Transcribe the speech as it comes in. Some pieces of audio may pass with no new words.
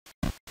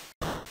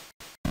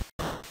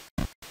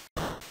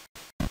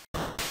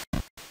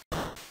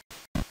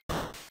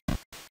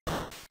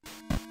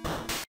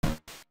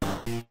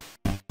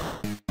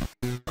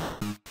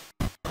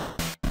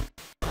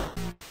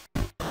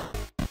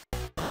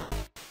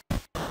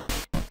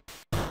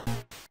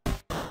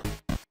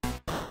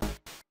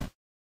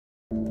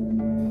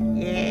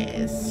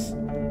Yes.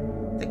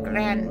 The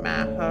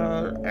Grandma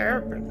Hall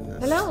Urban.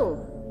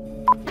 Hello.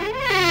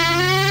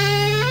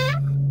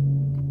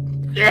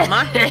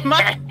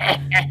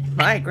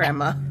 My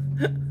grandma.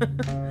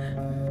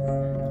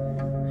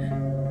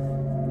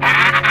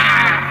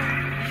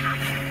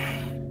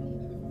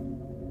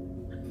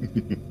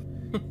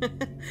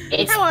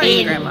 How are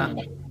you, Grandma?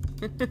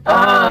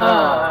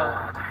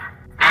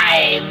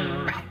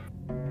 I'm...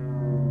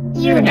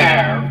 You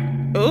know...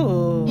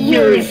 Ooh.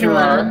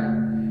 Usual.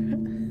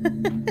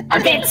 A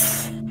bit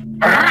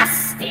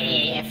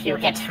rusty, if you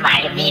get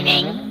my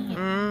meaning.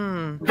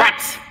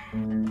 But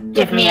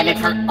give me a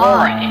little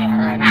oil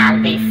and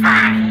I'll be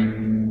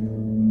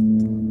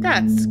fine.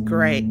 That's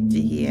great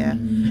to hear.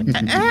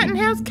 And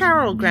how's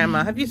Carol,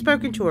 Grandma? Have you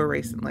spoken to her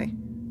recently?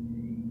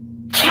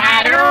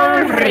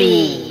 Carol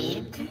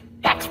Reed,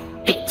 that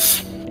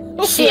bitch.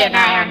 She and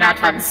I are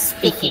not on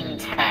speaking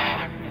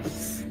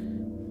terms.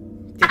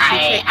 Did she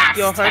take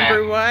your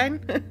homebrew wine?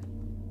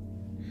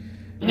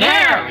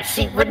 No,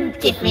 she wouldn't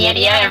give me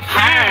any of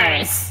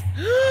hers.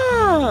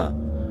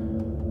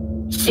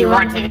 She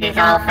wanted it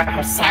all for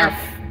herself.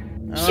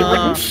 She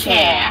wouldn't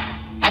share.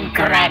 And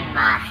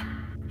Grandma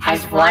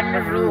has one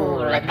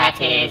rule, and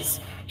that is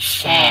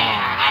share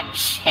and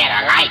share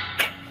alike.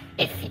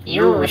 If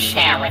you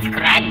share with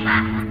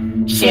Grandma,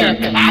 she'll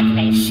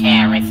gladly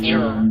share with you.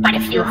 But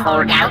if you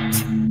hold out,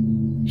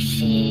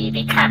 she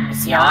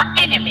becomes your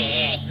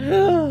enemy.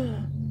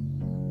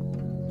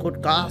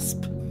 Good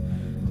gasp.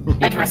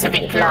 It was a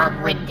bit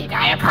long-winded,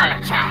 I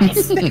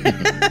apologize.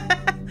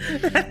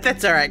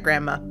 That's alright,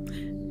 Grandma.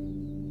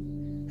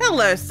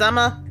 Hello,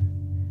 Summer.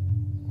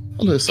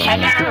 Hello,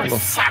 Summer. Hello,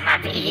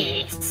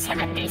 Summerbee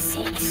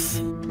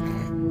 76.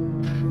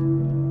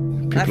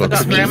 I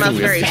forgot Grandma's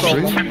very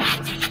cool.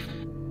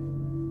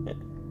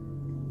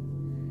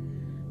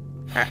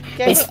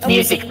 This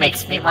music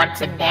makes me want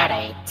to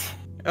narrate.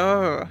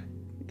 Oh.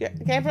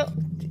 Gabriel,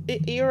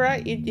 you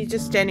alright? You're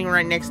just standing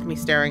right next to me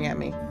staring at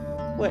me.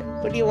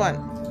 What do you want?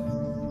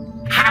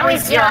 How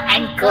is your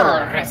ankle,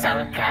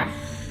 Rizolka?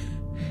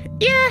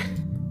 Yeah.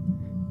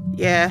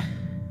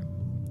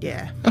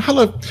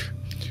 Hello,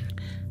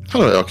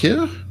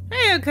 Elkia.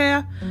 Hey,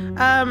 okay.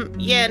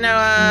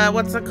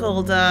 What's it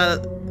called?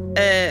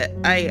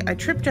 I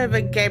tripped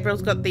over.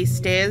 Gabriel's got these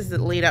stairs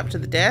that lead up to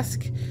the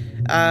desk.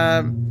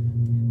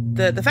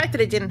 The fact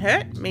that it didn't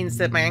hurt means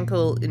that my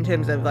ankle, in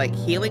terms of like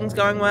healing's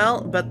going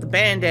well, but the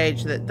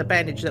bandage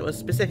that was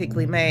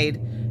specifically made,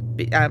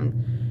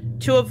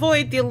 to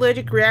avoid the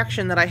allergic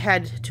reaction that I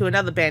had to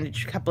another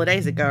bandage a couple of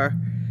days ago,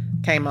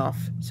 came off.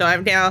 So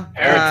I've now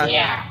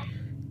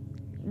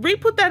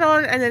re-put that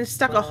on and then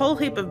stuck a whole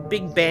heap of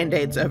big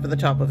band-aids over the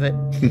top of it.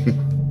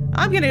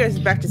 I'm gonna go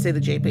back to see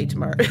the GP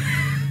tomorrow.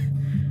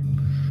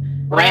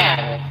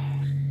 Well,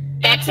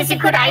 that is a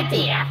good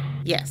idea.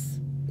 Yes,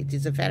 it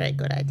is a very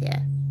good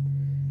idea.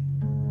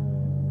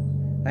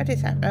 What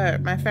is that? Oh,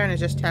 my phone is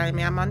just telling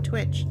me I'm on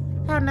Twitch.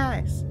 How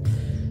nice.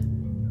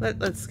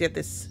 Let's get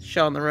this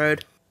show on the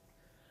road.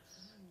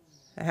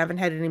 I haven't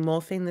had any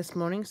morphine this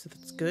morning, so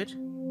that's good.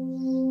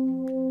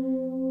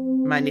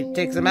 Might need to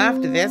take some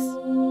after this.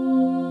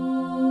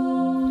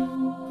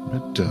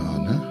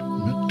 Madonna.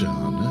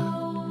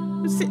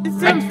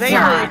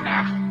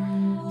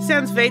 It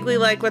sounds vaguely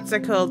like what's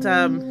it called?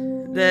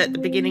 The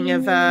beginning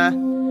of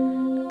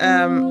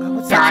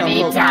what's that Donnie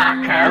song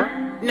Darko? called?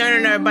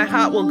 No, My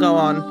Heart Will Go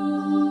On.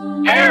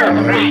 Oh,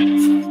 right.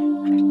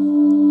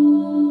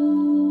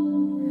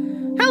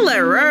 Hello,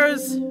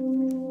 Rose.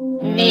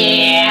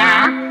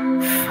 Near,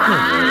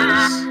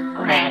 far,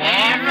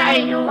 wherever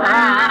you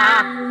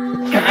are,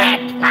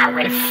 Grandma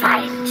will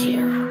find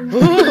you.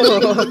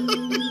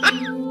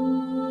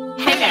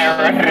 Hello,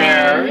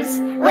 Rose.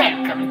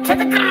 Welcome to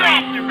the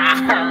Grandma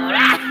Hole.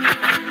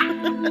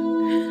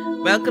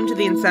 Welcome to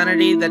the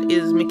insanity that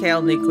is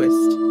Mikhail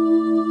Nyquist.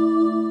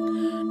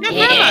 Now,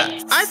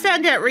 Grandma, I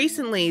found out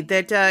recently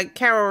that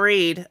Carol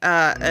Reed,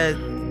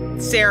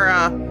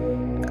 Sarah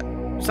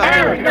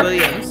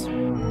Williams.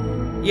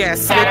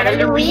 Yes.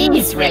 Sarah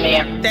Louise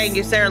Williams. Thank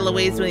you, Sarah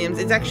Louise Williams.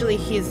 It's actually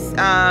his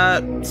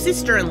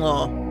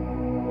sister-in-law.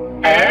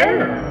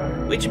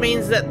 Oh. Which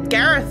means that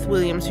Gareth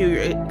Williams,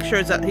 who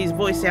shows up, his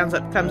voice comes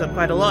up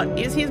quite a lot,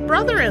 is his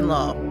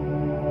brother-in-law.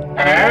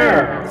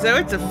 Oh. So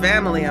it's a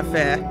family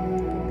affair.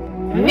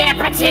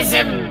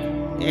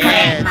 Nepotism.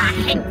 Yes. Grandma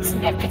hates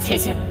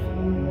nepotism.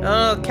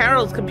 Oh,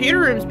 Carol's computer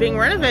room's being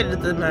renovated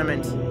at the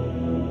moment.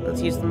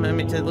 Let's use the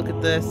moment to look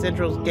at the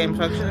central game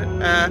function.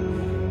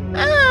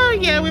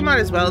 Yeah, we might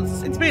as well.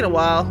 It's been a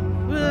while.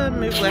 We'll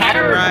move left and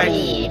Carol right.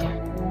 Reed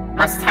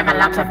must have a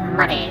lot of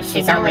money.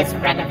 She's always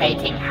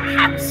renovating her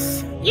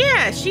house.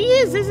 Yeah, she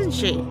is, isn't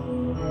she?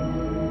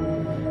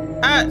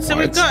 So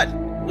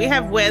we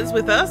have Wes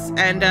with us,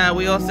 and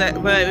we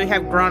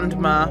have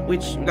Grandma,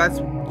 which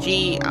that's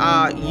G-R-U-N-D,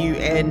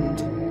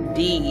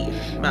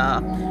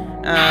 Ma.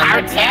 How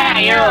dare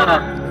you!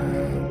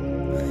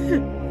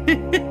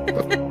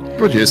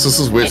 But yes, this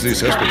is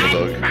Wesley's hospital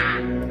dog.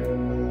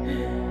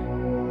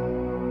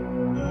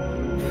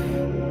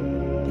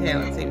 Yeah,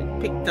 let's see.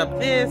 We picked up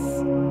this.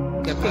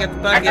 Go pick up the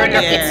Oh, bug. look,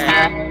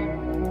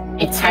 Yeah.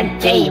 it's her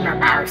gamer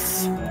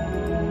mouse.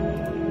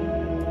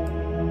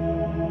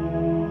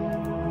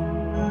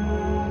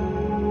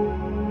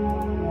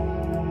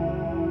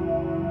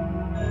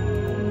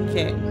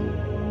 Okay.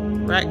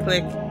 Right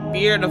click.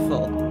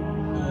 Beautiful.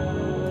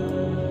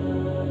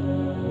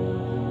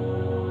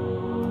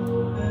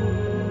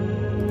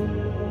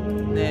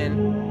 Then.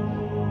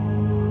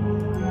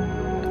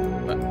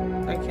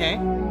 Okay.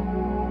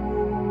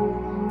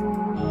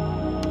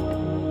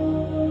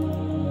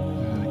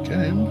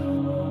 Okay.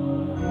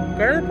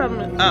 Go to the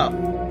problem.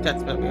 Oh,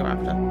 that's what we were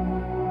after.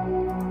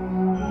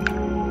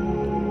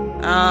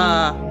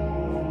 Ah.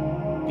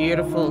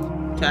 Beautiful.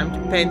 Time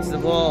to paint the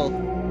wall.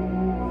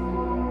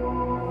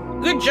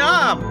 Good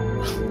job!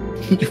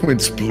 You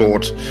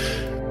explored.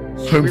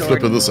 Home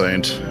flipper this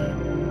ain't.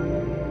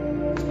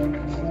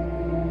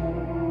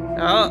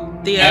 Oh,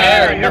 the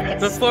look,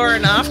 it's- before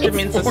and after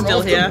mints are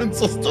still here.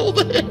 Mints are still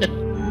there.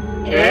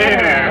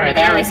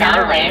 There was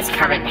always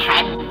come in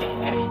handy.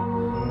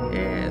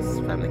 Yes,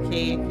 found the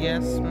key.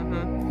 Yes.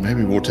 Mm-hmm.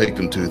 Maybe we'll take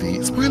them to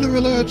the spoiler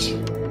alert.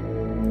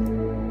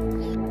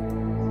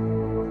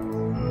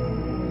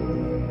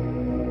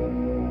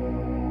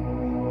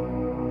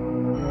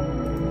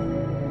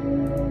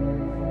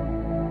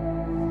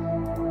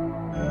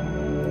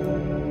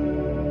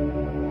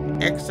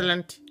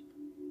 Excellent.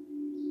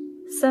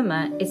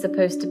 Summer is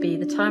supposed to be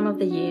the time of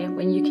the year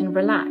when you can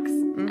relax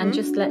and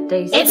just let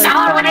days It's float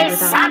by always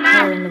without summer.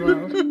 care in the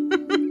world.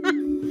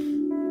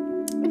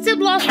 Except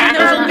last week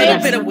there was a little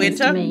That bit of happens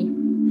to winter. me.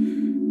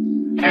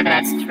 Oh,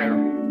 that's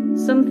true.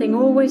 Something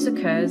always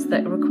occurs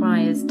that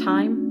requires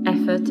time,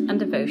 effort, and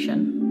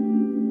devotion.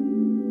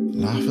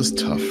 Life is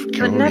tough. But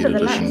Carol Reed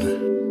nevertheless,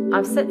 edition.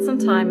 I've set some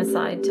time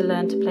aside to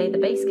learn to play the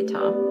bass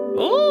guitar.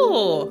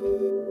 Oh,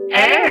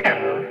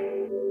 Oh,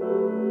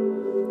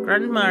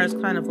 Grandma is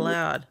kind of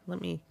loud. Let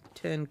me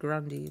turn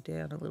Grundy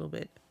down a little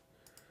bit.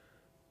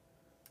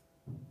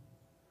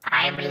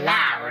 I'm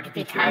loud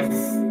because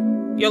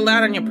You're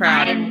loud and you're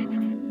proud.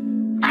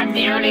 I'm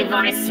the only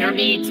voice you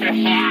need to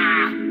hear.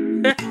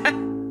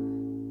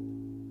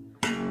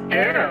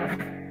 Oh,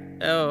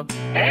 Oh,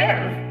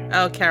 oh.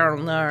 oh,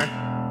 Carol, no.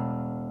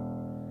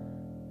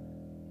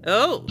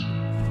 Oh,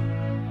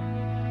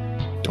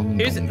 Dong,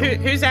 who's dong, dong.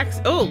 who's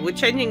Oh, we're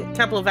changing a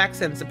couple of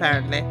accents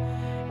apparently.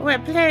 We're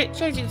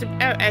changing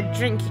some. Oh, a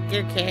drink.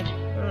 Okay.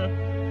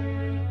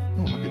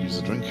 Oh, I could use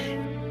a drink.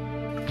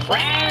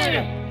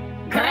 Well,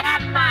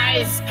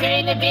 Grandma's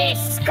going to be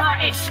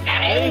Scottish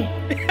now.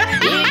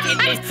 You did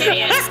this to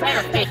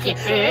yourself, Vicky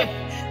Pooh.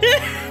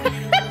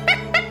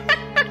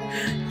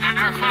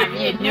 I'll have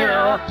you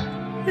know.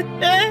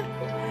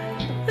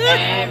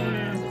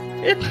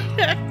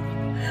 I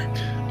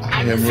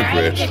I'm am trying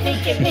regret. to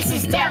think of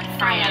Mrs.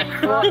 Doubtfire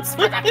quotes,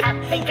 but I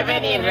can't think of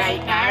any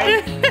right now.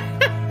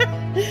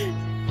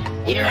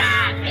 You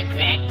are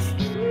regret.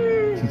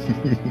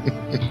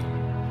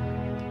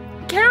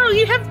 Carol,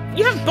 you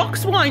have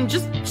box wine.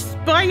 Just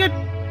buy your.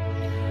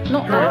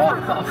 Not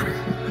now.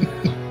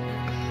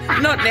 Oh,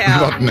 Not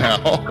now. Not now.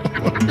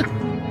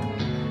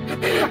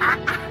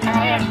 I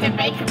have to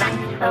make my.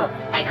 Oh,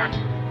 hang on.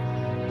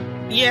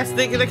 Yes,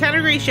 the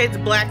category shade's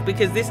black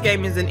because this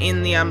game isn't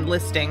in the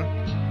listing.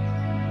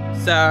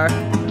 So.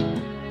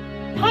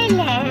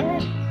 Hello.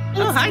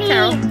 Oh, hi, me,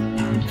 Carol.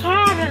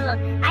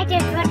 Carol, I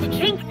don't want to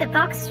drink the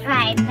box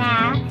right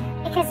now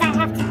because I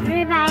have to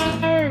brew my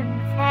own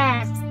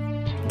first.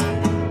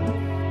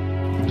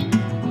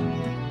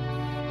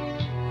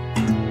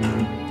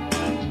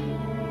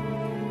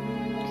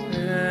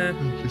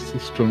 He's still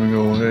strumming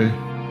away.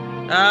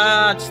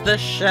 Ah, it's the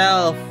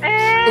shelf.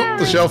 Oh,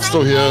 the shelf's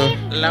still here.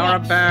 Laura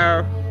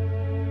Bow.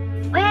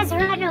 Where's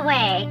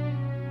Runaway?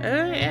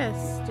 Oh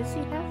yes, does he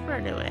have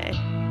Runaway?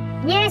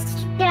 Yes,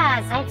 she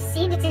does. I've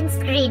seen it in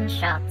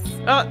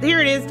screenshots. Oh, here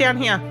it is down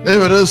here.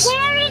 There it is.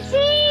 There it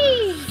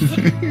is!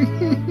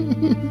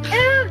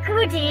 Oh,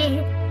 goody.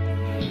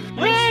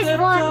 Where's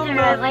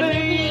Wanderer when you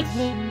need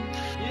him?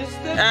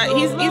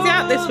 He's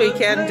out this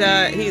weekend.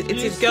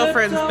 It's his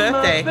girlfriend's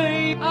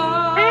birthday.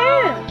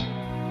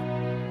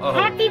 Oh,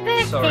 happy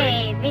birthday,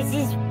 sorry. Ms.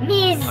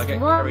 I get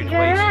carried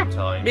away Wanderer.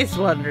 sometimes. Miss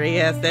Wanderer,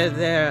 yes,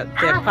 they're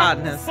I'll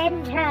partners.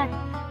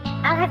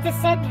 have to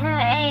send her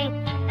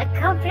a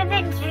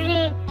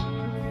complimentary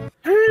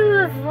brew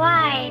of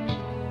wine.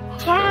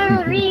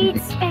 Carol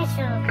Reed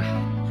special.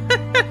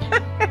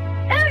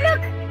 Oh,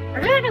 look!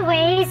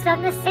 Runaways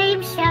on the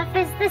same shelf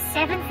as the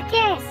seventh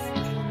guest.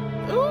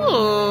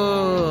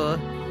 Ooh,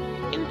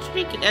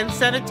 intriguing. And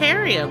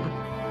sanitarium.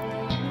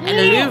 And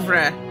a Yeah.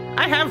 Louvre.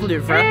 I have Oh,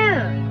 Louvre.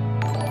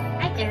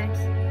 I don't.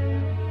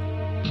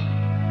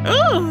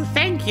 Oh,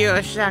 thank you,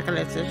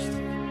 chocolatist.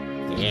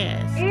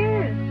 Yes.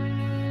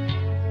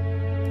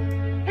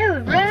 Oh,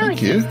 Rose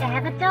thank you. used to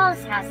have a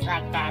doll's house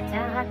like that.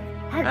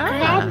 Her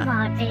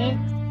grandma did.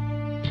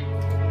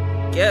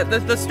 Yeah,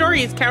 the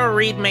story is Carol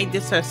Reed made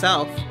this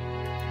herself.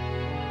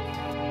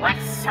 What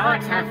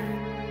sort of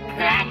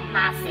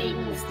grandma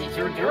things did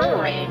you do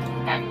in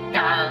the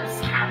doll's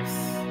house?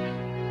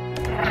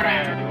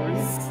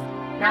 Rose.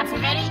 Not a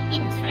very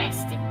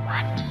interesting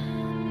one.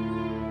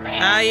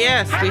 everywhere.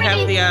 Yes, we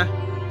have the,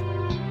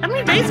 How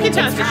many bass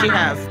guitars does she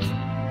have?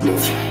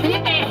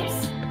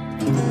 Yes.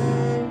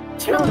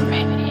 Too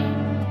many.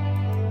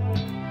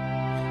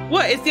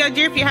 What, is the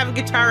idea if you have a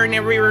guitar in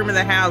every room of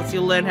the house,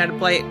 you'll learn how to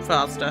play it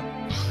faster?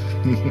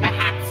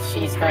 Perhaps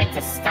she's going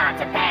to start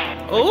a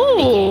band.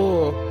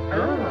 Ooh!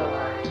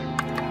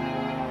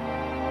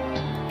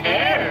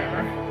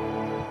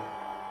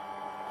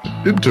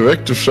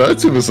 Interactive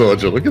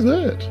Scheiße-Massager, look at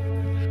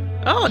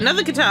that. Oh,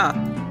 another guitar!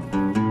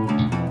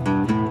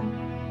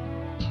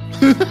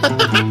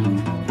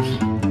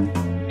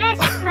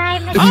 That's my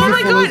It Oh even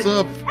my follows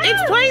God! up.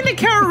 It's playing the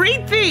Carol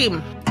Reed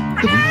theme!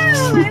 I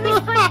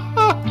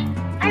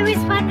was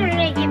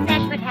wondering if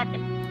that would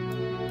happen.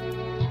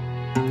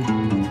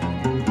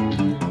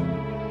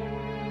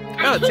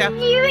 Oh, it's I our,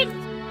 knew it.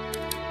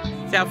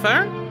 it's our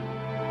phone?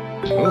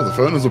 Oh, the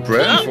phone is a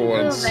brand for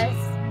once.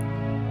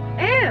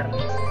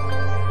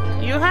 Oh,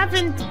 You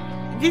haven't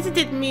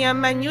visited me on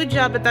my new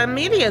job at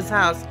Amelia's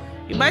house.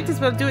 You might as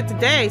well do it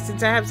today,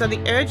 since I have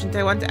something urgent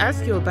I want to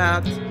ask you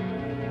about.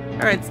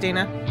 Alright,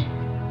 Stina.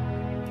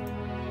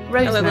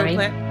 Hello, little Rosemary.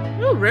 plant.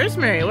 Oh,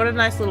 rosemary. What a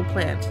nice little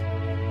plant.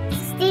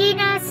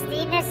 Stina,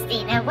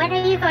 when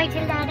are you going to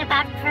learn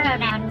about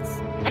pronouns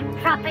and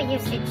proper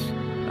usage?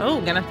 Oh,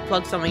 gonna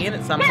plug something in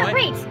at some No, point.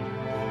 wait.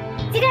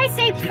 Did I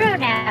say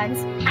pronouns?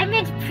 I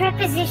meant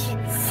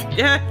prepositions.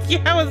 Yeah,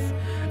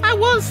 I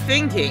was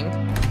thinking.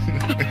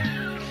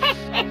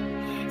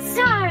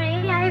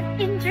 Sorry, I've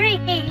been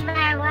drinking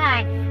my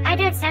wine. I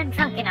don't sound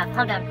drunk enough.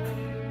 Hold on.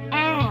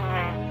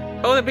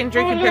 Oh, they've been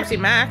drinking yeah. Pepsi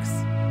Max.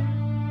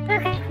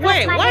 Look,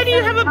 Wait, why do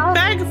you have a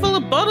bag? bag full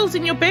of bottles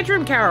in your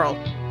bedroom, Carol?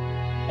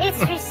 It's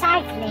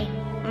recycling.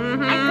 I'm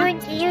Mm-hmm. going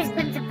to use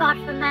them to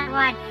bottle my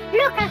wine.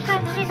 Look, I've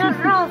got little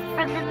Rolf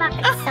from the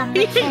Muppets on the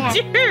You chair.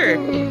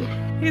 do.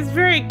 He's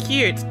very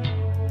cute.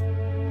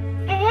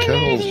 Hello,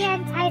 Carol. the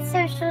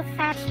antisocial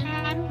fat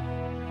man.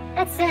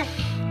 It's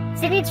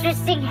an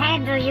interesting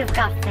handle you've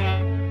got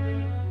there.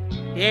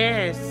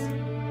 Yes.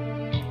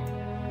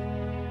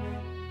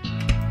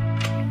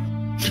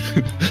 Yes.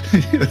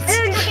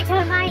 Oh, look at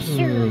all my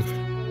shoes.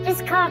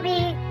 Just call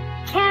me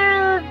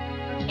Carol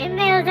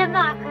Imelda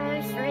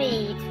Marcos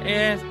Reed.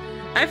 Yes.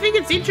 I think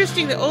it's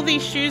interesting that all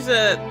these shoes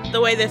are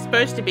the way they're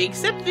supposed to be,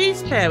 except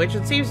these pair, which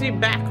it seems to be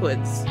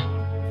backwards.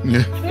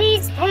 Yeah.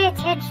 Please pay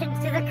attention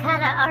to the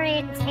color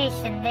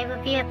orientation. There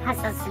will be a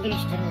puzzle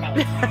solution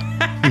later.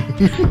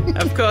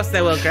 Of course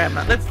they will,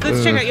 Grandma. Let's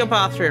check out your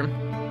bathroom.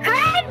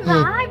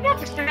 Grandma? I'm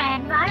not a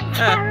grandma. I'm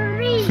Carol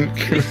Reed.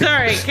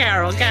 Sorry,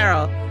 Carol.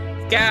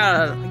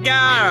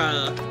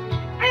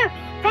 Oh,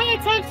 pay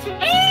attention.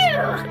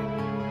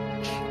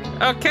 Ew!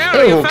 Oh,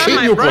 Carol, you Oh, found keep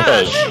my your brush.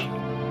 brush.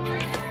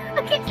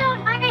 Look at all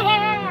my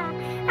hair.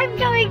 I'm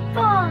going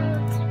bald.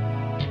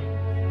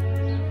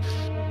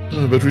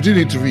 But we do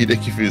need to read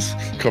Ekifi's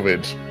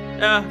comment.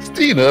 Uh,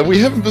 Stina, we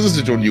haven't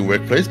visited your new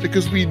workplace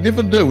because we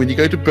never know when you're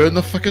going to burn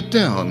the fucker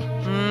down.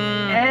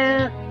 mm,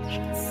 Oh,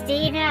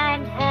 Stina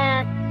and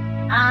her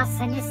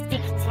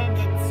arsonistic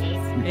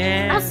tendencies.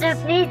 yes. Also,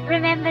 please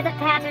remember the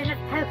pattern of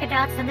polka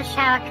dots on the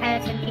shower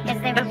curtain because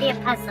there will be a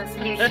puzzle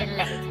solution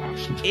later.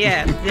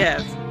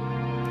 Yes.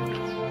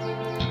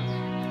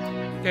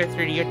 Go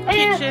through to your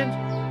kitchen.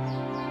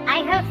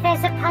 I hope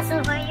there's a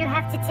puzzle where you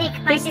have to take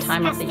my This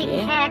time of the disgusting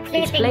year, hair it's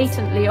clippings.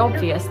 blatantly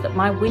obvious that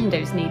my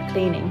windows need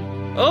cleaning.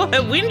 Oh,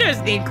 her windows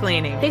need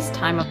cleaning. This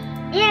time of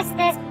Yes,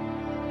 there's...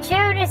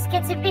 Jonas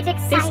gets a bit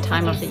excited,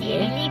 time of you the see,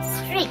 year. and he leaves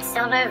streaks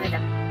all over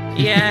them.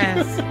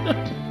 Yes.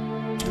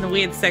 And the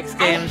weird sex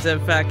games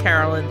of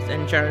Carol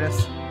and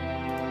Jonas.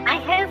 I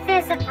hope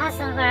there's a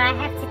puzzle where I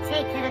have to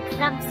take little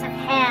clumps of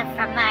hair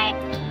from my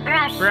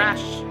brush.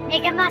 Brush. and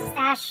make a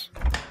mustache.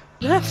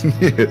 Yes.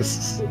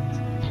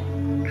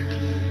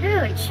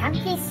 Ooh,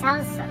 chunky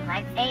salsa,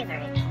 my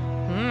favorite.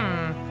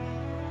 Hmm.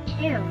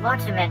 Ooh,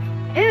 watermelon.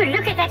 Ooh,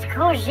 look at that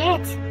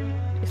courgette.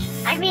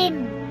 I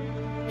mean,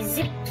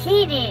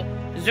 zucchini.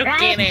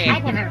 Zucchini.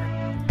 Right?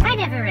 I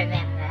never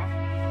remember.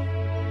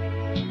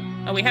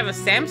 Oh, we have a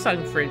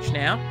Samsung fridge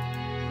now.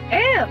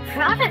 Ooh,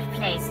 product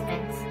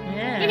placement.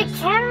 In a Yes.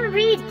 Carol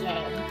Reed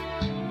game.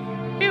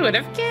 Who would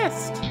have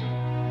guessed?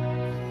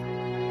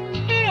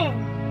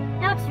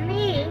 Not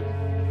me.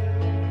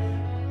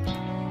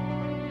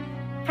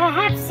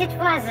 Perhaps it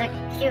was a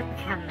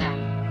cucumber.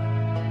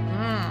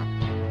 Hmm.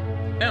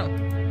 Oh.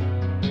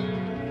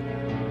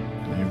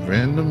 A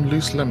random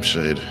loose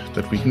lampshade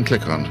that we can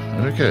click on.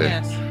 Okay.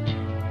 Yes.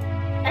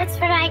 That's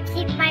where I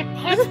keep my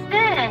pet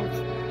bird.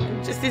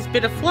 Just this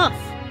bit of fluff.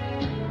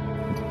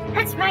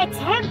 That's my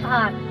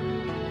tampon.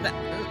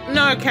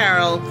 No,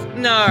 Carol.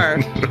 No.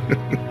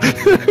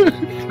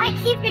 I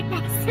keep it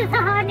next to the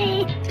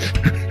honey.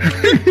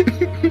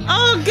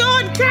 Oh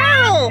God,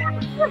 Carol!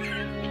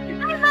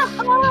 I'm a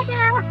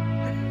hoarder.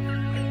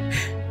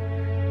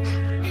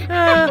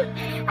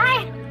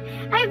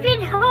 I've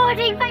been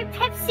hoarding my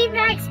Pepsi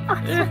Max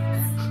bottles.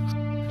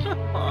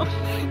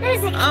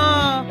 There's a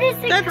Oh, there's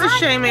that's a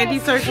shame,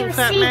 contest, antisocial you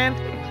fat see. man.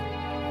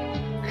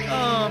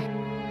 Oh,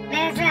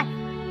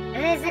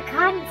 There's a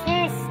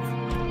contest.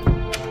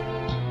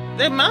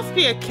 there must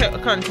be a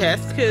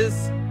contest,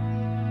 because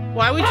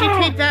why would you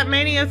keep that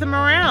many of them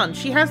around?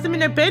 She has them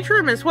in her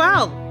bedroom as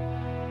well.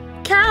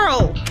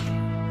 Carol!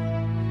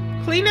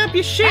 Clean up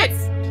your shit!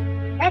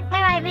 That's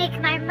how I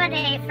make my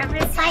money from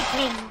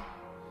recycling.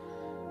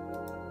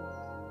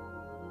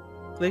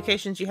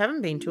 Locations you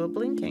haven't been to are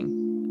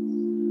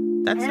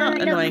blinking. That's not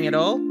look. annoying at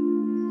all.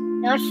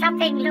 Your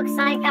shopping looks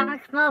like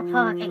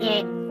Ankh-Morpork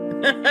again.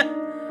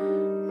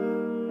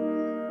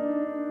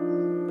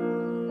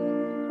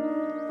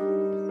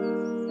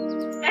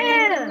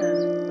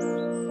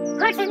 Oh!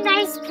 What a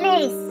nice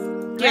place!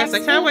 Yes, I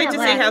can't wait to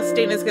see how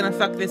Stina's gonna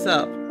fuck this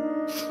up.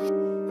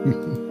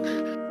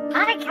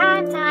 I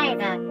can't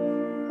either.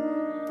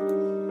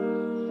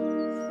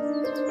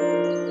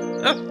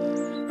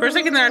 Oh, for a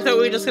second there I thought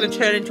we were just gonna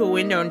turn into a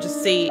window and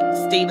just see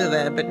Stina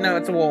there, but no,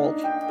 it's a wall.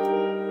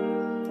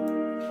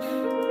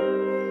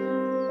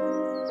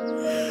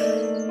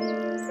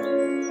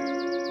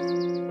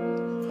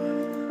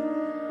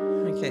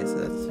 Okay, so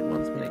it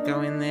wants me to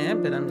go in there,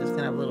 but I'm just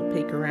gonna have a little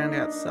peek around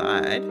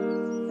outside.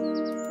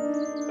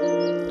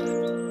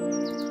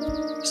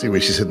 See where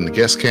she's hidden the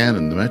gas can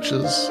and the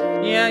matches.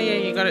 Yeah,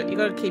 you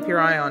gotta keep your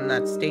eye on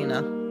that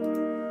Stina.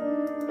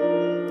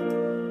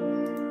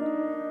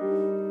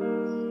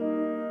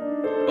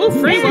 Oh,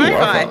 free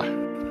Wi-Fi!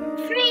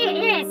 Free,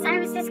 yes, I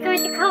was just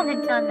going to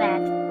comment on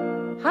that.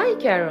 Hi,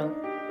 Carol.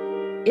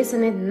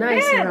 Isn't it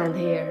nice around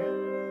here?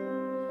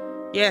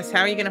 Yes,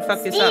 how are you gonna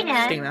fuck this up,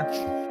 Stina?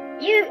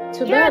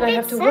 Too bad I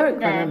have to work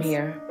when I'm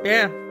here.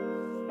 Yeah.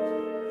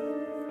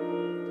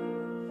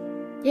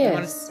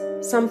 Yes,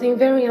 something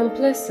very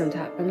unpleasant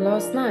happened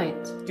last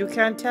night. You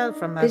can't tell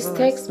from my This voice.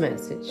 text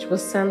message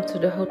was sent to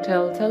the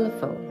hotel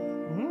telephone.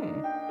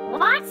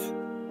 What?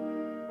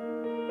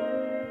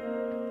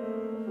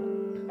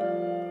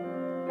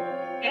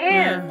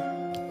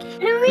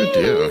 Oh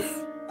dear.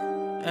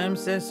 I'm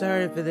so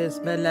sorry for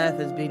this. My life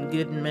has been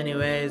good in many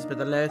ways, but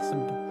the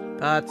loathsome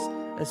parts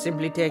are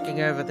simply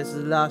taking over. This is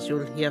the last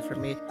you'll hear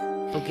from me.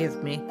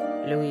 Forgive me,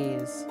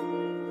 Louise.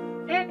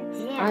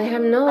 I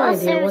have no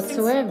idea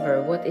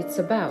whatsoever what it's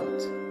about.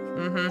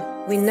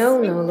 We know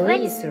no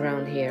Louise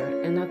around here,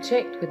 and I've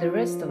checked with the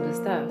rest of the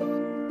staff.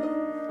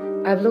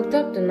 I've looked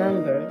up the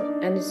number,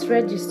 and it's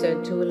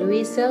registered to a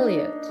Louise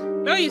Elliott.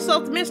 Oh, you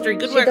solved the mystery.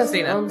 Good She work, doesn't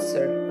Stina.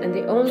 answer, and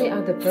the only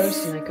other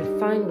person I could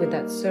find with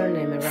that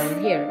surname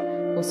around here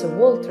was a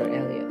Walter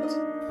Elliott.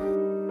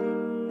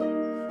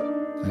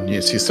 And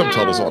yes, his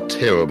subtitles are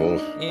terrible.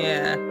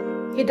 Yeah.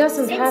 He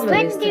doesn't Since have a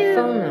when listed do-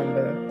 phone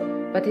number,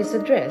 but his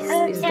address is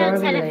Hotel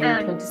Darwin Lane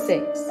telephone.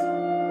 26.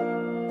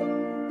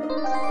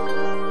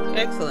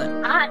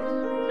 Excellent.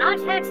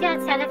 Aren't hotel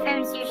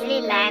telephones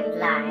usually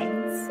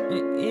landlines?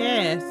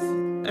 Yes.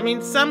 I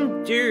mean,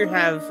 some do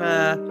have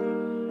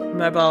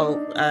mobile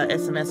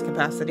SMS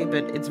capacity,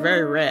 but it's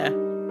very rare.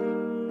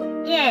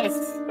 Yes.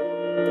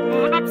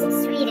 Perhaps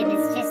Sweden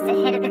is just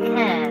ahead of the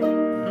curve.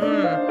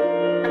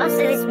 Also,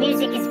 this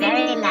music is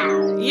very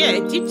loud. Yeah,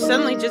 it did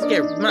suddenly just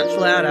get much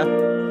louder.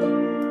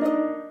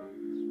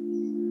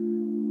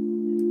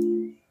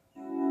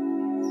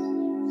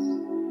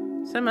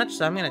 So much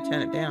so, I'm going to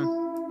turn it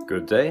down.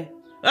 Good day.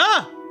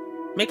 Ah!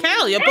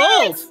 Mikhail, you're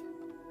bald!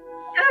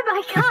 Oh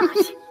my god!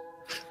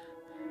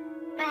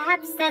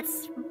 Perhaps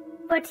that's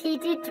what he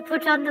did to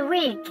put on the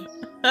wig.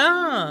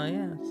 Oh,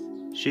 yes.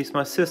 She's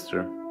my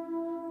sister.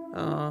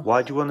 Oh.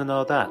 Why do you want to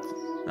know that?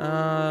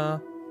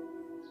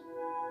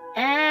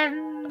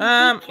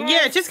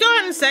 Yeah, just go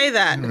ahead and say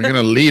that. We're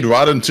gonna lead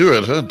right into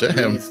it, huh?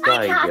 Damn. Louise I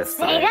died can't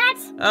yesterday. say that!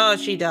 Oh,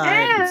 she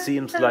died. It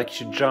seems like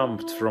she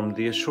jumped from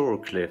the Ashore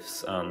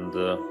cliffs and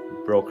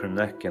broke her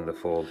neck in the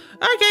fall.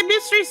 Okay,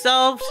 mystery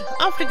solved.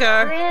 Off to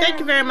go. Thank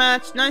you very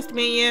much. Nice to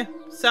meet you.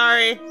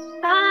 Sorry.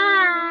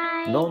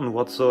 Bye! None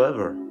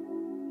whatsoever.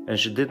 And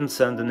she didn't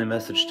send any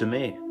message to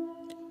me.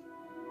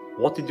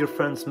 What did your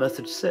friend's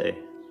message say?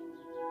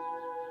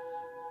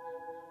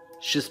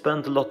 She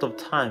spent a lot of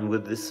time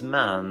with this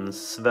man,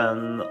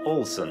 Sven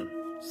Olsen.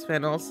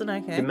 Sven Olsen,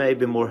 okay. He may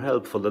be more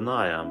helpful than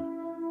I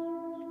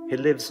am. He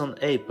lives on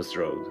Apus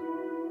Road.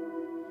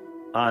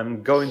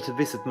 I'm going to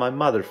visit my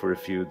mother for a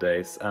few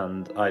days,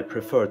 and I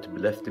prefer to be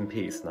left in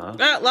peace now.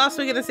 Oh, last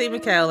we're gonna see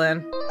Mikhail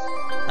then.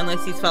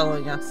 Unless he's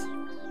following us.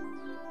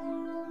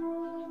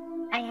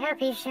 I hope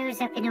he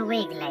shows up in a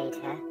wig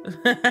later.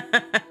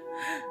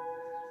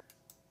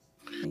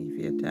 Thank you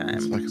for your time.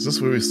 It's like, is this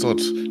where we start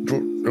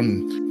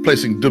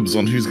placing dibs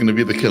on who's going to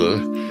be the killer?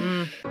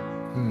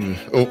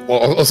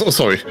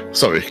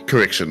 Sorry,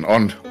 correction.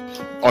 On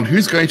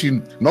who's going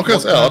to knock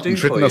us What can I out do and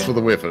for threaten us you? with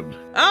a weapon?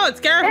 Oh, it's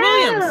Gareth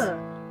Williams.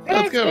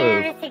 There's Let's go.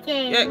 Gareth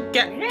again.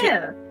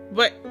 Yeah,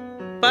 wait,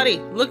 buddy,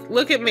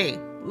 look at me.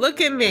 Look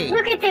at me.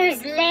 Look at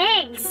those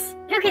legs!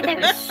 Look at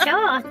those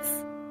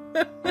shorts!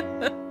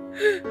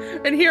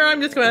 And here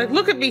I'm just going,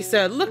 look at me,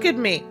 sir. Look at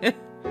me.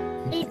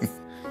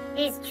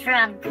 He's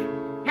drunk.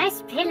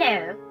 Nice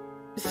pillow.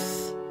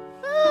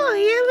 Oh,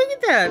 yeah, look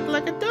at that.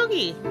 Like a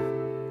doggy.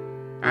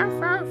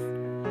 Arf, arf.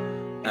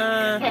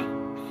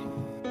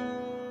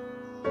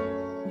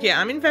 Yeah,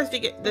 I'm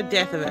investigating the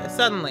death of her.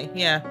 Suddenly,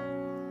 yeah.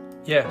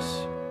 Yes.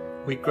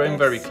 We've grown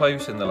very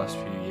close in the last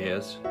few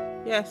years.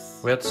 Yes.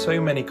 We had so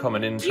many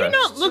common interests. Do you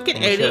not look at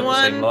and we shared the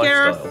anyone, same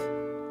Gareth?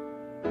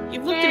 lifestyle.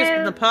 You've looked at us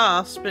in the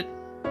past, but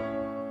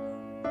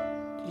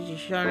did you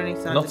show any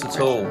signs Not of at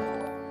all.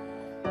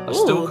 I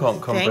still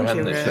can't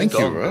comprehend that she's Thank you,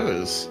 gone.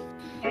 Rose.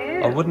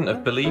 I wouldn't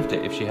have believed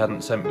it if she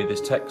hadn't sent me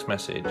this text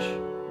message.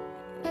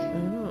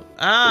 Ooh.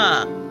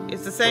 Ah,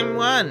 it's the same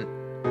one.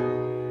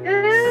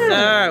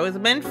 So, it was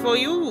meant for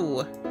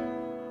you.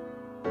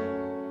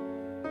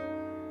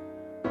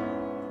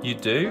 You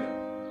do?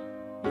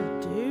 You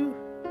do?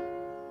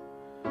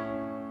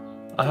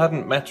 I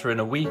hadn't met her in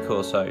a week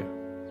or so.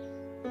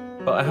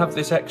 But I have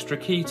this extra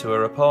key to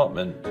her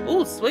apartment.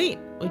 Oh, sweet.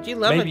 Would you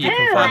love Maybe it? you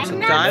can find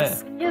some I'm time not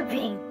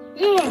snooping.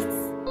 Yes.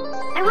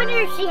 I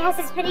wonder if she has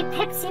as many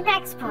Pepsi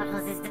Max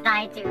bottles as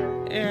I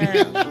do.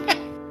 Yeah.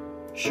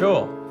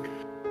 Sure.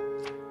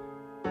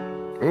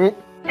 Oh,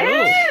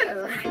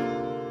 Oh!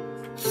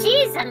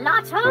 She's a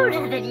lot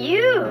older than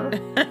you.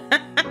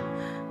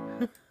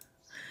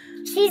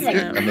 She's a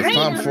and it's grave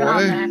time for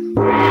robber. it.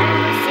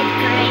 I said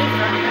grave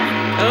robber.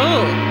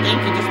 Oh, thank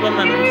you. Just one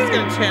moment. I'm just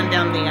going to turn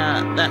down the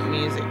that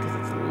music because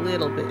it's a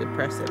little bit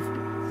impressive.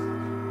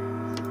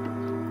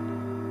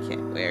 Okay,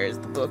 where is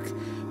the book?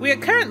 We are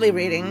currently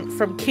reading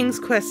from King's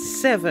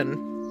Quest VII.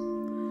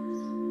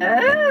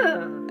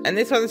 Oh! And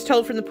this one is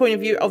told from the point of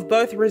view of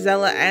both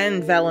Rosella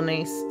and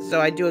Valenice, so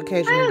I do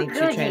occasionally need to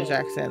goody. change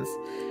accents.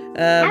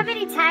 How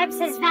many times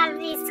has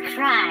Valenice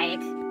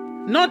cried?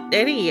 Not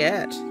any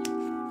yet.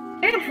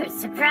 Oh,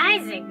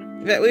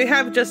 surprising. But we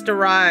have just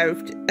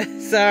arrived,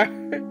 so...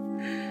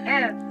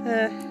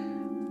 Oh.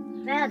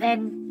 Well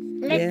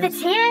then, let yes. the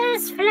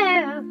tears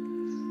flow.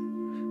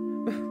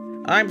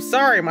 I'm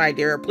sorry, my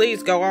dear.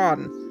 Please go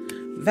on.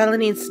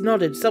 Valenice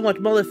nodded, somewhat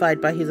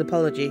mollified by his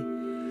apology.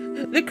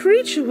 The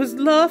creature was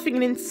laughing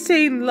an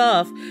insane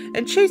laugh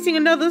and chasing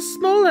another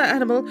smaller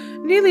animal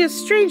nearly as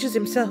strange as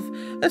himself,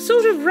 a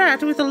sort of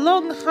rat with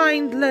long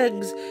hind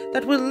legs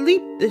that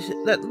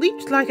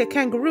leaped like a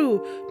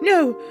kangaroo.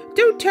 No,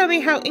 don't tell me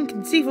how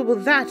inconceivable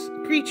that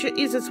creature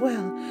is as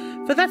well,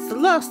 for that's the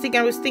last thing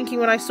I was thinking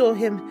when I saw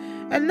him.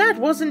 And that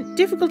wasn't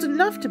difficult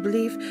enough to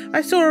believe.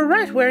 I saw a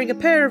rat wearing a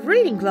pair of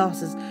reading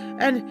glasses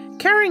and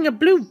carrying a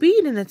blue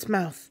bean in its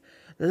mouth.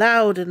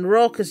 Loud and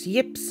raucous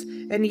yips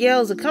and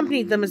yells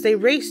accompanied them as they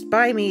raced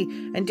by me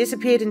and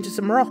disappeared into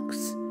some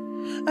rocks.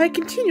 I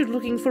continued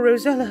looking for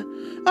Rosella.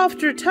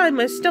 After a time,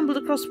 I stumbled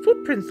across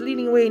footprints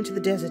leading away into the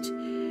desert.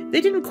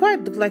 They didn't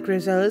quite look like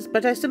Rosella's,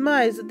 but I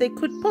surmised that they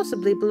could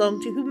possibly belong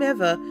to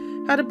whomever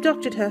had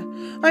abducted her.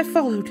 I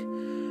followed.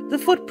 The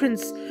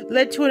footprints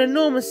led to an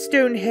enormous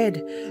stone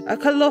head, a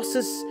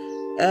colossus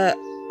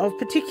of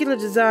particular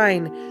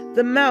design,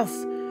 the mouth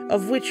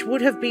of which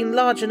would have been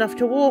large enough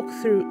to walk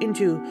through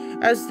into,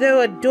 as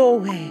though a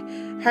doorway,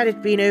 had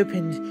it been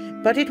opened.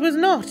 But it was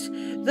not.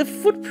 The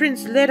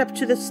footprints led up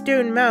to the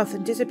stone mouth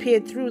and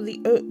disappeared through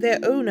their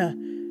owner.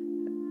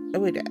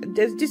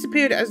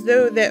 Disappeared as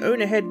though their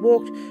owner had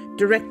walked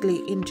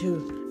directly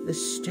into the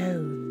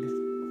stone.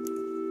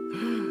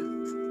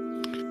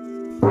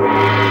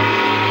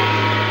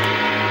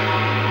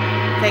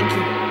 Thank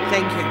you.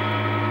 Thank you.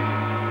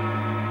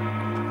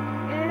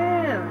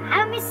 Oh,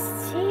 how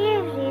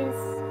mysterious.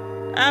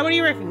 What do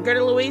you reckon? Go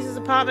to Louise's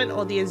apartment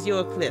or the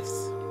Azure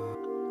Cliffs?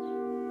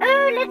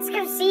 Oh, let's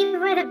go see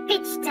where the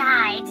bitch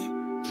died.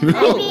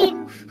 Oh. I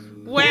mean...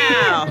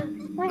 Wow.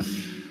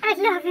 I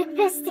love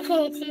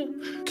investigating.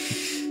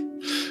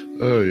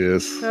 Oh,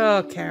 yes.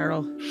 Oh,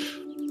 Carol.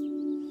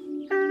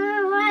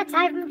 Oh, what?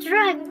 I'm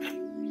drunk.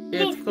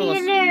 Yes, Leave of me course.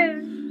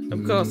 alone.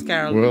 Of course,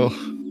 Carol. Well,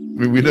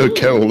 we know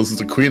Carol is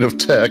the queen of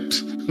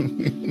tact.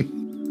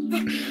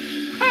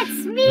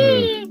 That's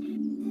me.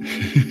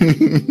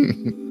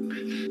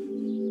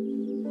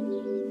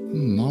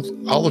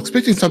 I was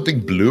expecting something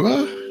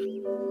bluer.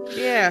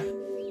 Yeah.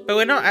 But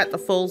we're not at the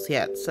falls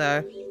yet,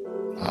 so...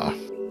 Ah.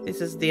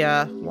 This is the,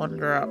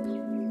 wander up.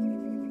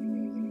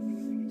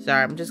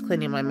 Sorry, I'm just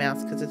cleaning my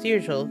mouse, because as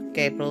usual,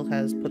 Gabriel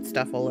has put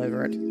stuff all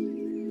over it.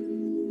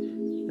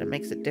 It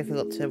makes it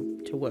difficult to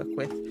work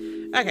with.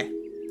 Okay.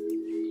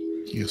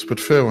 Yes, put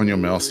fur on your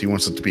mouse. He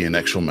wants it to be an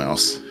actual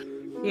mouse.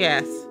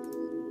 Yes.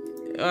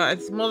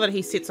 It's more that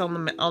he sits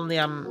on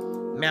the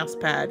mouse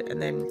pad,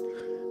 and then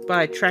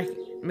by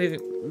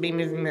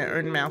moving their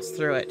own mouse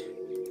through it.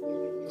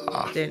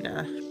 Then,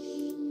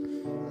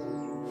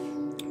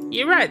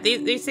 you're right.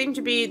 These seem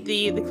to be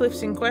the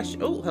cliffs in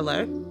question. Oh,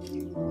 hello.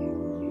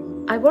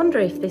 I wonder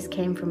if this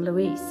came from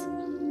Louise.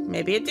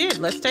 Maybe it did.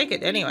 Let's take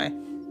it anyway.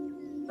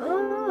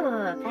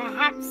 Oh,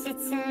 perhaps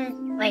it's a...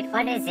 Wait,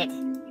 what is it?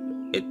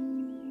 It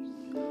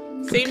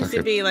seems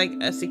to be like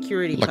a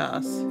security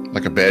pass.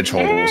 Like a badge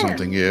holder or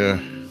something, yeah.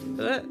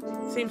 So that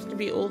seems to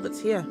be all that's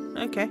here.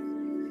 Okay.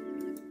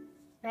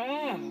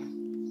 Well,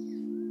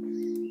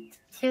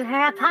 to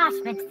her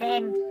apartment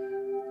then.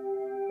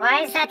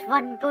 Why is that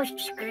one bush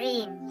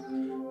green?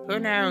 Who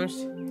knows?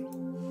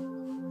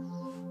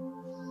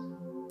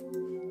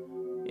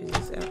 Is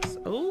this else?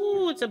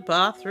 Oh, it's a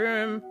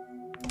bathroom.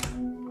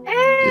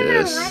 Oh,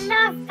 Yes. I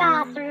love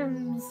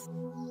bathrooms.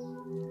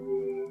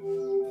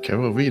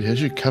 Carol Reed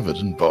has you covered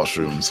in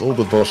bathrooms. All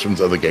the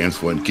bathrooms other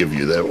games won't give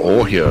you. They're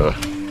all here.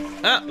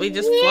 Oh, we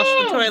just flushed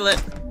the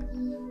toilet.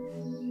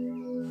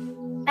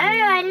 Oh,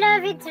 I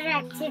love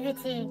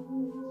interactivity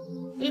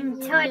in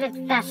toilet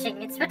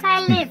flushing. It's what I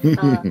live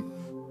for.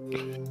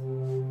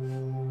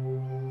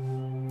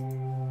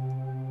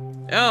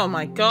 Oh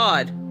my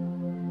god.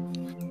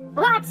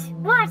 What?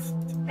 What?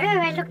 Oh,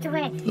 I looked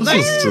away.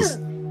 This is just...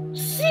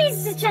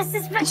 She's just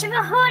as much of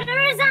a hoarder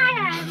as I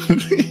am.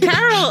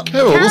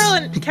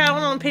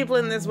 Carol and people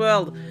in this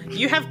world,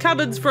 you have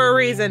cupboards for a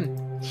reason.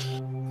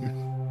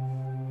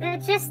 They're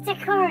just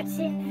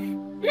decorative.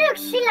 Look,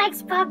 she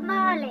likes Bob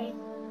Marley.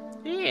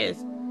 She is.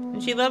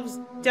 And she loves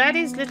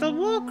Daddy's Little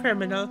War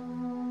Criminal.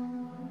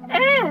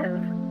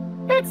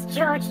 Oh, that's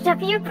George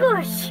W.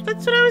 Bush.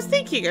 That's what I was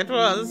thinking it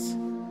was.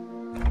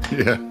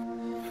 Yeah.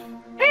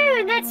 Oh,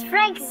 and that's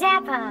Frank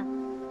Zappa.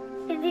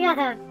 In the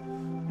other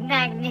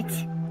magnet.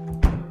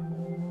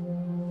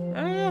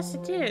 Oh, yes,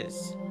 it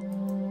is.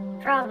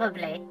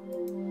 Probably.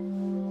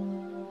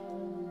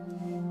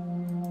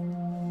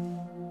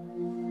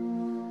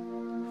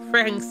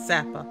 Frank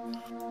Zappa.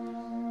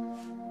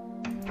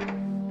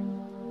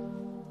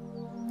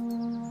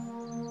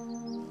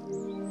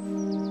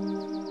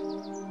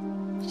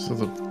 So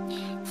the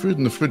food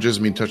in the fridge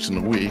hasn't been touched in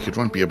a week. It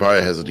won't be a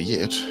biohazard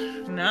yet.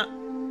 No.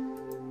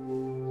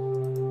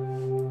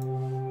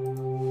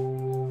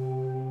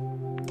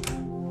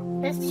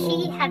 Does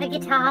she have a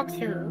guitar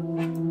too?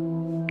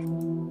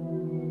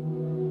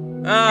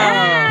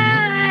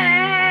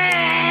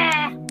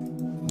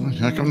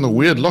 How come the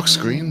weird lock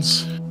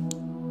screens?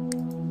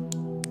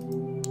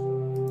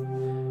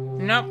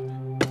 Nope.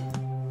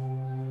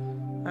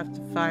 I have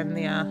to find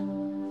the,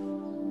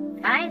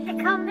 Find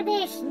the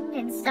combination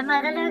in some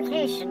other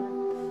location.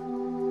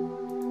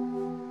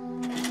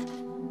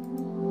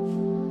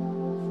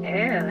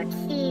 Oh, a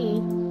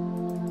key.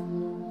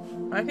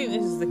 I think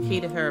this is the key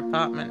to her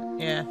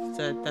apartment. Yeah,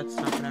 so that's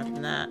not gonna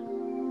open that.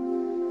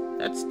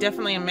 That's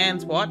definitely a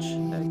man's watch.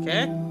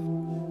 Okay.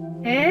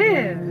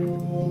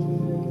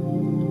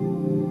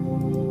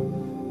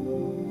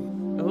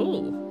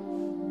 Ooh.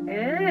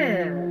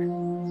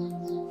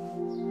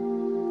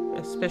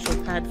 A special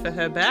pad for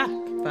her back,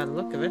 by the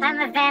look of it. I'm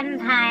a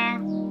vampire.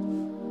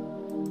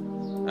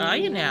 Are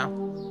you now?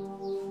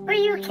 Well,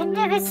 you can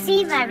never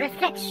see my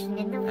reflection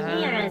in the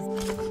mirrors.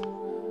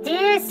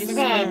 Dear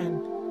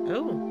Sven.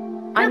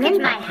 Oh. I'm Look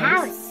in at my that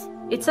place. house.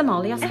 It's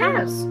Amalia's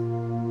house.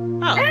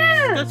 Oh,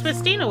 that's where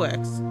Stina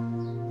works.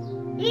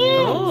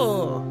 Yes.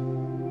 Oh.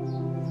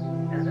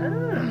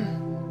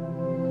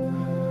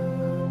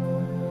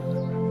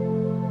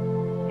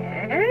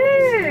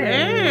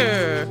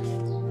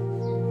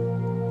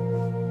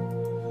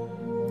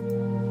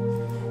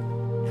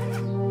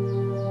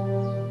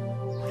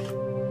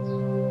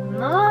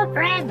 More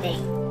branding.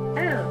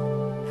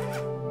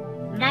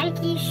 Oh.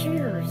 Nike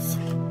shoes.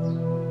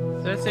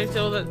 So it seems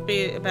all that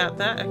be about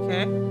that,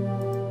 okay.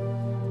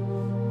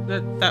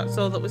 That's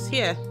all that was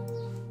here.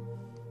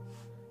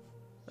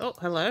 Oh,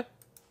 hello.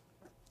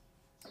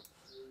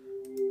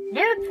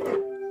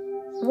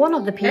 Nope. One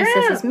of the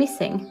pieces is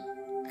missing.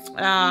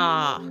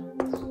 Ah.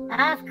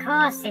 Of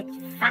course it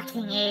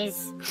fucking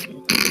is.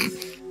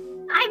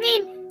 I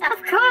mean,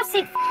 of course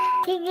it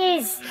fucking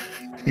is.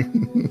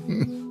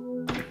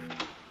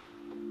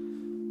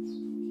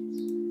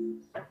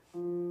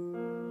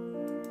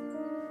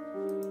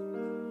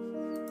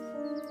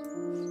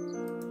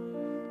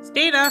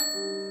 Stina!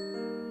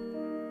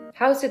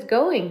 How's it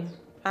going?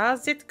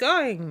 How's it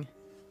going?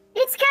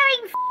 It's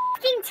going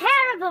fucking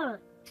terrible.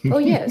 Oh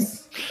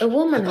yes, a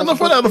woman has Enough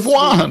booked out of this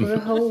one. for a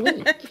whole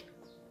week.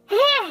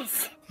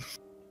 Yes.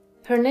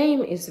 Her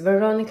name is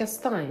Veronica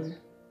Stein.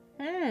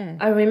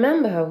 I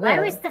remember her Why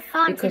well was the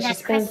font in because she that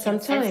spent some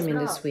question so time in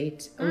the small?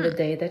 suite on the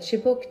day that she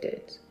booked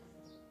it.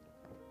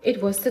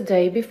 It was the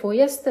day before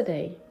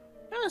yesterday.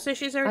 Oh, so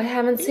she's I already...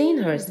 haven't seen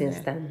her since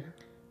then.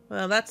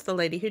 Well, that's the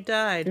lady who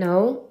died.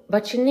 No,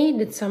 but she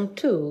needed some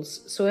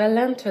tools, so I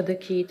lent her the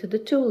key to the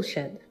tool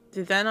shed.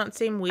 Did that not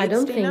seem weird, I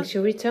don't Stina? think she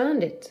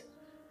returned it.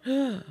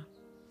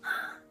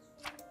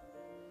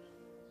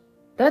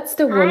 That's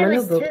the woman who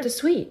was booked too. the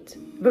suite,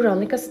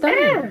 Veronica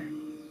Stein.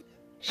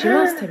 She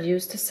must have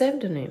used a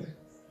pseudonym.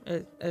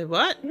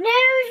 What? No,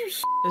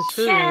 It's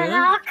true,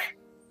 Sherlock.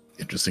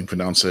 Interesting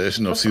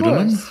pronunciation of Of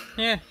pseudonym. course.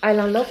 Yeah. I'll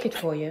unlock it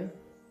for you.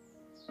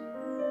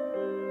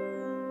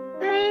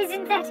 Well,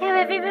 isn't that how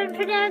everyone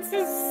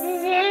pronounces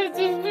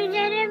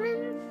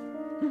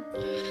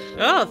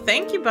Oh,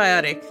 thank you,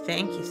 Biotic.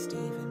 Thank you,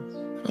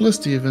 Stephen. Hello,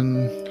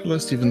 Stephen. Hello,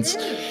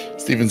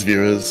 Stephen's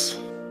viewers.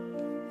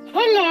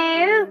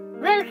 Hello,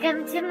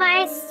 welcome to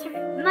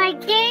my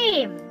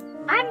game.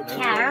 I'm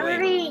Carol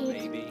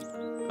Reed,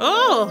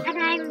 Oh! and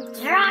I'm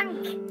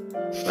drunk.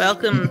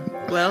 Welcome,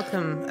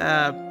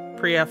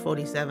 Priya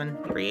 47.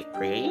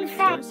 In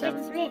fact,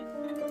 47?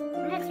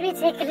 let me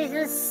take a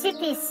little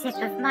sippy sip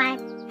of my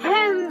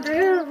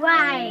homebrew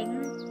wine.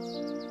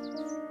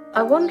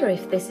 I wonder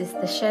if this is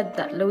the shed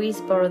that Louise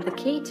borrowed the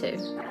key to.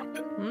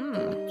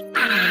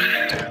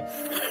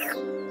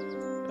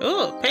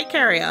 Ooh, pet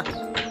carrier.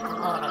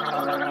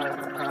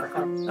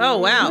 Oh,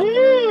 wow.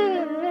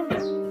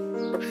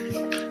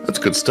 That's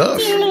good stuff.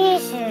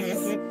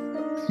 Delicious.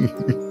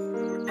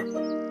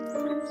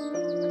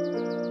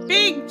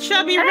 Big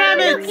chubby Look,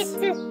 rabbits.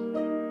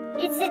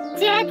 it's a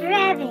dead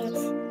rabbit.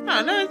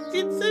 Oh no,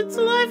 it's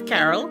alive,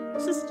 Carol.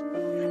 It's just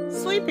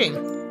sleeping.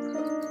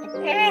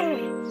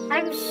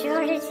 I'm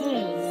sure it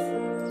is.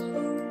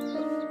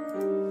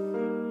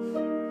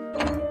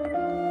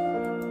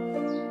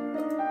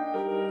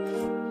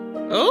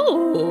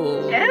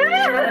 Oh,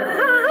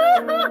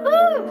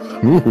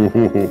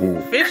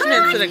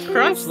 fishnets and a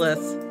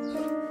crotchless.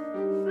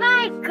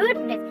 My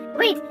goodness.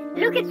 Wait,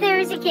 look at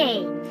those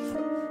again.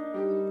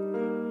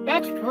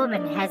 That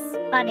woman has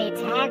funny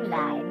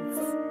taglines.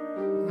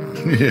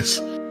 Yes.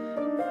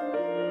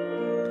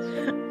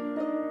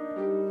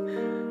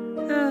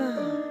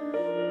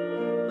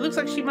 Looks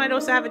like she might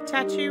also have a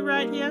tattoo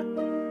right here.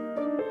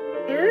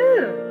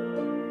 Ooh.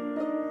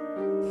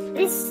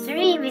 This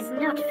stream is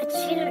not for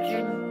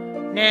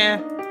children. Nah.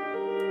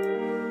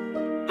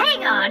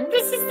 Hang on,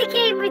 this is the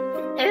game with...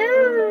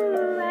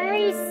 Ooh,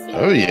 I see.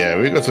 Oh yeah,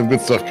 we got some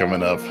good stuff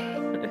coming up.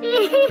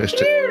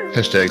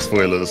 Hashtag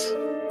spoilers.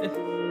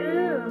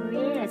 Ooh,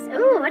 yes.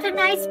 Ooh, what a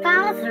nice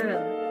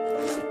bathroom.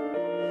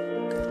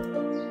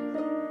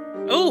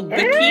 Oh,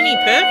 bikini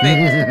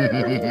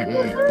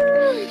perfect.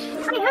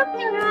 I hope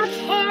there are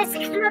hairs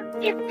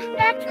clipped in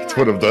that one. It's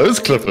one of those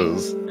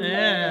clippers.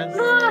 Yes.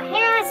 More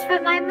hairs for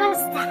my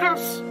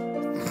mustache.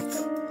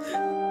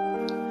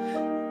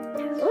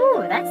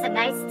 Ooh, that's a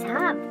nice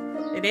tub.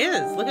 It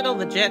is. Look at all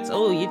the jets.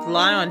 Oh, you'd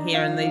lie on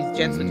here and these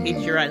jets would hit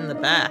you right in the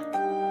back.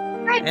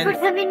 I'd And- put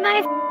them in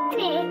my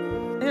fanny.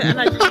 Yeah, and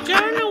I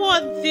don't know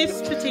what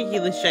this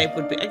particular shape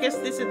would be. I guess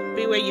this would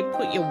be where you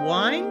put your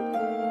wine.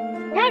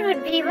 That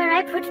would be where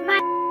I put my...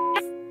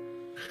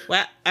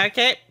 Well,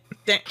 okay.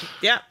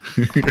 Yeah.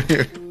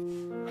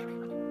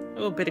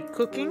 Oh, a bit of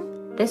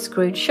cooking. They're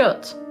screwed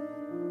shut.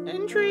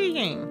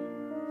 Intriguing.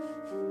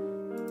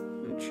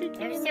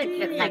 Those don't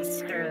look like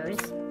screws.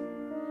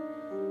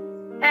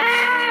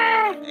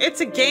 Ah! It's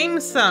a game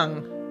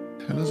song.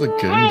 That is a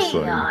game Hang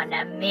song. on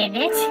a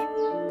minute.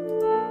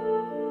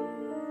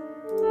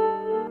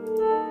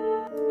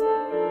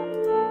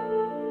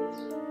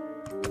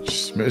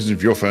 Just imagine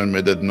if your phone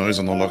made that noise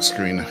on the lock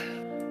screen.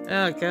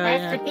 Oh, God. That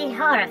Yeah. would be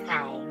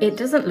horrifying. It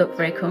doesn't look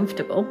very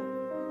comfortable.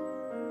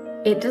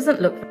 It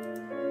doesn't look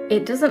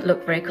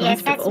very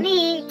Yes, that's comfortable.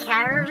 me,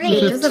 Carol It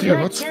Reed. doesn't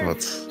Your look-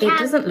 hotspots. It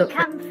doesn't look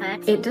Comfort.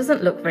 It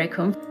doesn't look very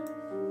comfortable.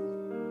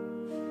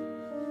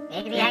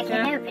 Maybe I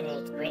can open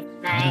it with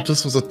my... If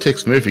this was a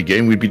Tex Murphy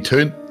game, we'd be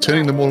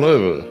turning them all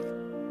over.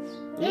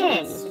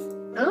 Yes.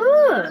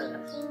 Ooh.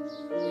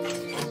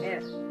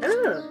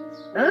 Ooh.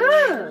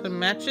 Ooh. Some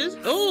matches.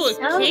 Oh, a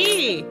So-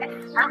 key.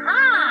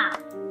 Aha!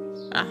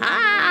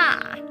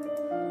 Aha!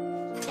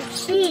 A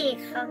key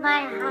for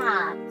my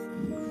heart.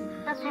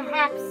 Or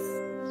perhaps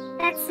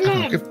that's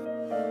Lynn.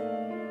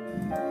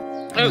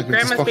 Oh, Look at this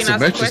Grandma's box been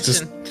of asked a matches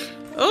question.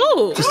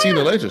 Oh! Just seen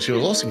her later, she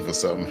was asking for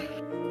some.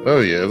 Oh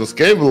yeah, this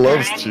game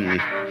loves to.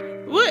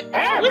 What?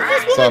 Was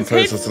this woman's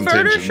head Signpost its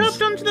intentions.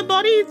 photoshopped onto the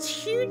body? It's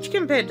huge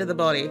compared to the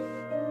body.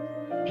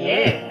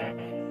 Yeah.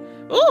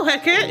 Oh,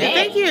 heck it.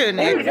 Thank you,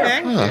 Nick.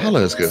 Thank Ah, you.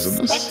 hello, Skirson.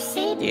 Let's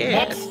see the Yes.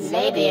 next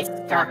lady is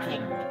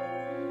talking.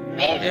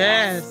 Maybe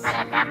Yes.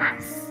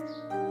 Paradamas.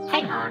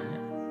 Hang on.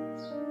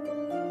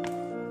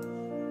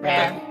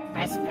 Well,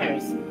 I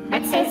suppose.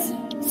 That says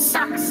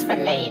socks for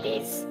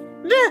ladies.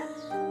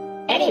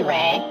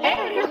 Anyway,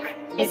 oh look,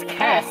 his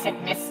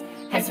cursedness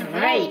has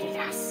raided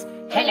us.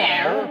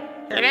 Hello?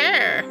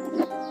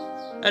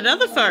 Hello.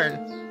 Another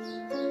phone.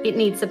 It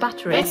needs a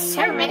battery. There's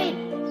so many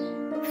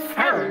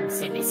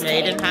phones in this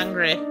Made game. in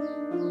Hungary.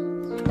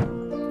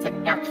 It's a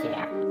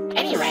Nokia.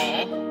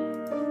 Anyway,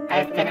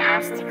 I've been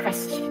asked a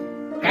question.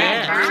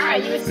 Yes. Grandma, are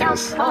you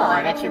so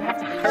poor that you have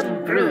to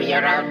homebrew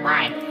your own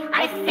wine?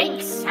 I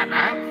think,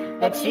 Summer,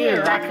 that you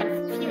are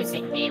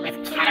confusing me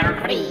with Carol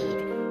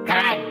Reed.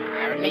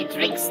 Grandma only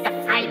drinks the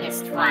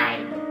finest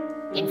wine.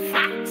 In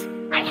fact,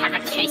 I have a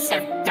case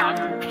of Dom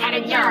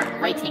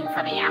Perignon waiting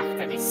for me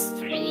after this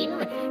stream.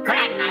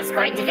 Grandma's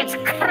going to get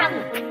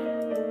crunk.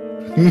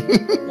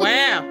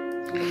 Wow.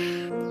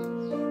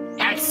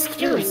 Now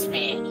excuse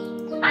me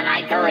while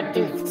I go and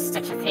do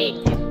such a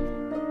thing.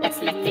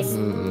 Let's let this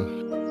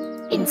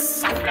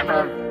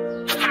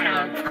insufferable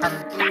Carol come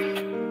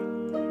back.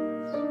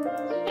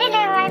 Hello,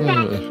 I'm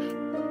back.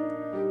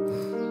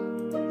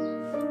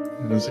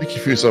 As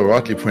Ikifuso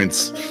rightly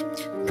points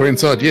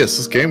out, yes,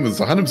 this game is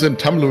 100%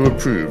 Tumblr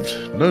approved.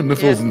 No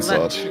niffles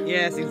inside.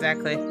 Yes,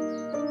 exactly.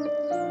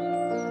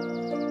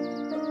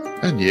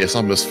 And yes,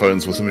 I miss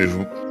phones with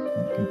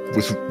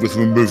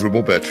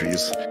removable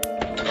batteries.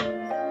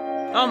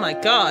 Oh my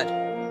god.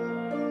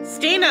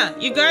 Stina,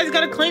 you guys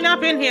gotta clean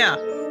up in here.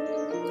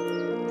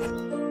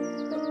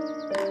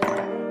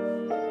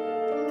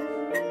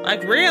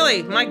 Like,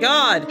 really? My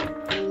god.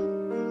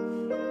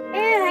 Oh,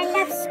 I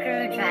love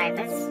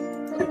screwdrivers.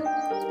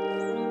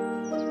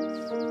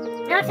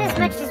 Not as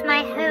much as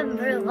my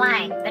homebrew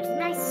wine, but a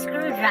nice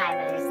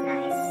screwdriver is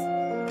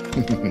nice.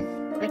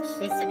 Which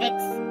is a bit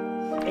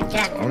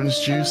redundant. Orange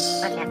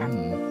juice. Whatever.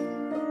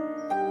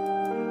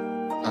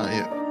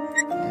 Yeah.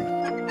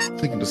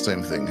 Thinking the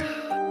same thing.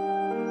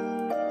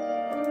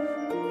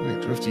 Wait,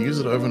 do I have to use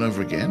it over and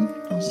over again?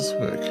 How does this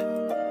work?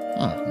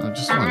 Oh, no,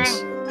 just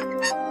once.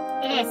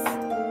 Yes.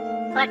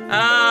 What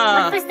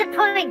was the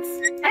point?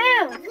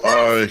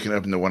 Oh, you can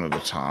open it one at a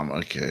time.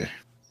 Okay.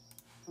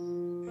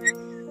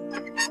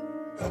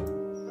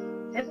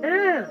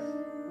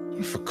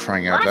 For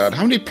crying out loud.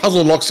 How many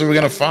puzzle locks are we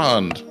going to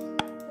find?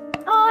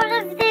 All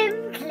of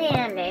them,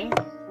 clearly.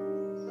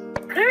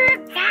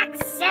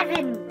 Krukak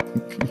 7.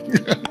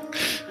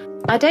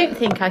 I don't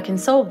think I can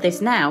solve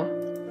this now.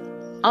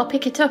 I'll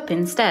pick it up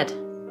instead.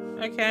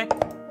 Okay.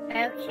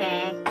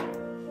 Okay.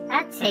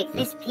 I'll take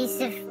this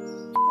piece of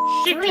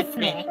shit with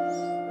me.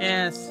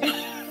 Yes.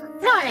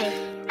 Sorry,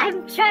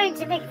 I'm trying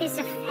to make this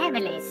a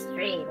family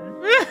stream.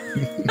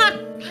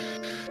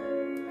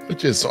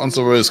 But yes, to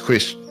answer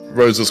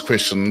Rose's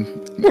question,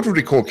 what would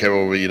we call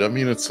Carol Reed? I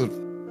mean, it's a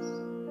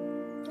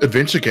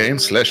adventure game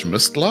 /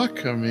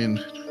 Mist-like. I mean...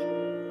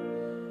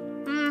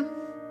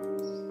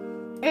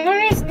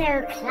 There is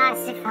no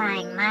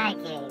classifying my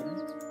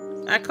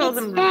game. I call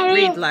them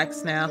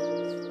Reed-likes now.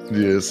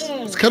 Yes.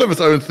 It's kind of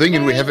its own thing,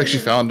 and we have actually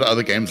found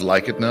other games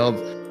like it now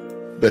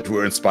that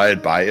were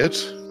inspired by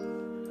it.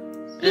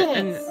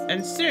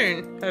 And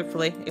soon,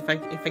 hopefully, if I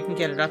can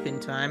get it up in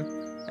time,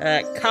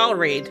 Carl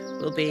Reed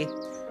will be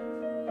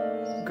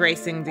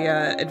gracing the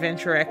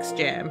Adventure X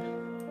Jam.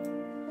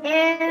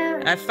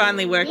 I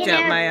finally worked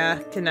out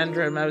my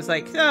conundrum. I was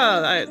like,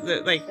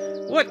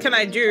 what can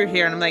I do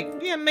here? And I'm like,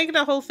 yeah, make it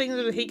a whole thing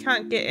that he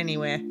can't get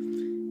anywhere.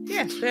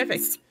 Yeah,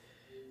 perfect.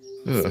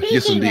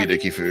 Yes, indeed,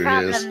 Ikifu,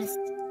 yes.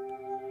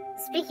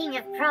 Speaking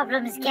of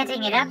problems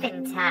getting it up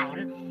in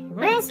time,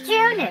 where's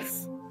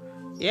Jonas?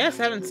 Yes,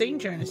 I haven't seen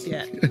Jonas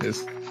yet.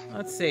 Yes.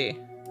 Let's see.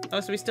 Oh,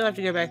 so we still have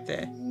to go back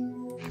there.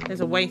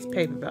 There's a waste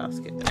paper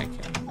basket. Okay.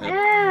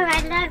 Oh,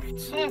 I love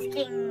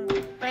checking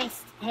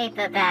waste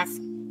paper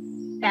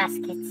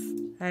baskets.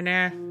 I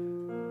know.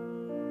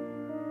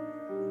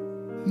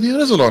 Yeah,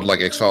 there's a lot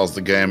like X-Files,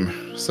 the game.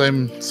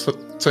 Same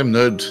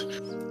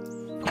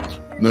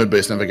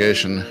node-based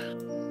navigation.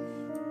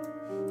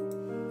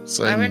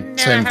 I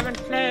haven't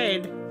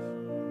played.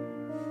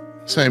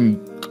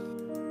 Same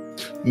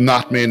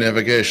nightmare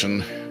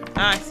navigation.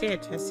 Ah, I see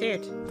it.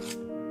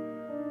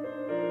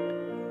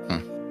 Huh.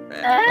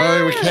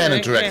 Oh, we can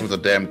interact with the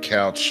damn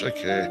couch.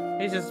 Okay.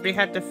 We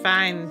had to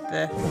find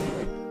the...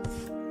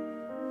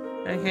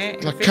 Okay.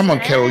 Like, come on,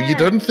 Carol, you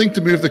don't think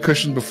to move the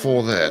cushion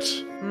before that.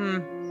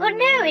 Well,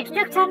 no, it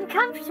looked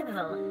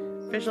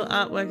uncomfortable. Official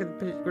artwork of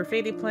the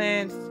graffiti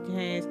plant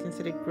is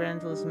considered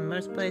grandest in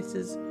most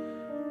places.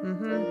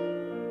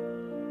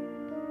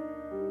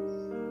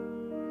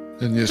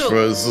 And yes, cool.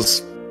 Rose,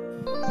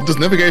 this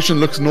navigation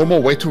looks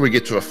normal. Wait till we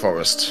get to a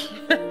forest.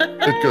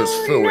 It goes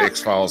full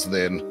X-Files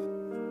then.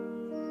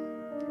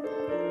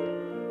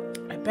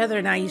 My brother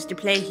and I used to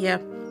play here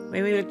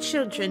when we were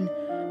children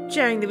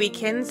during the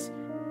weekends.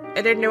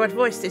 I don't know what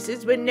voice this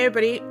is. When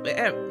nearly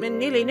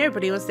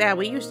nobody was there,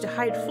 we used to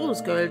hide fool's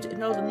gold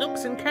in all the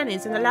nooks and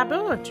crannies in the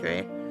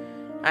laboratory.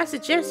 I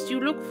suggest you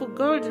look for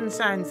golden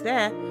signs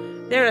there.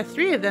 There are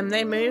 3 of them.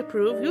 They may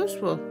prove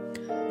useful.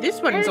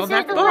 This one's on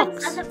that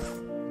box.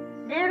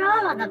 They're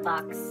all on the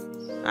box.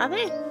 Are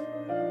they?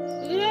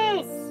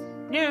 Yes.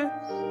 No.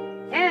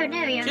 Oh,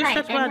 no, you're Just right.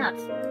 that They're one. not.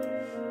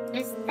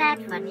 Just that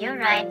one. You're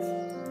right.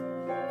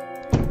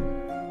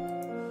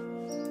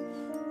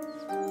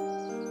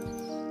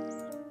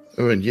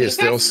 Oh, and yes,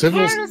 there are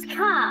several... Carol's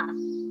car.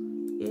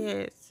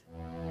 Yes.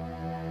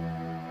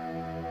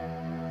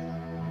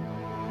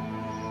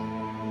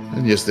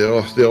 And yes, there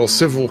are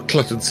several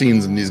cluttered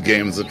scenes in these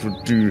games that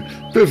would do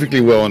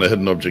perfectly well in a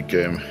hidden object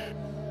game.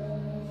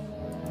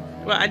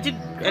 Well, I did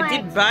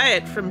buy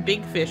it from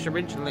Big Fish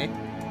originally.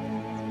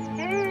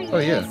 Oh,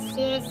 yeah.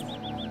 Yes.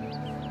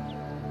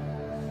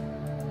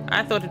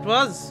 I thought it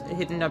was a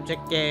hidden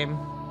object game.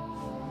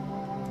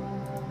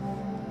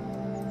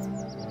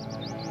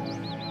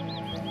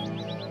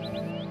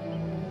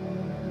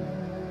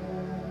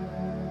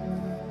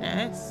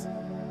 Yes.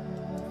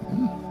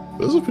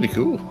 Those are pretty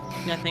cool.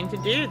 Nothing to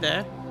do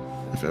there.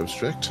 If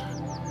abstract.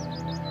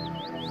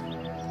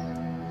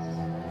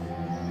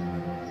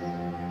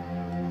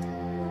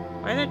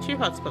 Why are there 2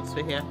 hotspots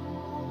for here?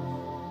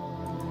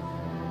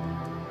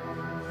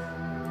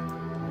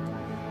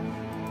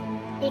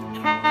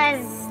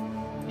 Because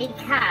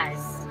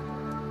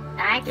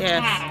I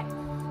can.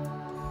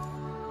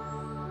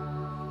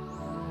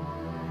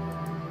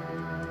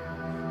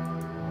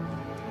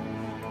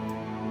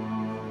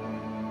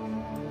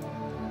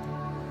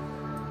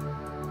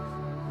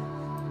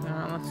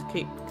 Let's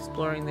keep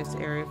exploring this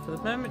area for the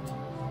moment.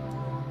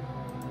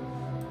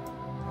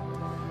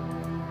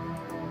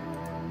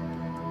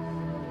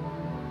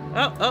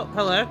 Oh,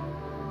 hello.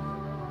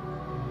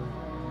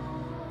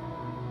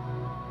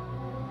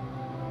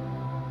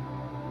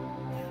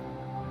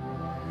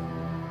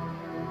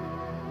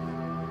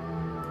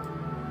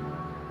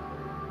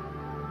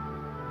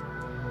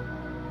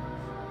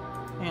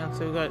 Hang on,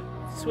 so we've got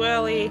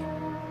Swirly.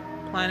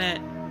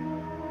 Planet.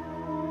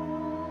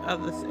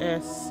 Other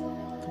S.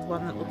 The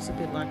one that looks a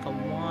bit like a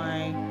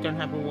Y. Don't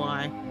have a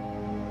Y.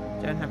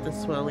 Don't have the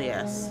swirly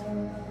S.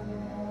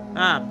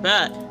 Ah,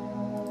 but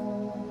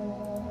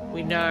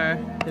we know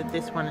that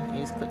this one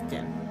is clicked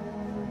in.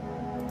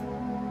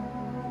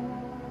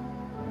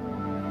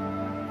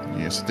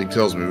 Yes, I think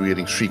tells me we're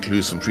getting three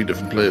clues from three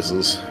different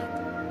places.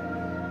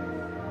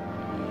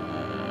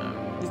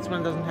 This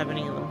one doesn't have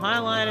any of them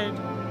highlighted.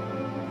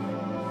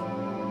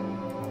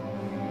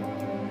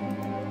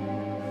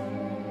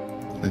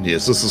 And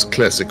yes, this is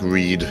classic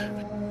Reed.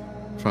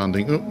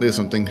 Finding, oh, there's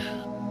something.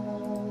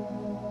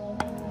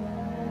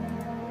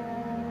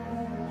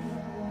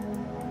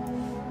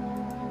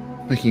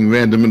 Making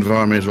random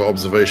environmental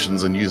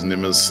observations and using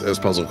them as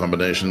puzzle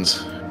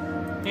combinations.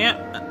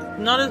 Yeah,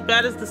 not as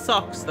bad as the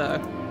socks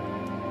though.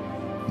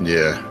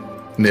 Yeah,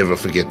 never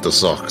forget the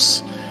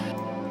socks.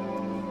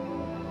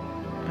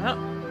 Oh.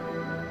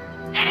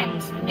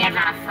 And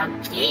never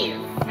forgive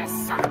the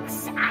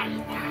socks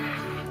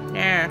either.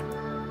 Yeah.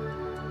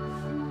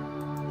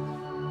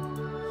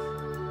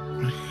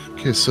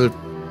 Okay, so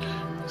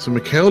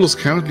Mikhail is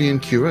currently in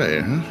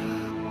QA, huh?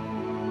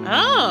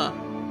 Oh.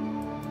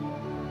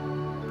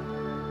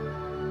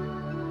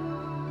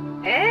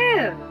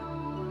 Oh.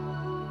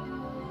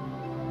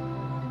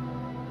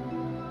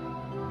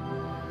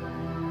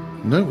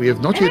 No, we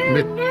have not yet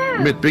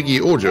met Biggie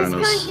or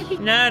Jonas.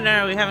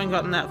 No, we haven't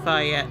gotten that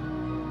far yet.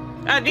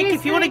 Nick,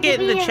 if you want to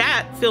get in the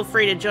chat, feel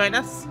free to join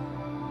us.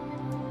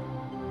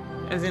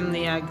 As in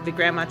the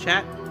grandma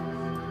chat.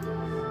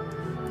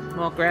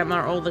 More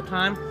grandma all the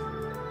time.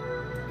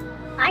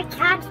 I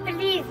can't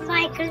believe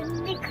Michael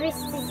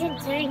Nyquist is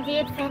entering the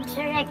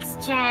Adventure X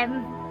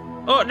jam.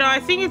 Oh, no, I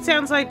think it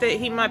sounds like that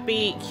he might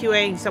be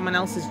QAing someone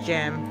else's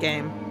jam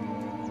game.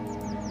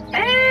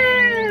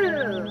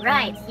 Oh,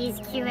 right, he's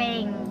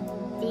queuing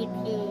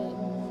DP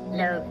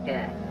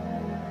Logo.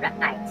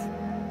 Right.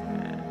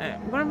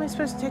 What am I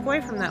supposed to take away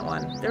from that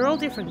one? They're all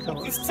different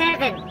colors. It's a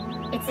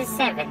 7. It's a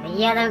 7. The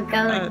yellow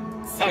gold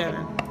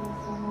 7.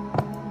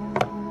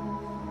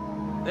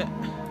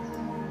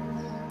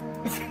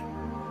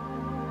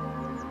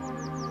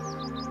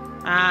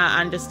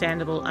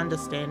 Understandable.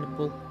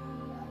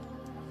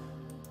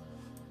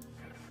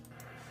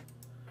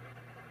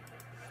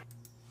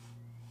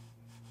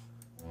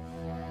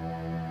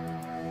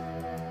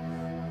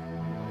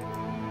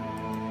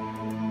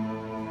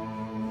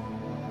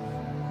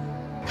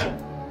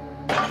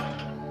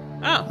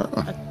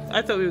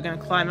 I thought we were going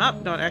to climb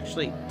up, not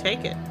actually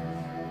take it.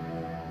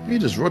 He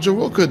just Roger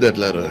Walker that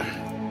ladder.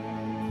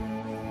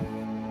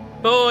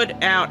 Board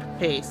out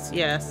piece,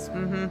 yes.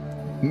 Mm-hmm.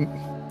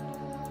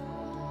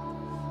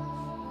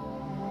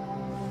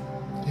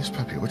 Yes,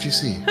 puppy, what'd you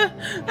see?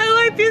 I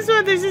like this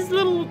one. There's this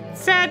little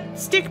sad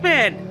stick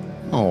man.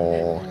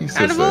 Oh, he's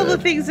so Out of sad. all the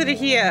things that are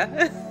here.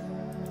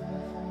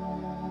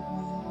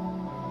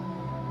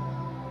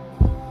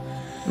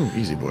 Oh,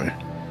 easy boy.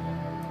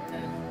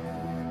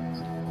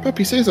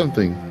 Puppy, say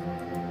something.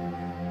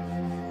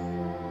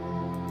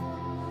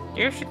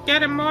 You should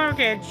get a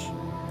mortgage.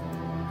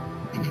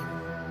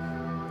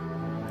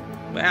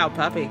 Wow,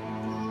 puppy.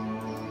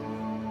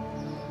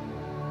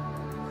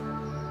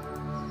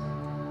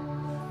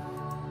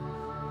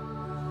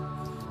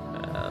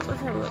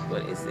 Let's have a look.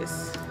 What is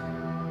this?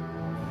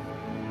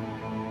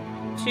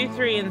 2,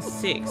 3, and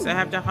 6. I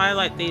have to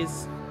highlight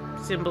these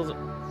symbols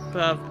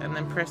above and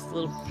then press the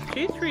little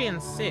 2, 3,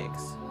 and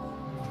 6.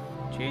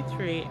 2,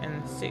 3,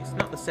 and 6.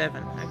 Not the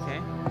 7. Okay.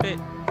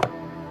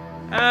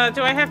 But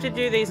do I have to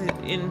do these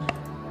in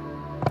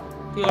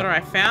the order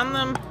I found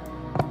them?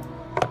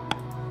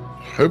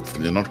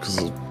 Hopefully not, because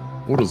the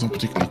order's not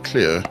particularly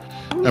clear.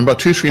 And by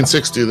 2, 3, and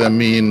 6, do they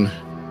mean?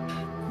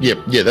 Yeah,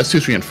 that's 2,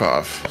 3, and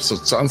 5. So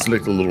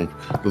unselect the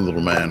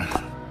little man.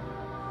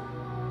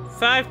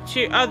 5,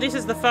 2. Oh, this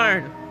is the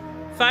phone.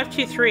 5,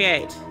 2, 3,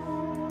 8.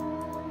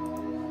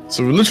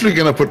 So we're literally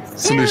gonna put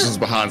solutions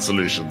behind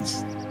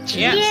solutions.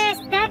 Yeah. Yes,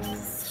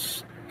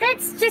 that's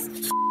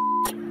just.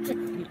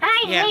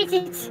 I hate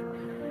it.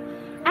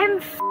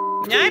 I'm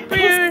Night,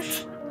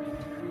 Bruce.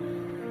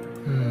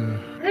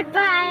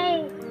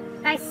 Goodbye,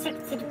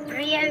 bisected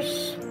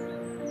brioche.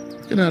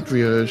 Good night,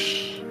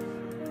 Brioche.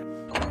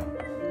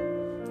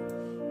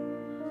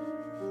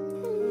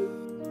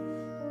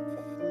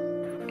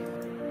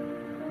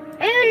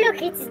 Oh,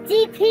 look, it's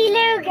DP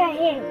Loga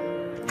here.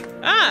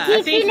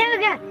 DP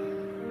Loga.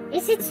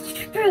 Is it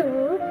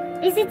true?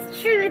 Is it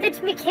true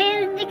that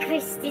Mikhail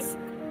Nyquist is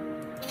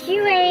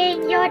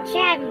QAing your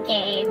jam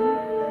game?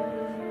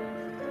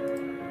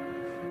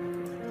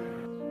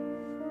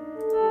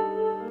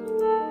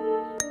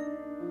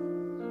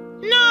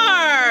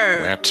 No!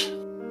 What?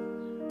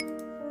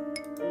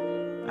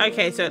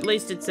 Okay, so at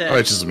least it's a... Oh,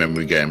 it's just a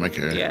memory game,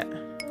 okay. Yeah.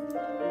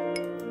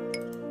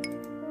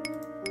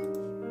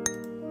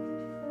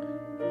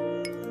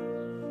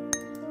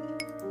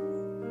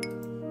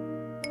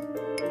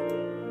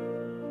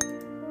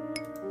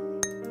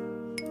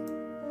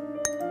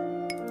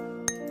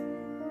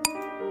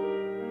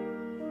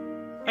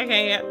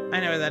 Okay, yeah, I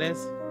know where that is.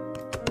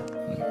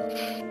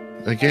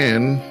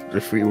 again,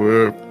 if we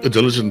were a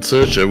diligent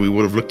searcher, we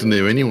would have looked in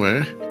there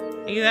anyway.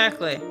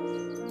 Exactly.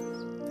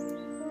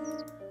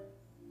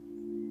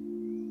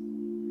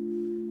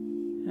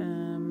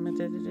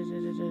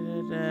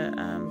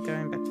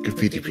 Going back to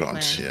graffiti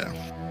plants, yeah.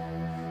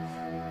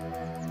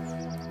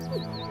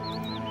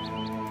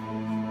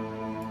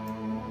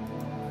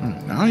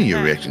 Now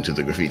you're reacting to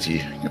the graffiti.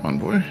 Come on,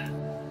 boy.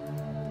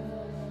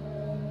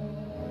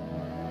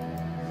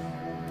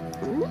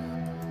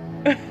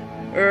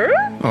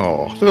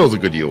 Oh, that was a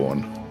good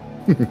yawn.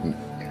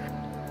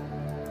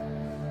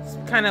 It's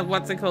kind of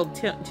what's it called,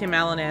 Tim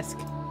Allen-esque.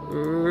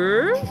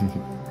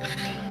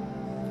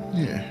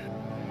 Yeah.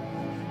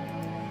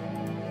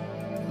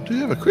 I do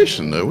have a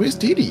question though. Where's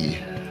Dee Dee?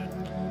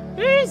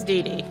 Where's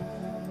Dee Dee?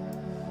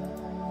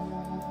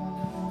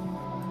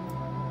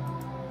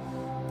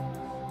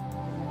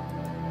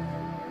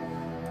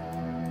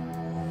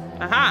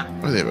 Aha!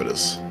 Oh, there it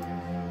is.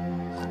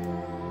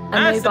 A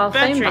mobile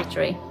phone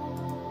battery.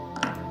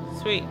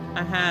 Sweet.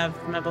 I have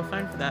a mobile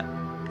phone for that.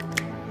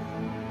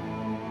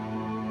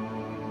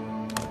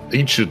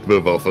 Ancient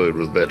mobile phone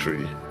with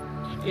battery.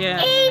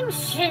 Yeah.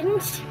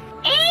 Ancient!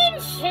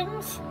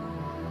 Ancient!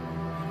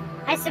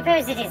 I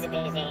suppose it is a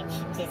bit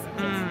ancient, isn't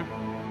it?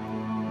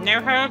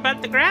 Know her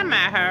about the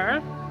grandma, her?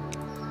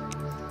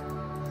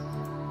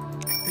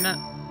 No.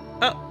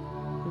 Oh.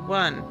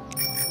 1,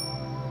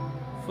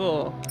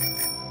 4,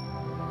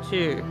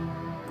 2.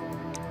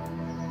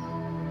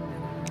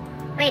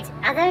 Wait,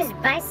 are those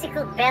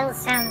bicycle bell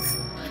sounds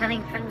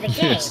coming from the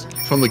game? Yes,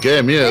 from the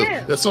game, yeah.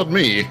 Ew. That's not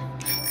me.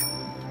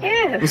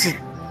 Ew. This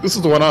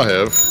is the one I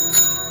have.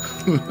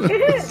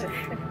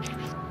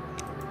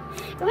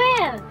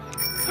 Well,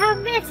 how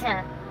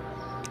meta.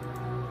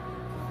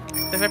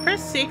 So if I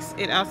press 6,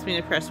 it asks me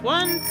to press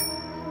 1.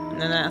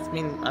 And then it asks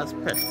me to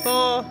press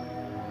 4.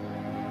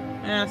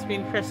 And it asks me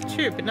to press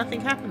 2, but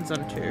nothing happens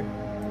on 2.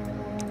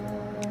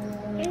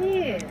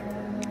 Ew.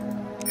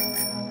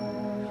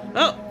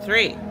 Oh,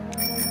 3.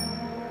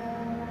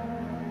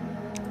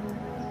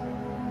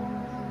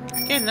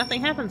 Again,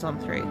 nothing happens on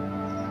 3.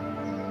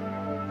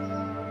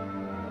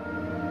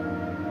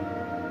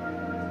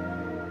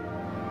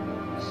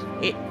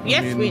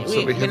 Yes, we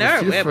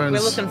know. We're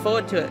looking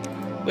forward to it.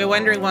 We're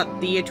wondering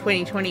what the year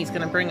 2020 is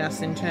going to bring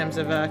us in terms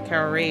of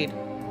Carol Reed.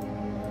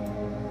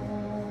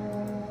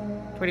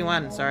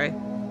 21, sorry.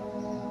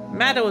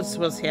 Meadows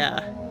was here.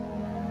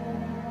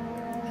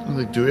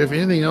 Do we have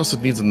anything else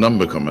that needs a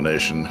number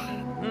combination?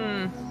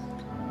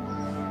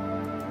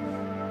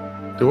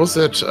 There was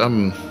that,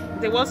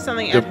 There was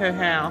something at her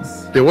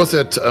house. There was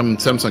that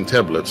Samsung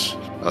tablet,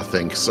 I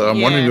think. So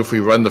I'm wondering if we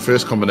run the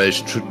first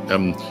combination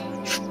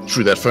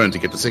through that phone to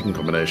get the second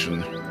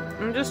combination.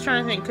 I'm just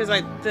trying to think, because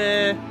like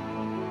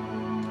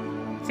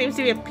seems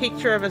to be a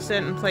picture of a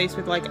certain place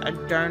with like a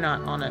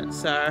donut on it,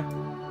 so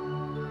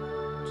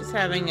just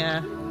having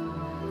a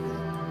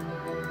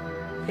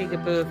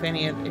peekaboo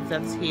if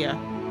that's here.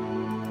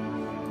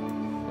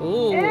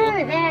 Ooh.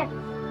 Ooh, they're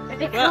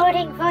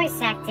recording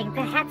voice acting.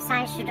 Perhaps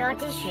I should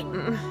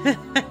audition.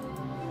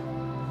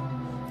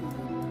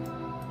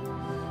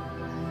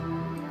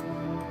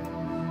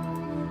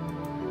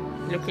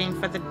 Looking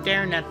for the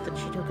donut that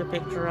she took a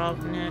picture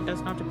of. No, it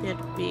does not appear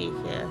to be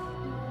here.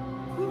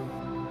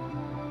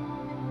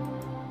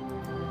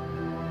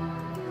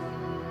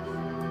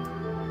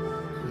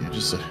 Yeah,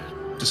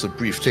 just a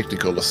brief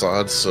technical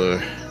aside. So,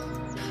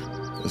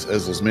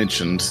 as was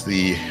mentioned,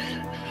 the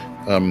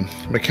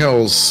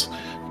Macau's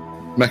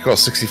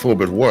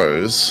 64-bit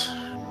woes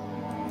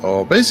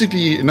are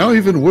basically now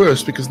even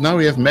worse because now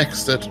we have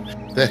Macs that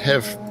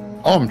have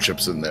ARM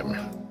chips in them.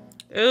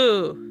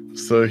 Ooh.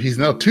 So he's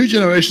now 2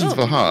 generations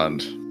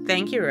behind.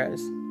 Thank you,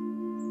 Rose.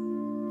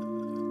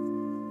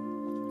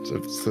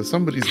 So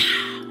somebody's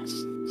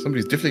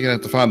definitely gonna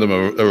have to find him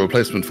a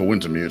replacement for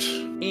Wintermute.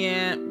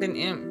 Yeah, but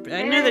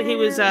I know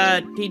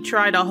that he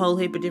tried a whole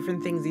heap of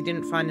different things. He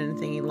didn't find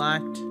anything he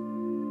liked.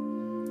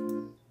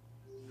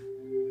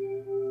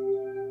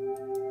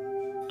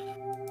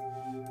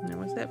 Now,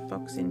 was that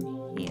box in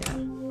here?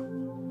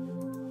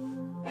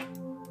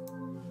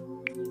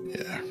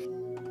 Yeah.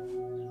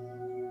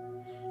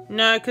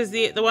 No, because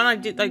the one I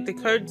did, like the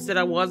codes that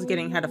I was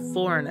getting had a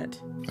 4 in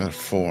it. A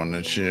 4 in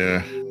it,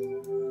 yeah.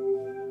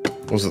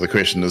 Also, the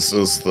question is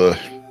the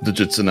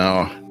digits in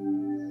our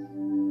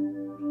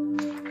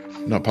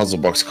puzzle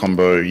box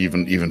combo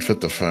even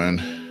fit the phone?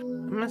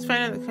 I must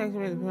find out the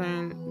connection with the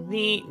phone.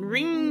 The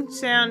ring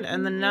sound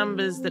and the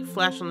numbers that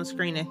flash on the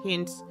screen are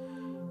hints.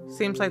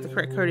 Seems like the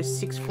correct code is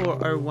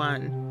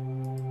 6401.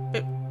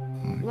 But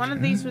one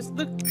of these was,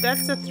 look,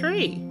 that's a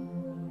 3.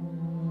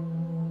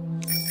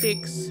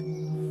 6,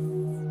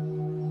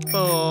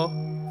 4.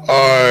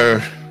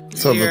 Oh,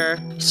 so 0.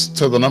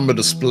 the number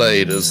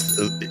displayed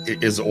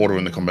is order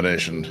in the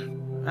combination.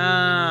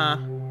 Ah.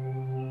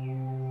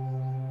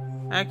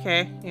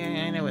 Okay,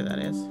 yeah, I know where that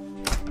is.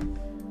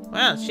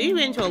 Wow, she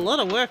went into a lot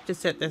of work to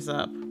set this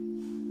up.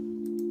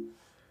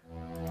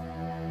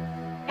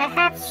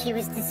 Perhaps she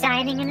was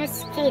designing an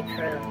escape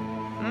room.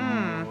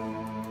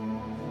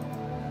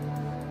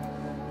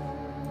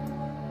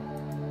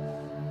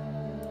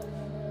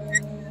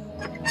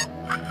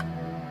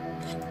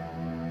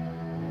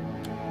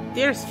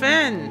 Dear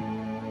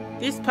Sven,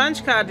 this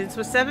punch card is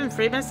for 7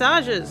 free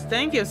massages.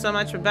 Thank you so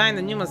much for buying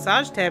the new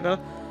massage table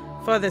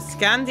for the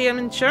Scandium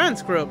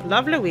Insurance Group.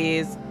 Love,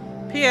 Louise.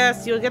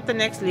 P.S. You'll get the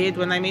next lead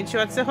when I meet you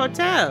at the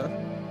hotel.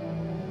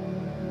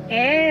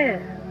 Oh.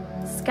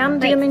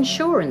 Scandium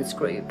Insurance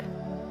Group.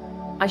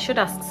 I should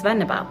ask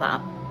Sven about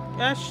that.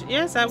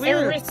 Yes, I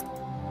will. So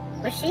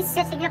was she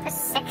setting up a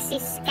sexy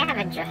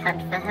scavenger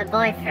hunt for her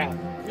boyfriend?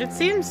 It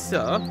seems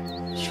so.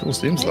 Sure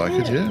seems like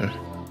it, yeah.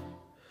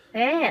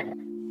 Well,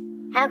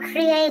 how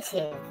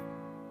creative.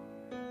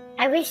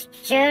 I wish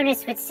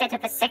Jonas would set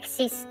up a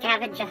sexy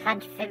scavenger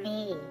hunt for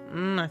me.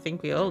 I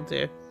think we all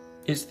do.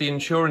 It's the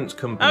insurance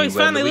company he's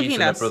where finally Louise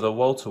looking and at her us. brother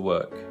Walter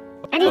work.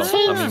 And he Well,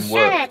 changed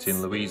worked shirts.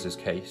 in Louise's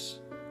case.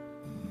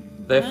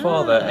 Their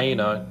father,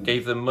 Einar,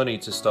 gave them money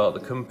to start the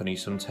company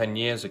some 10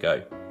 years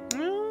ago.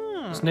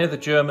 It's near the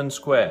German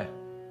Square.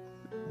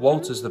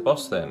 Walter's the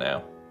boss there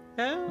now.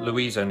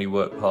 Louise only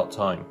worked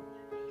part-time.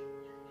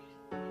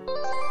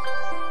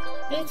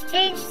 He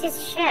changed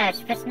his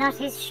shirt, but not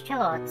his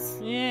shorts.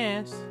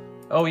 Yes.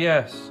 Oh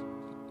yes.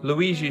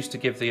 Louise used to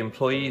give the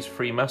employees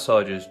free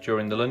massages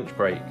during the lunch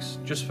breaks,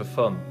 just for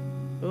fun.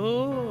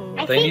 Ooh.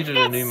 I They think needed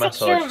a new that's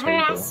sexual massage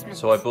table, harassment.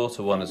 so I bought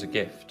her one as a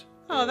gift.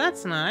 Oh,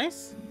 that's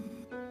nice.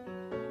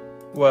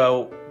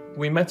 Well,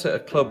 we met at a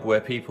club where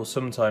people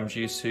sometimes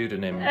use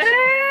pseudonyms.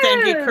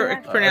 Thank you,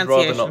 correct I'd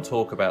pronunciation. rather not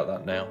talk about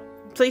that now.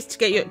 Please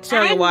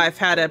tell your wife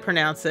how to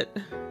pronounce it.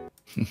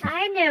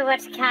 I know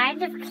what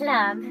kind of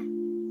club.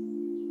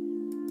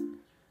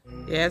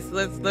 Yes,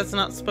 let's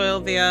not spoil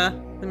the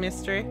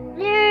mystery.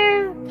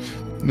 No.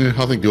 No,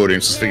 I think the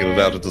audience has figured it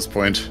out at this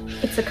point.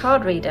 It's a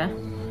card reader.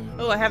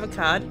 Oh, I have a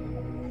card.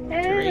 Oh.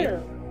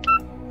 Yes.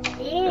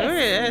 Oh,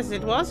 yes,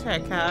 it was her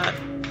card.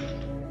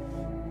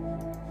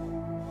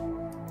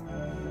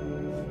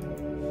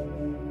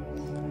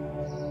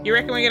 You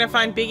reckon we're gonna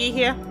find Biggie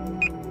here?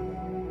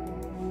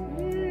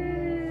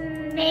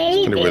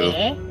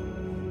 Maybe.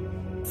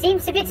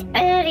 Seems a bit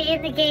early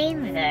in the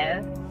game,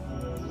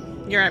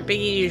 though. You're right,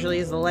 Biggie usually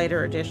is the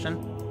later edition.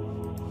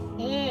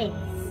 Yes.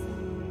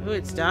 Ooh,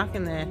 it's dark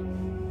in there.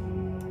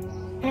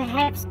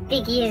 Perhaps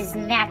Biggie is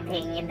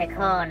napping in the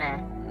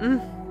corner.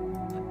 Mm.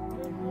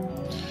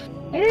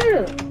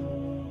 Ooh.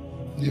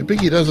 Yeah,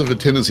 Biggie does have a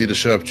tendency to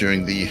show up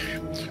during the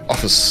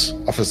office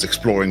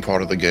exploring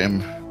part of the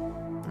game.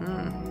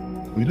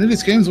 I mean,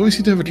 these games always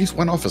seem to have at least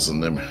one office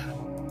in them.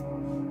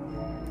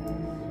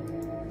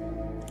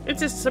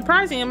 It's a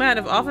surprising amount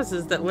of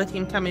officers that let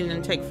him come in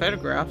and take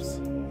photographs.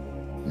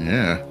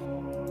 Yeah.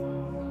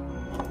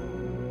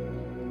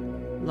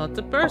 Not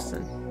a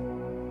person.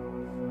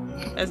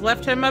 Has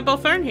left her mobile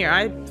phone here.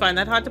 I find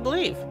that hard to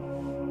believe.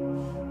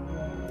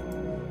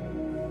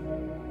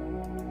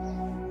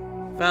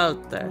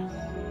 Walter.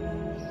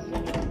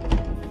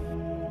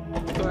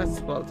 Of course,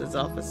 Walter's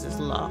office is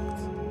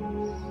locked.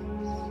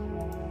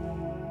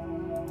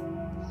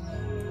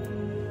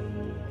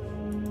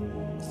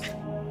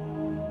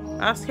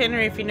 Ask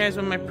Henry if he knows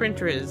where my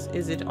printer is.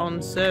 Is it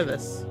on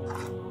service?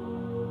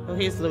 Oh,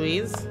 here's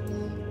Louise.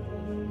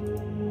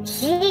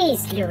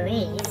 Jeez,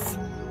 Louise.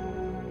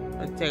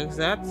 It takes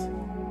that.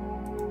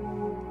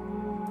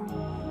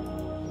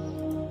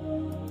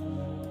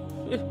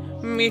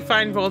 Me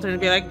find Walter and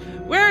be like,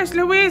 where's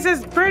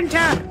Louise's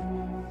printer?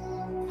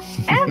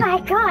 Oh my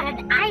god,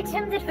 an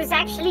item that was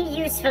actually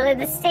useful in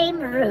the same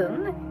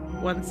room?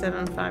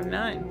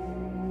 1759.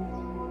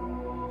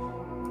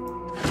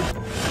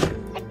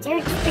 I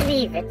don't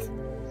believe it.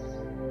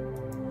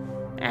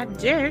 I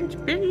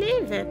don't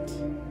believe it.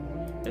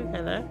 Oh,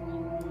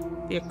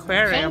 hello. The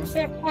aquarium. Change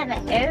the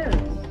camera.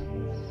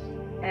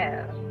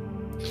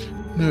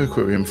 Oh. No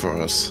aquarium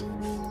for us.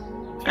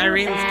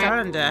 Irene's bad.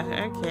 calendar.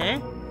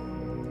 Okay.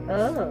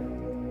 Oh.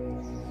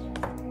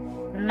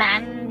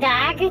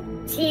 Mandag,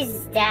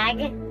 tisdag.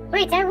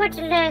 Wait, I want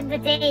to learn the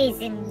days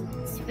in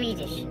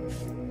Swedish.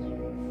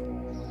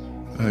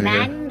 Oh, yeah.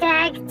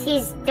 Mandag,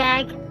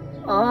 tisdag,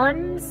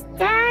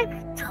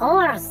 onsdag,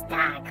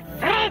 torsdag,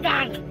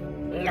 fredag,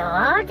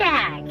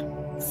 lördag,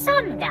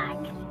 söndag.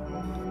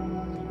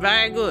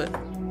 Very good.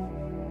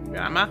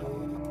 Grandma.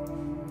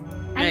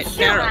 I'm Hey,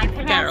 sure Carol, I Carol.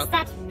 pronounced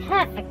that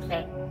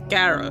perfectly.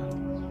 Garrow.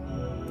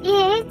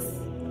 Yes.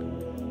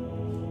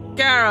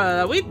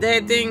 Garrow, are we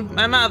dating?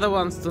 My mother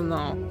wants to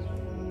know.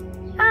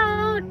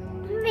 Oh,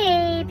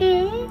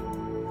 maybe.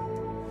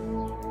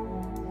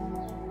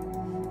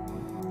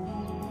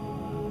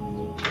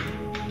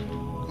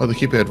 Oh, the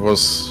keypad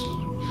was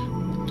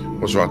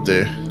right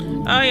there.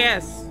 Oh,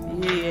 yes.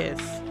 Yes.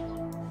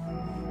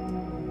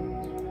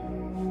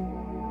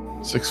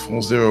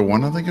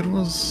 6401, I think it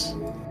was.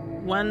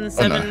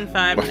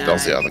 1759. Well, that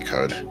was the other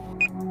code.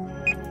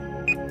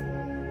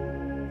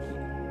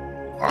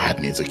 Oh, that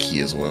needs a key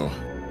as well.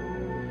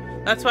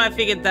 That's why I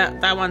figured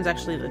that one's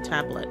actually the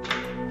tablet.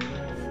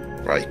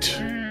 Right.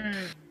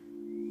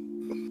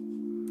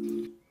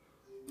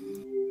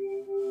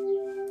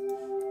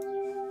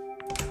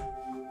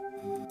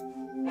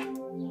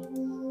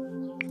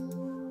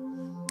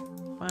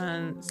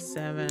 One,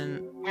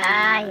 seven.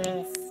 Ah,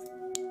 yes.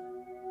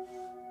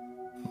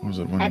 Was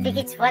it I think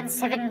it's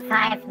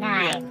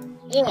 1759.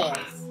 Yes.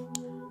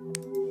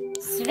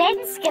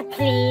 Svenska,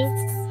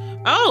 please.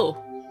 Oh!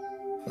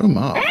 Oh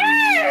my.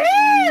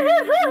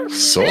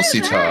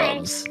 Saucy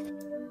times.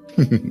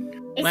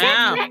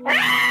 Wow. Oh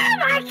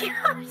my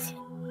god!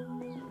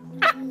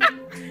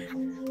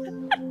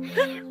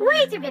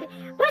 Wait a minute.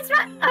 What's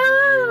wrong?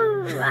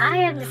 Oh,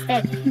 I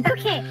understand.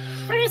 Okay,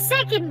 for a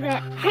second there.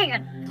 Hang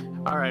on.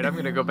 Alright, I'm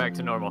gonna go back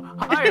to normal.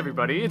 Hi,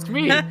 everybody, it's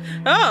me.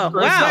 Oh,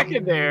 For wow. a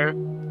second there,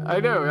 I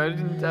know,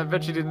 I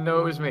bet you didn't know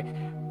it was me.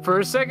 For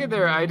a second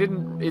there, it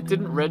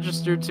didn't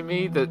register to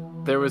me that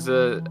there was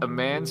a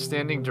man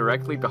standing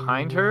directly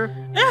behind her.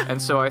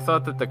 And so I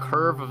thought that the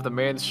curve of the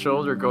man's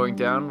shoulder going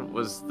down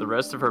was the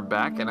rest of her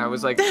back. And I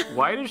was like,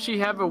 why does she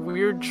have a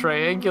weird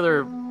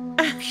triangular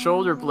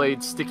shoulder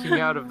blade sticking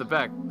out of the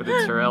back? But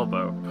it's her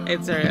elbow.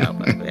 It's her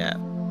elbow, yeah.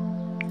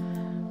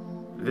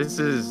 This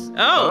is...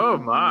 Oh. Oh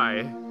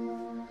my.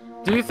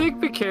 Do you think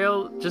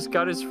Mikhail just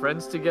got his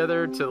friends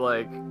together to,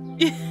 like...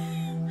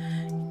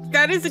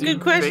 That is a do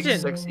good question. Big,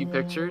 sexy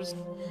pictures?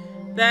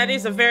 That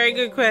is a very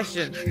good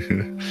question.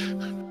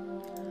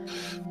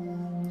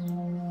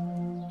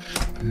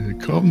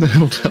 Calm the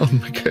hell down,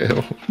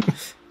 Mikhail.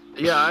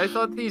 Yeah, I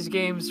thought these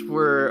games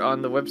were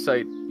on the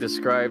website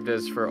described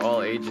as for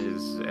all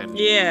ages and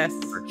Yes.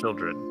 for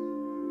children.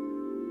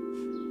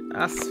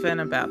 Ask Sven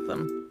about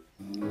them.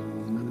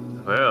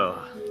 Well,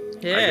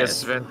 Yes. I guess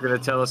Sven's gonna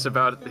tell us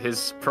about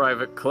his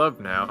private club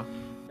now.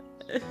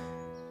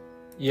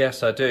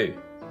 Yes, I do.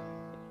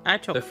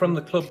 They're from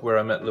the club where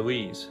I met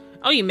Louise.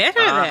 Oh, you met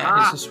her there?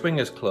 It's a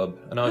swingers club,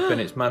 and I've been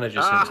its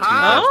manager since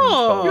 2012.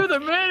 Oh! You're the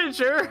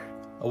manager!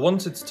 I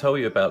wanted to tell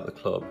you about the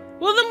club.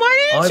 Well, then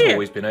why didn't you? I've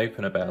always been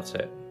open about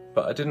it,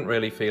 but I didn't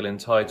really feel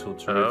entitled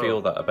to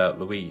reveal that about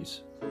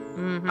Louise.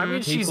 Mm-hmm. I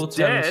mean, she's People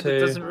tend dead. to, It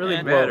doesn't really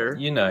well, matter.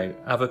 you know,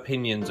 have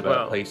opinions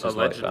about places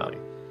allegedly. like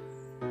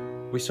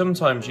that. We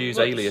sometimes use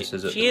Well,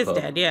 aliases at she the is club.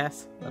 dead,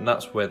 yes. And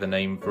that's where the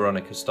name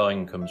Veronica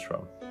Stein comes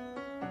from.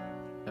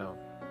 No.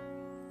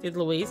 Did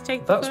Louise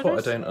take the That's what I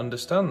photos? don't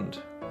understand.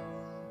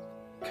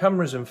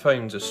 Cameras and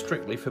phones are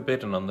strictly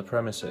forbidden on the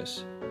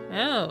premises.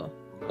 Oh.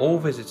 All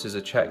visitors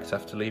are checked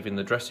after leaving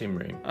the dressing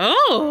room.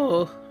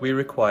 Oh! We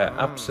require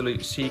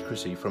absolute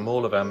secrecy from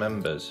all of our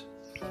members.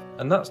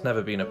 And that's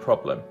never been a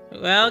problem.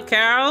 Well,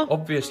 Carol,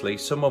 Obviously,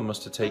 someone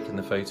must have taken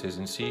the photos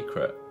in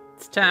secret.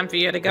 it's time for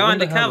you to go I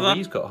wonder how undercover.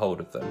 Louise got hold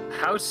of them.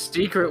 How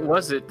secret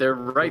was it? They're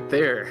right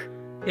there.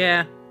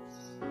 Yeah.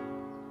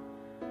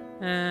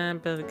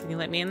 But can you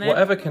let me in there?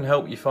 Whatever can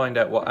help you find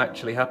out what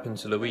actually happened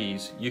to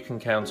Louise, you can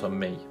count on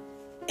me.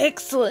 The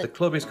Excellent.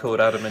 club is called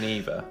Adam and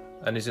Eva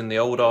and is in the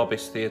old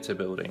Arbis Theatre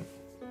building.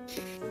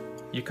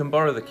 You can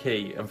borrow the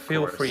key and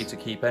feel free to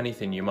keep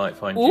anything you might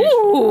find useful.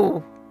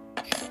 Ooh!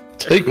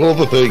 Take all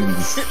the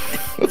things.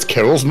 That's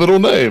Carol's middle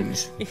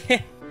names.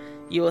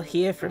 You will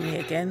hear from me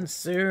again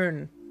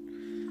soon.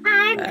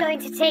 I'm going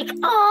to take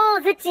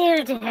all the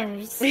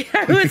dildos.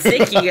 I was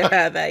thinking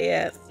about that,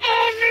 yes.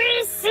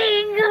 Every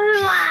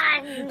single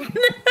one.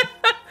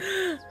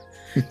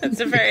 That's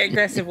a very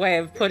aggressive way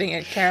of putting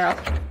it, Carol.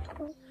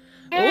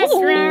 Yes,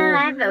 Ooh. well,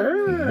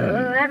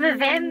 I'm a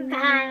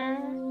vampire.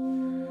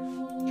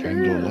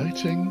 Candle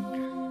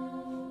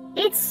lighting.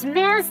 It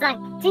smells like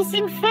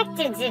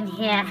disinfectant in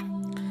here.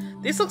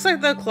 This looks like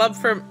the club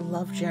from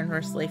Love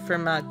Generously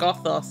from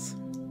Gothos.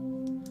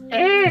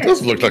 It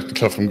does look like the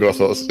club from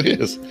Gothos.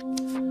 Yes.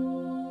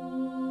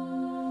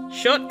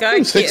 Short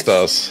guy 6 kiss.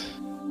 stars.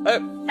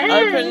 Open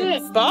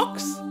yes.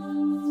 box.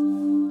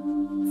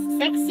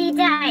 Sexy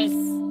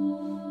dice.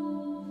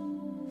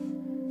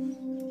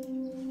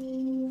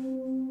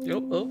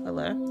 Oh,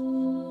 hello.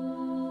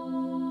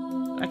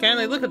 I can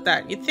only look at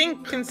that. You'd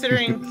think,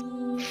 considering...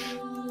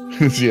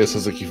 Yes,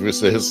 as Akifu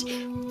says,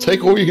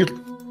 take all you...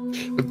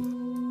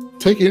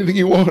 Take anything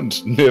you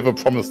want. Never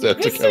promise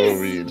that to This Carol is-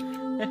 Reed.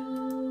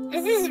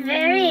 This is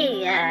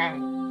very, I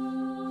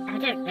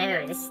don't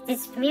know.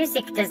 This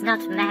music does not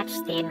match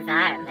the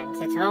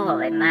environment at all,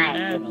 in my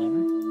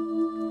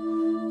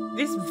opinion.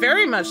 This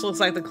very much looks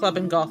like the club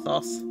in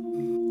Gothos.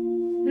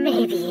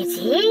 Maybe it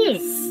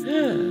is.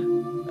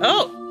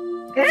 Oh!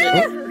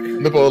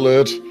 Nipple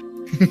alert.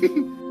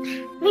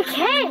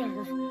 Mikhail!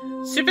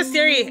 Super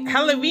Scary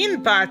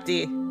Halloween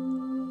Party!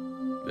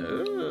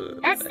 Ooh.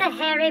 That's the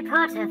Harry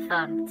Potter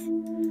font.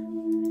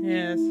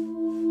 Yes.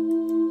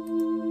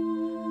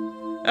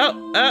 Oh,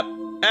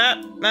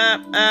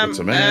 It's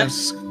a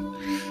mask.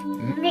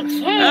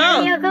 Mikhail,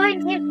 Oh. you're going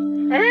to...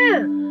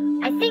 Oh!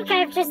 I think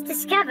I've just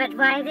discovered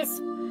why this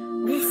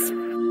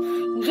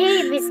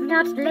game is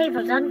not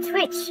labeled on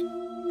Twitch.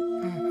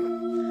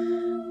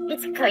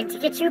 It's going to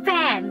get you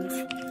banned.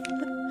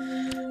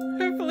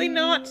 Hopefully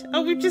not.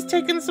 Oh, we've just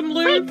taken some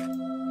lube.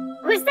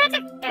 Was that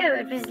a... Oh,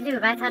 it was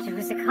lube. I thought it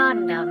was a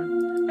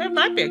condom. It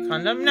might be a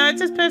condom. No, it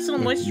says personal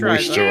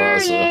moisturizer. Oh,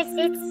 Moisturizer. yes,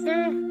 it's,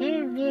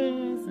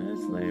 yes.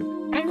 It's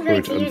lube. I'm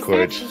going Quote, to use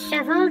unquote. that to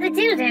shove all the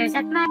dildos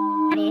up my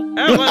body.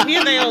 Oh, well,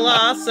 here they all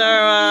are, so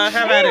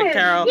have at it,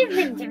 Carol. Give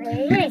them to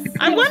me, yes.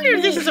 I wonder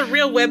if this is a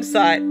real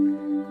website.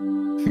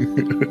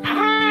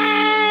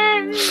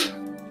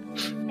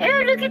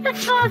 Oh, look at the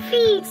 4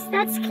 feet.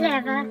 That's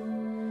clever.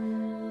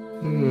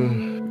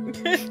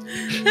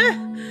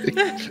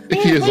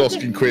 He is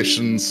asking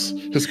questions.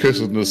 His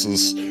cursedness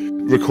is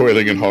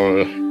recoiling in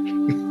horror.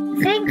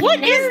 What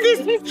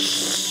is this?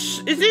 Shh.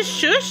 Is this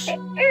shush?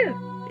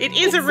 It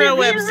is a real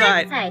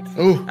website.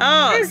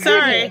 Oh,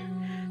 sorry.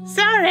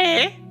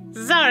 Sorry,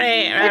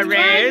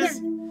 Rose.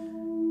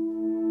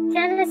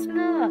 Tell us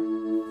more.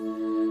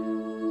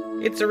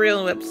 It's a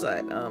real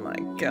website. Oh my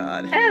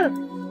god.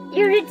 Oh,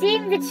 you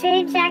redeemed the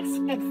change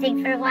accent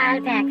thing for a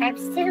while back. I'm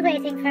still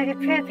waiting for an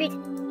appropriate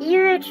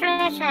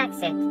Eurotrash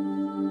accent.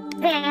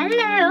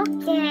 Well,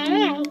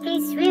 okay, I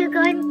guess we're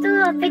going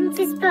to open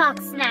this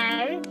box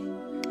now.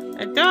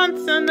 I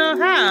don't know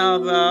how,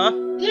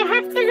 though. You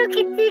have to look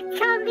at the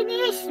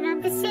combination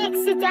on the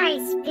sexy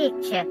dice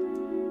picture.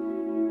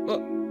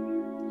 What?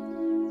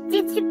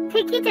 Did you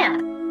pick it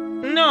up?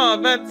 No,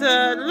 but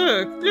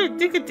look,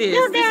 look at this.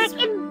 Go back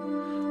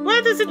and...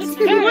 Why does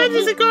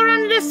it go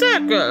around in a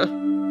circle?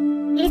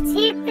 It's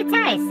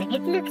hypnotizing.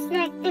 It looks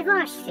like the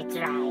washer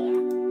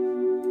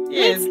dryer.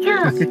 Yes. Let's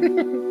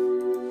go.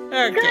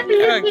 Okay. At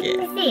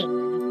the thing.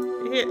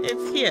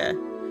 It's here.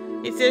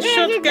 It says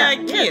short guy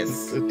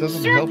kiss. It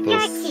doesn't help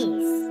us.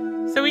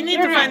 So we need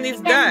to find these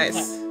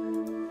dice.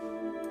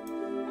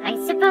 I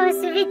suppose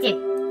we do.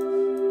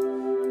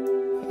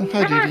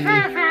 Hi, Didi.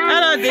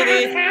 Hello,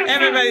 Didi.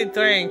 Everybody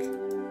drink.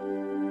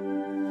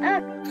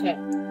 Okay.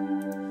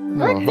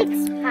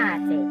 Buttocks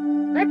party.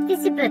 What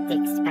is a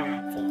buttocks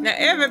party? Now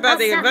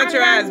everybody, Also, avert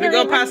your eyes. We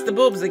go past the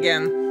boobs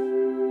again.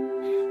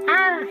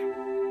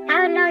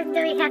 How long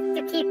do we have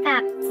to keep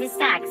up this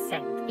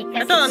accent? Because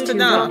I don't want to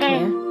know.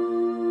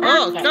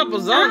 Oh, Okay.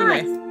 couples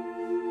only.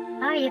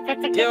 Oh, you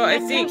better get Yo, I a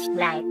think-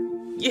 flashlight.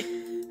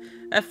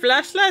 A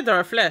flashlight or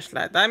a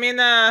flashlight? I mean,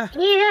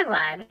 Either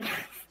one.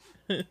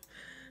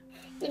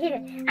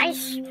 I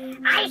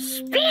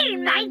spilled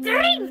my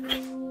drink!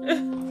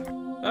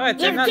 Oh,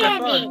 it's Give another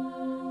Jenny.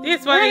 phone.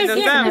 This one is a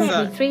It's an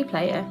Samsung. MP3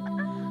 player,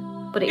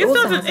 but it It's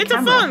also not. has a It's a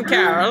camera. phone,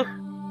 Carol.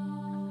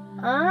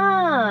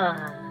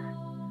 Oh.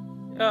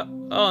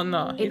 Oh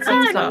no. It It's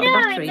seems a like the no,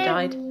 battery it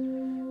died.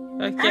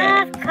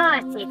 Okay. Of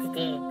course it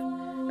did.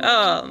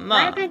 Oh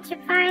Why no. don't you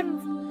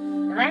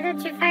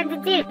find the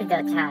dildo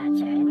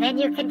charger and then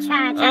you can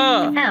charge up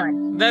Oh. the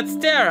phone? That's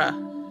Tara.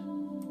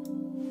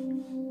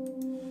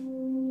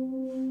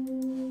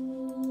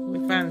 We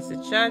found the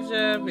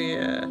charger. We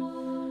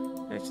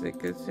actually,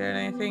 is there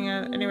anything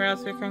anywhere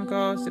else we can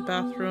go? It's the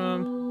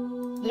bathroom.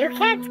 You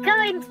can't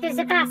go into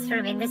the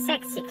bathroom in the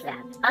sexy club.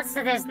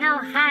 Also, there's no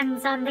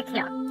hands on the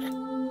clock.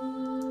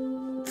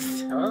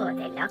 Oh,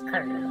 the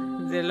locker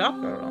room. The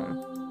locker room.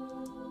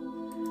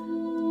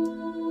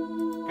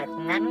 But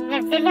none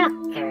of the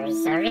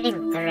lockers are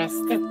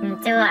interested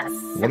to us.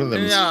 One of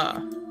them's No.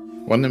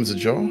 one of them's a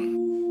jar.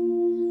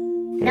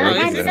 No Or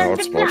hands a on the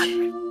hotspot. clock.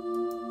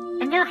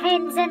 And no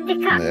hands on the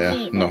cock Yeah,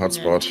 either. no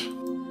hotspot.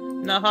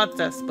 No hot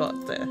spot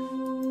there.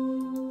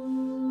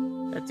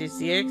 That is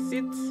the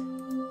exit.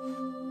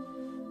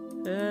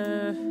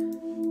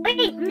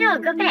 Wait, no,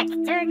 go back.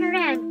 Turn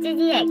around to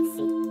the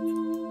exit.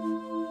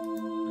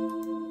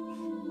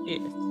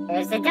 Yes.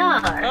 There's a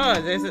door.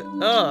 Oh, there's a.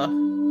 Oh.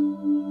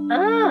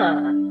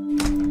 Oh.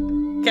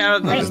 Carol,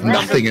 There's Wait,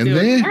 nothing in Oh,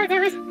 there.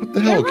 there was. What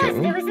the hell, there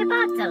Carol? was a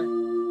bottle.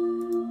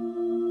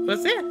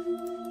 Was it?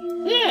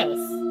 Yes.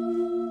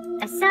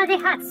 I saw the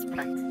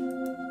hotspot.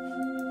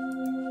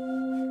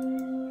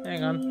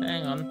 Hang on.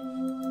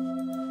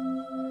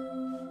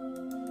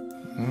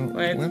 Oh,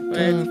 Wait.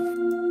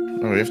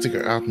 Oh, we have to go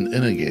out and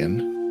in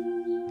again.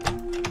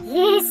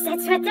 Yes,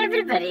 that's what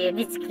everybody in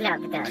this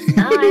club does.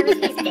 Oh, I was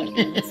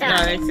mistaken. No,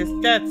 Sorry. it's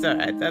just, that's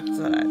alright.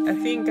 I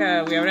think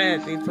we are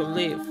ready to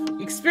leave.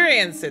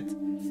 Experience it.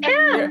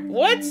 Oh.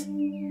 What?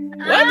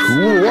 What?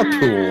 Cool, what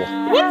cool?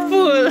 What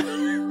fool?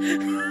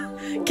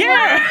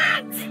 Carol!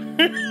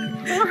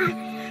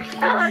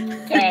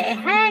 Okay,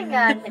 hang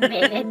on a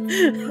minute.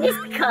 This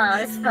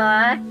calls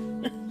for...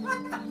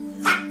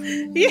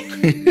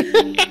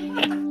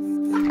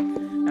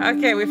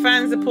 Okay, we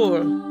found the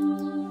pool.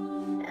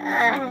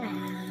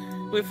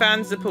 We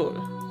found the pool.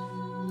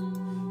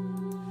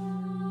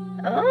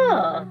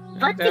 Oh,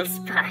 buttocks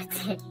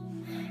party.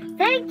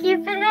 Thank you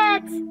for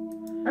that.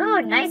 Oh,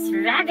 nice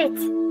rabbit.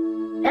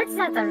 That's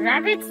not a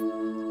rabbit.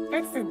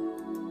 It's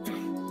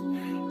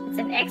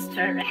an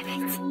extra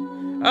rabbit.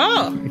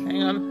 Oh,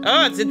 hang on.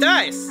 Oh, it's a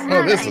dice.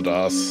 Oh, there's the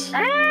dice.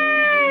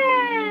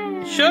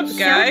 Short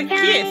guy, Short guy.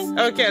 kiss.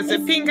 Okay, so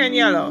pink and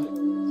yellow.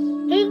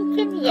 Pink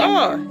and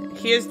yellow. Oh,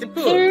 here's the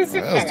pool. Here's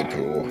a There's the fella.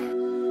 pool.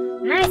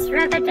 Nice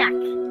rubber duck.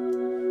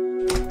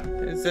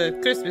 There's a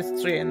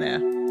Christmas tree in there.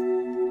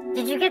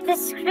 Did you get the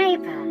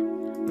scraper?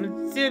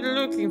 I'm still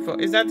looking for.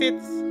 Is that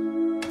it?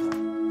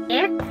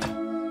 Yep.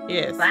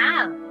 Yes.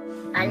 Wow.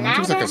 A It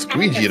looks like a ladder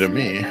squeegee and to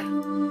me.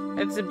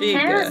 It's a big.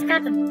 Carol's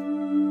got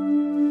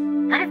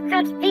I've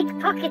got big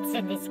pockets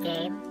in this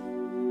game.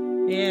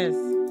 Yes.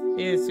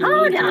 Yes. you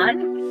Hold do. on.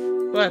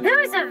 What?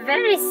 Those are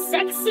very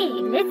sexy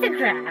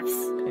lithographs.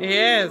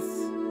 Yes.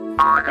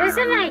 Those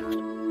are like...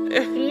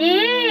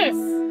 Yes.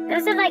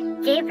 Those are like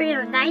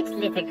Gabriel Knight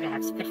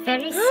lithographs, but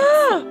very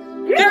small.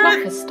 The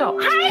clock has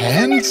stopped.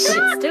 Hands? But it's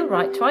still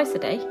right twice a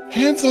day.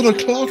 Hands on a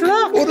clock?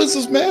 What is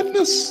this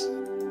madness?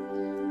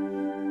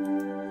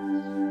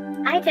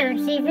 I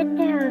don't even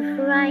know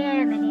who I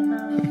am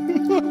anymore.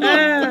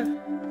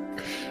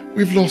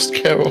 We've lost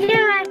Carol. You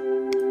know,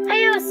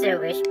 I also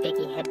wish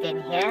Biggie had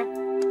been here,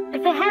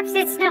 but perhaps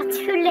it's not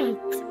too late.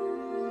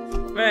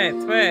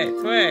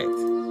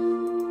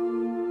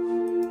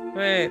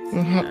 Wait.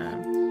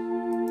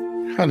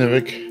 Hi,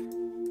 Nevik.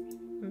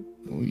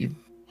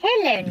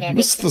 Hello, Nevik.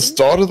 Missed the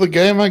start of the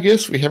game, I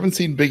guess. We haven't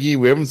seen Biggie,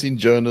 we haven't seen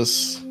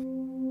Jonas.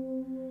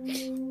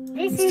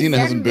 Stina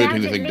hasn't burnt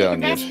anything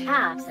down yet.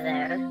 Part,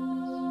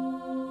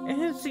 though.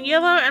 It's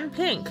yellow and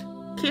pink.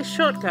 Kiss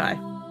short guy.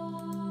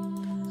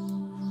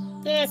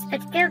 Yes,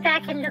 but go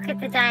back and look at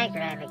the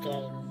diagram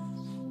again.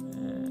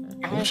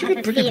 I have should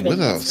a bring it feeling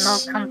with it's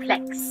us. more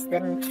complex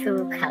than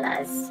two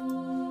colors.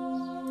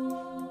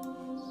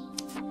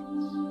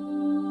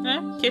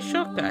 Kiss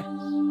short guy.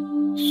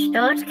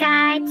 Short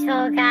guy,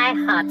 tall guy,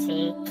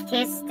 hottie.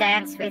 Kiss,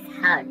 dance with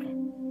hug.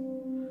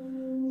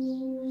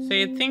 So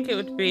you'd think it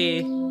would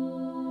be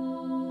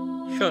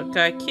short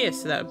guy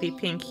kiss, so that would be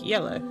pink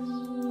yellow.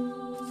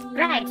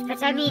 Right,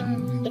 but I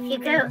mean, if you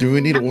go... Do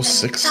we need up all and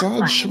 6 sides?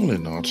 clockwise- Surely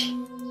not.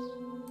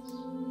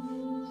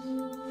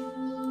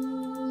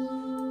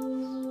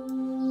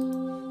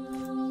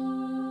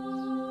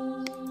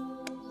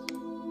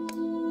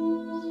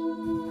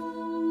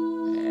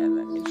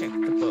 Let me check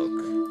the book.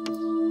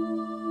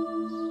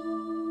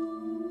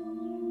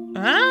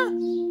 Huh?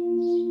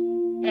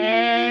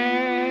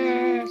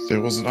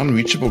 There was an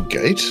unreachable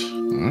gate?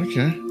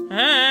 Okay.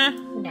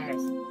 Who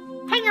knows?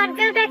 Hang on,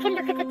 go back and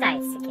look at the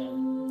dice again.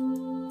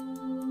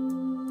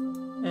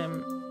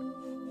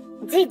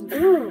 The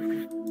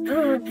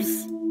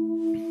boobs.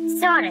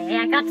 Sorry,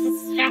 I got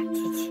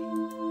distracted.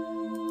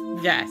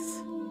 Yes.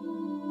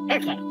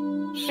 Okay.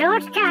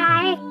 Short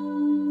guy,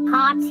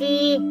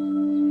 hottie,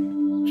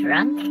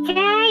 drunk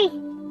guy.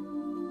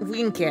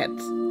 Wink it.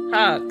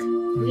 Hug.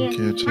 You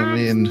Okay, can't I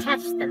mean...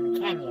 touch them,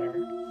 can you?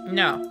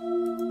 No.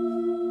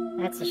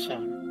 That's a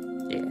shame.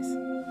 Yes.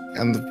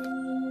 And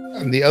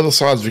the other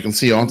sides we can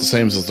see aren't the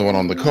same as the one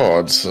on the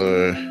card,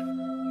 so...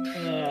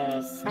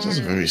 Yes. This is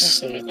a very issues.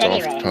 daft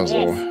Anyway,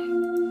 puzzle. yes.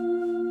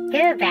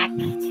 Go back to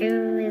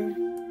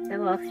the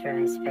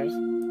walkthrough, I suppose.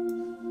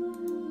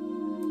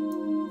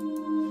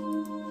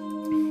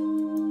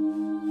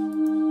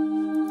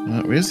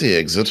 Where's the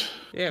exit?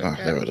 Yeah,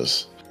 There it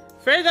is.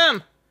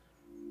 Freedom!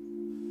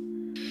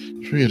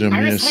 Freedom,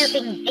 I was yes.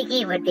 hoping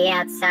Biggie would be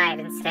outside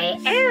and say,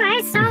 "Oh,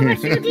 I saw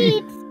what you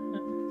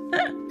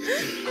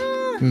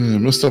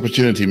did." Missed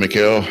opportunity,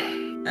 Mikhail.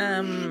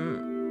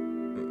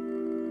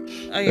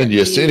 Oh, yeah, And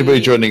yes, to anybody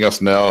joining us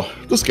now,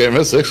 this game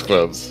has 6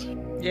 clubs.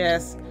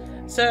 Yes.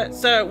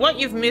 So what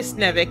you've missed,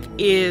 Nevik,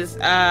 is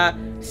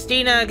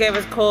Stina gave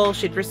us a call.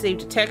 She'd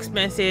received a text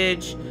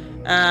message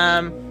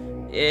from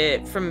a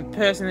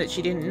person that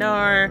she didn't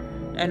know,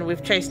 and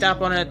we've chased up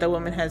on it. The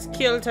woman has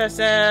killed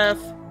herself.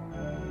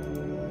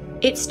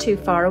 It's too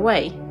far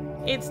away.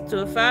 It's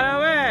too far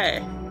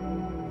away.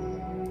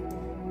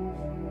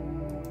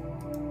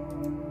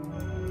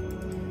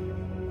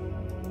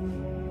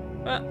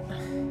 Well,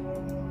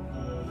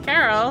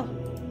 Carol?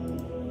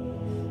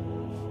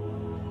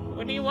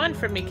 What do you want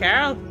from me,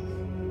 Carol?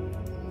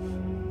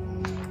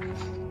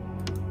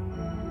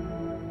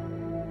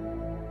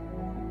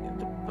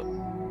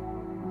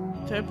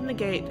 To open the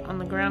gate on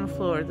the ground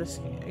floor, I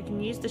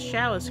can use the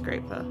shower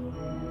scraper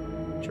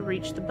to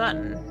reach the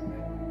button.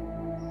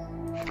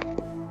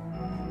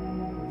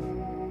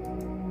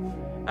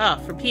 Oh,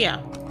 from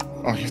here.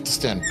 Oh, you have to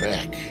stand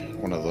back.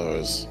 One of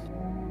those.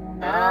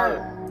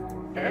 Hi,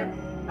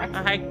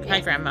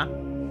 Grandma.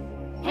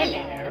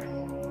 Hello.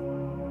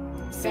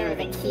 So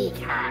the key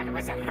card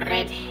was a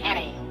red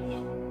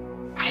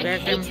herring. I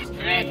Welcome. hate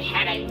red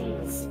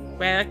herrings.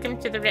 Welcome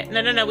to the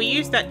No, we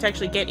used that to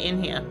actually get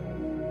in here.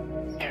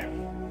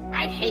 Oh,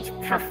 I hate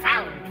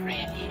profound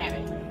red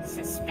herrings,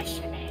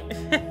 especially.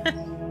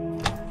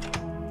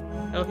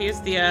 Oh,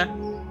 here's the,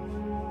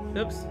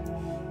 oops.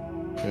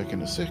 Back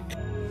in a sec.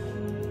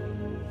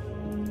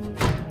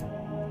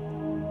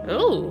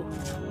 Ooh.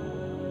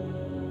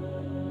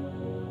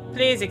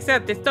 Please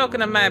accept this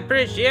token of my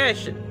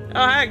appreciation.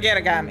 Oh, hi,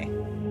 Geragami.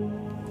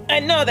 I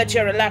know that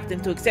you're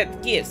reluctant to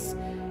accept gifts,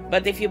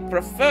 but if you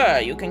prefer,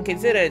 you can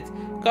consider it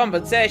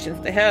compensation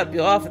for the help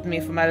you offered me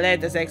for my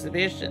latest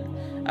exhibition.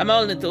 I'm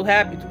only too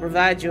happy to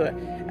provide you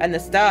and the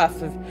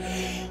staff of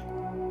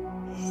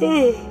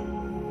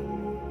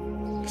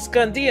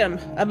Scandium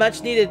a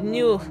much-needed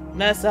new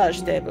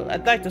massage table.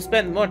 I'd like to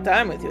spend more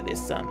time with you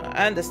this summer.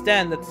 I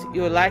understand that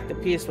you like the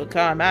peaceful,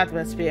 calm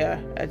atmosphere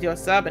at your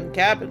Sabin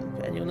cabin,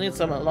 and you need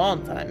some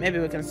alone time. Maybe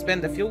we can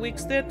spend a few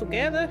weeks there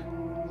together?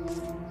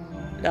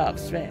 Love,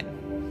 Sven.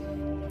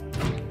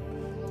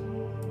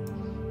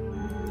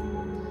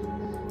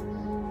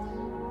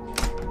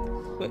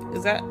 Wait,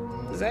 is that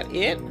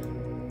it?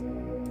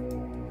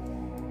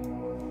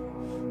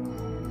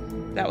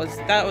 That was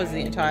the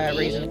entire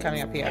reason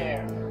coming up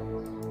here.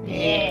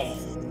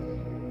 Yes.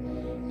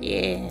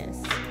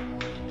 Yes.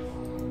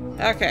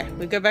 Okay,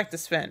 we go back to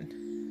Sven.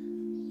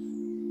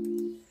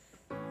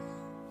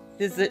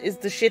 Is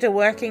the shitter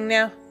working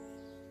now?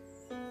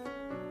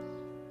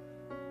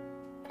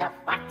 The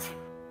what?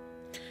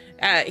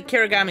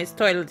 Kirigami's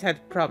toilet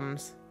had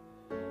problems.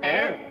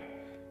 Oh.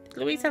 Did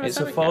Louise have It's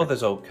her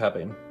father's old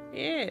cabin.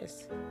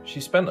 Yes.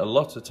 She spent a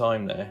lot of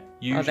time there,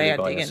 usually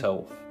by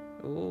herself.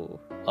 Ooh.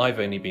 I've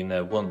only been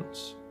there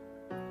once.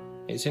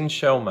 It's in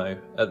Shelmo,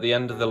 at the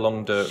end of the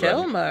long dirt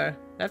road. Shelmo?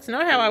 That's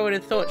not how I would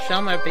have thought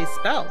Shelmo would be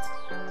spelled.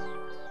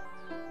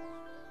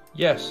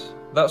 Yes,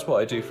 that's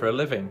what I do for a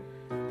living.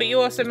 But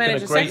you also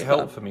manage a sex club. It's been a great help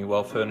club for me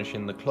while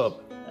furnishing the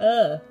club.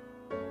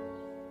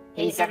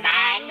 He's a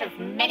man of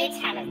many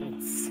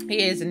talents. He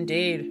is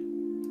indeed.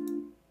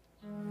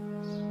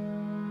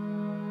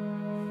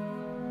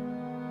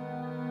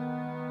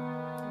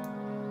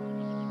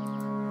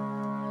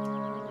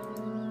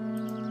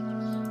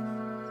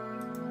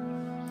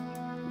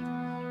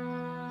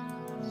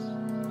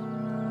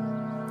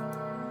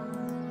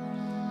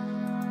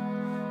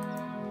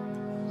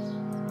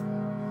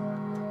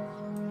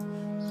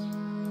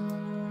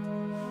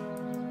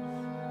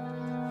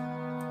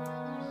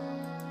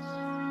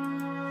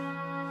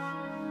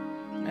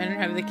 I don't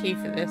have the key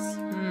for this.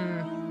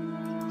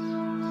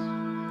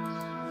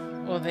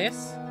 Or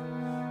this.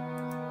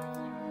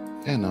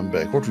 And I'm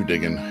back. What are we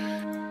digging?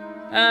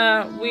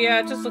 We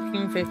are just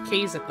looking for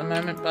keys at the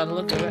moment by the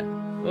look of it.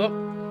 Whoop.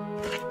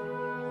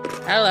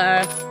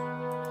 Hello.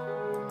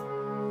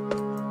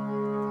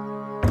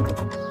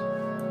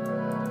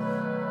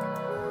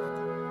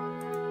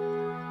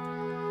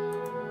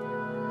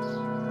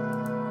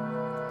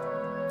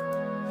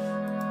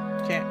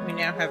 Okay, we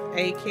now have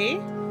a key.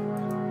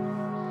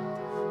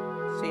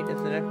 See,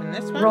 does it open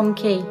this one? Wrong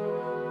key.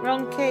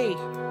 Wrong key.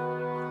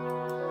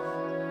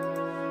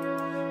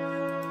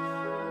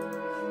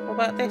 What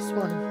about this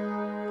one?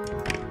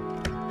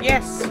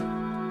 Yes.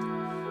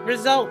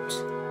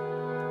 Result.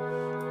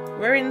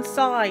 We're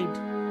inside.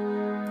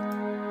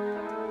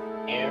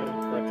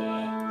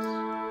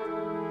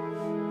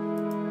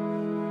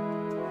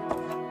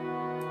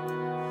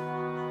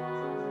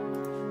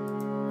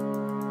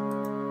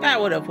 That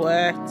would have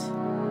worked.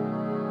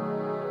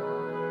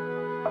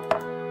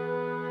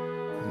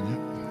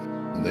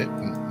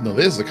 No,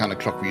 there's the kind of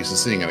clock we used to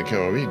seeing in a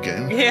KOE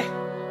game. Yeah.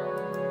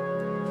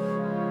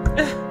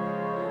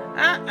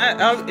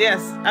 Oh,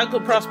 yes, Uncle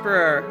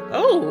Prosperer.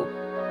 Oh.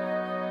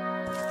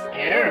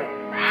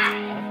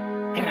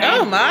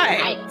 Oh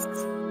my.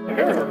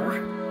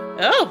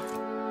 Oh.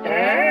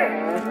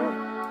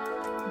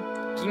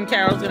 Jean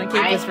Carroll's gonna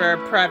keep this for a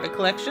private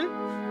collection.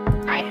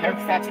 I hope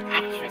that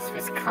actress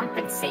was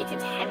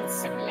compensated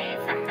handsomely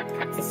for her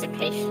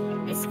participation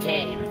in this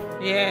game.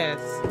 Yes.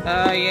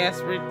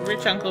 Yes,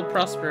 rich Uncle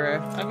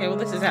Prosperer. Okay, well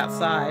this is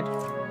outside.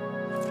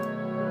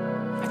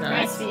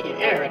 Nice view.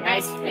 Oh, a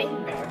nice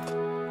rainbow.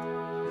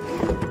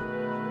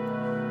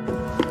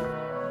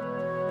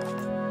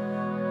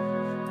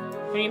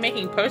 Are you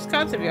making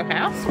postcards of your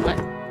house? What?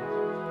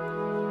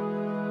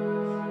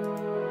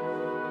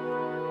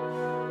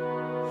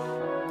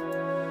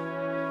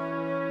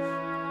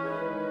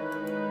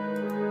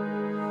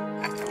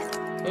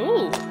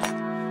 Ooh.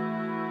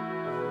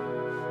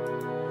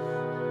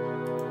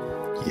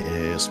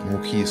 Yes,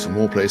 more keys for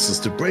more places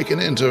to break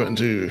and enter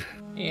into.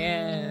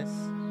 Yes.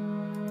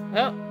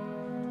 Oh.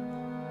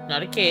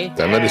 Not a key.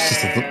 Damn it, it's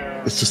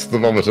just the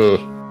vomiter.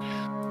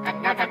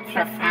 Another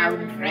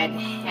profound red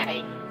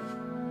herring.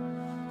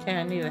 Okay,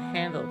 I need a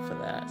handle for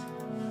that.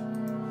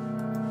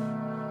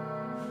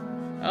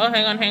 Oh,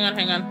 hang on.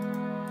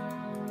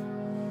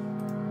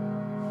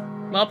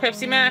 Well,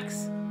 Pepsi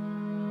Max.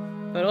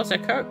 But also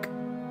Coke.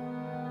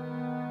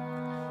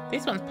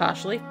 This one's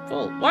partially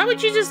full. Why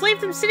would you just leave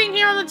them sitting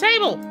here on the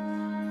table?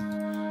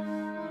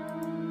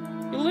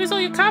 You'll lose all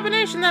your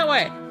carbonation that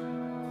way.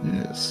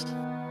 Yes.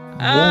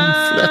 Warm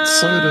flat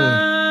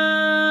soda.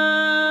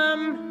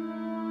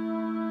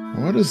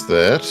 What is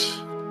that?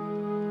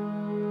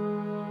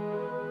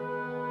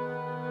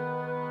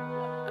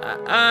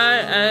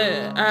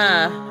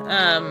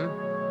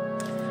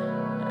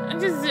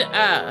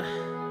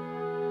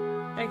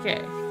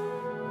 Okay.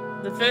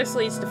 The first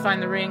leads to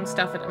find the ring,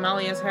 stuff at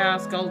Amalia's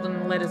house,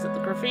 golden letters at the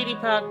graffiti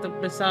park, the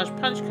massage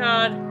punch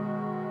card,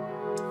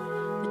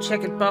 the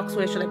checkered box,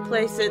 where should I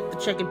place it? The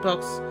checkered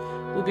box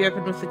will be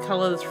opened with the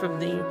colours from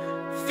the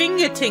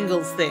finger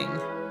tingles thing.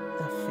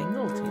 The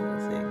finger tingle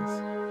things.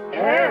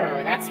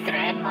 Oh, that's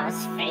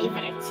Grandma's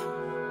favourite.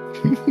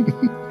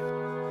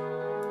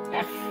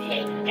 The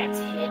finger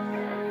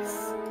tingles.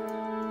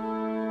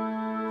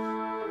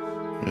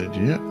 Right,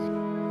 yeah.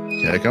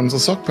 Here comes the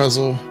sock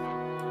puzzle.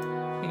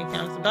 Here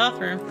comes the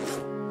bathroom.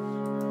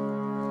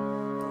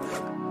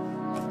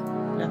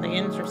 Nothing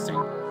interesting.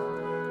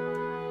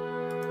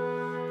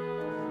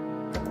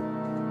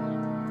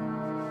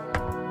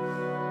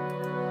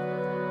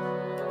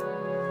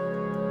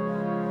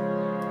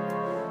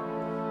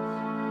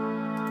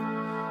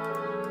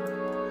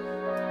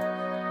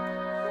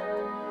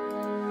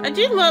 I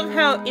do love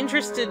how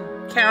interested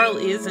Carol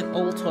is in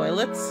all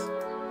toilets.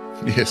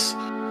 Yes.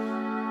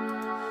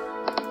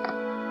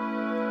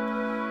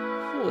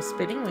 a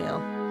spinning wheel.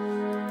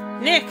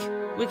 Nick,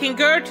 we can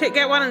go to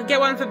get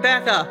one for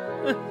Becca.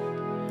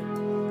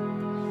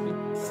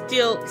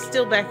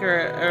 Steal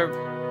Becca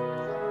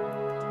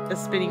a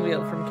spinning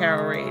wheel from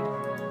Carol Reed.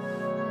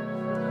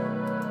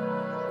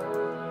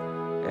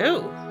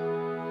 Oh.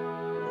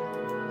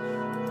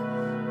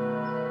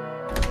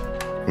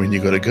 When you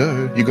gotta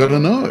go, you gotta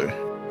know.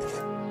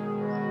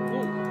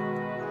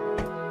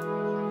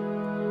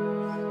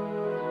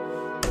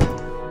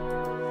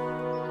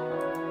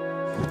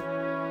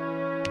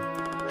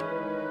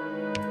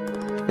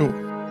 Oh.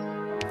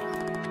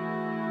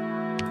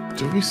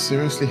 Do we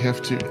seriously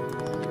have to?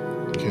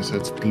 Okay, so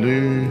it's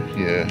blue,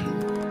 yeah.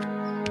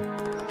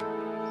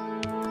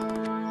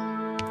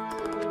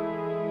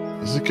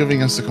 Is it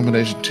giving us the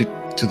combination to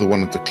the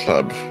one at the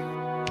club?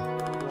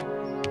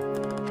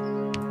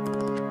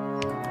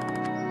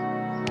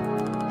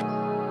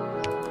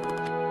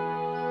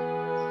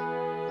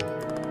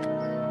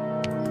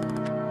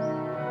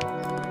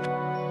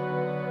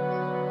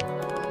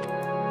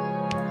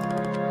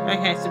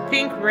 Okay, so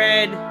pink,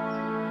 red,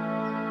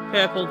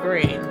 purple,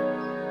 green.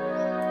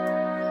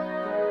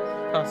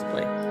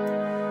 Possibly.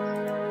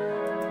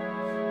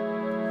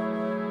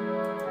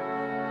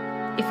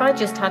 If I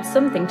just had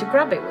something to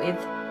grab it with.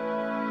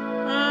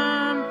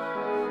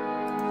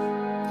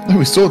 No,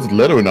 we still have the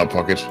letter in our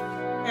pocket.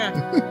 Yeah.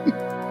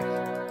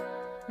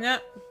 No.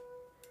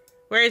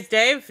 Where is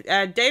Dave?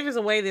 Dave is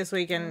away this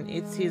weekend.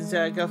 It's his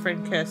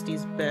girlfriend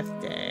Kirsty's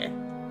birthday.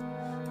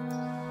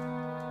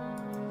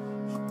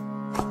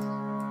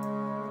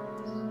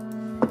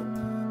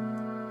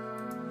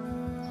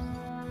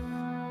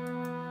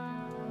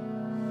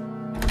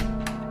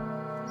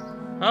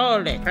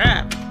 Holy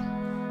crap.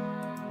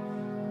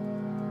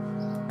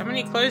 How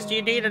many clothes do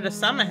you need at a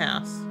summer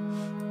house?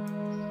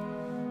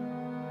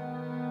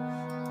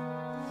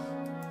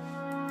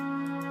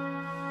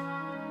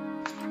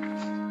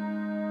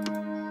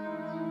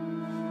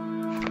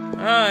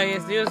 Oh,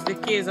 yes, use the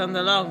keys on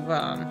the long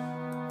one.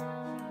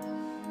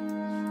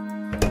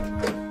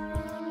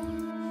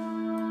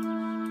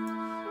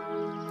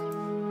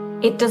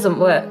 It doesn't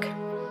work.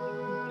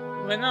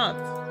 Why not?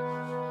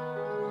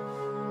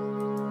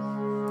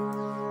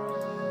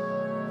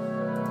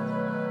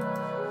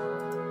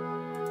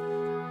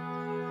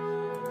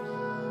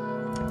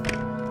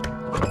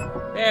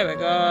 There we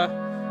go.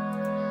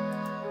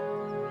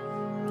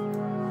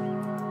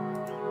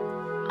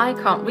 I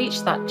can't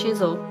reach that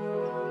chisel.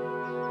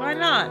 Why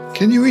not?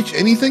 Can you reach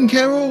anything,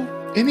 Carol?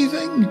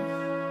 Anything?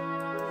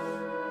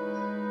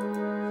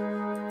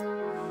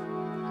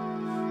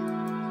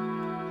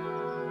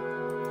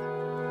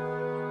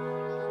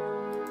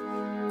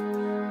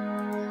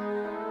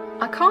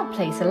 I can't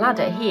place a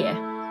ladder here.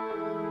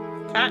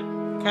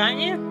 Can't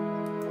you?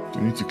 Do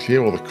we need to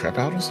clear all the crap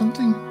out or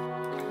something?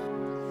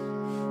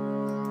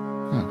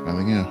 Oh,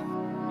 nothing here.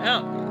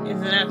 Oh,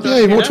 isn't that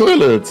Yay, more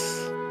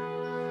toilets!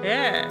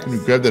 Yes. Can we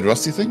grab that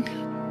rusty thing?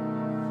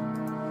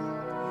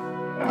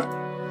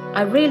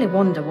 I really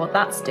wonder what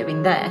that's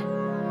doing there.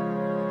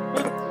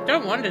 Well,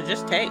 don't wonder,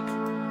 just take.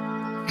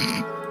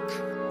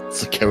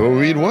 It's the Carol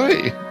Reed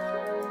way.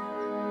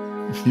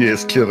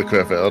 Yes, clear the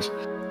crap out.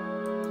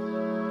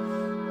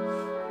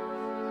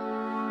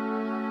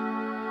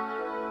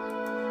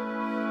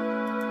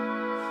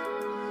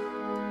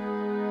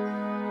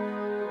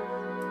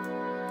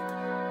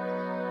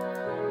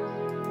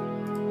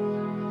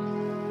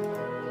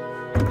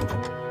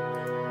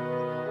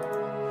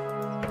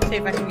 See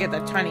if I can get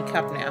that tiny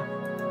cup now.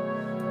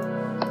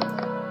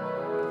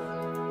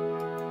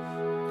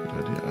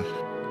 Good idea.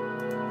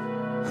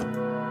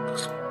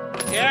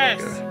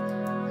 Yes!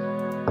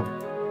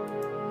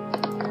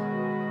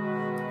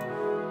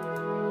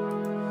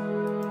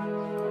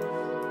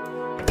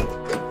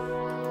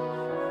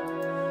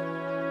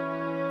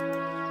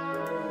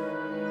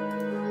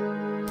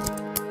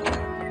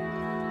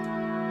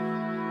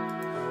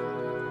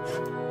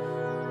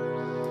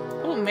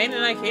 Oh, made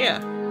an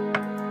IKEA.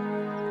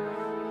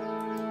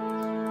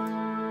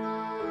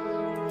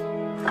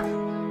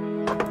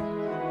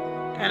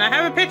 And I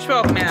have a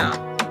pitchfork now.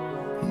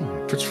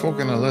 Pitchfork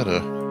and a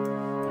ladder.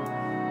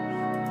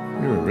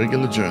 You're a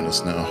regular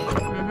journalist now.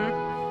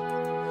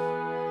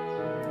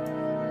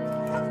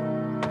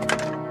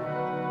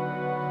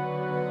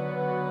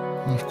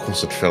 Of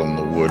course it fell in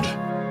the wood.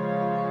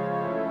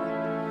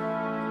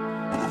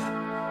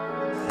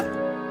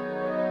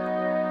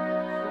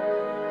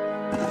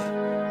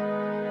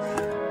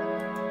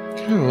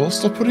 Carol,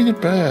 stop putting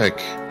it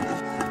back.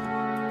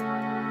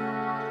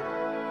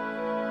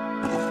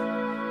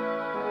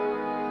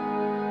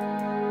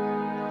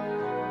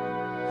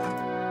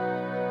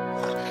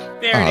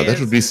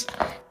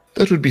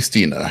 That would be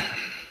Stina.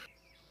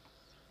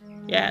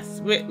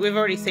 Yes, we've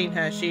already seen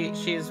her.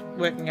 She's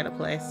working at a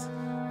place.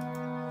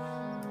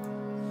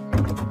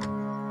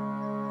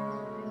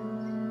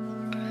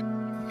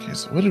 Okay,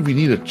 so what did we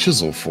need a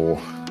chisel for?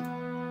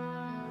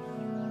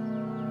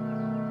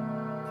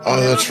 Oh,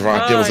 that's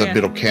right. There was that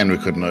bit of can we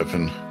couldn't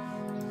open.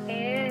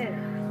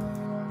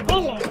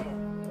 Hello.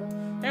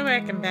 Hey,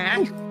 welcome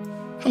back.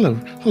 Hello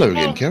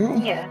again, Carol.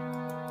 Yeah.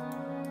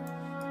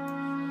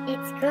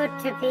 It's good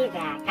to be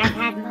back. I've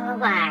had more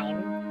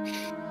wine.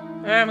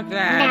 I'm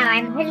glad. Now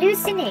I'm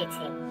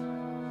hallucinating.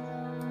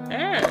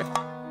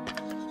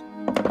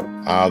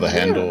 Ah, the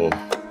handle.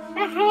 The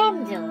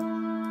handle.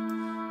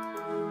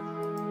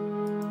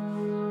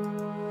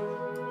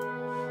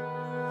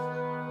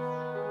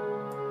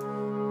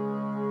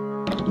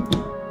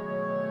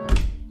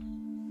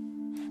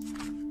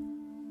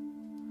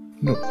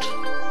 Note.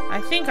 I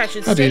think I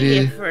should stay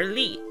here for at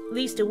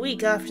least a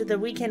week after the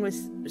weekend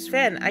with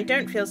Sven. I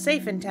don't feel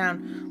safe in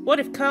town. What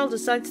if Carl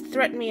decides to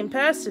threaten me in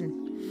person?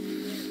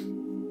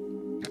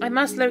 I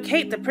must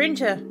locate the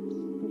printer.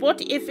 What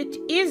if it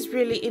is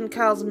really in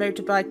Carl's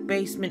motorbike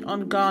basement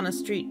on Garner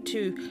Street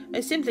 2?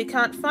 I simply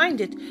can't find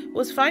it.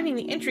 Was finding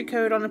the entry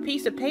code on a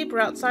piece of paper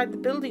outside the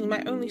building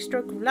my only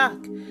stroke of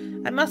luck?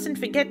 I mustn't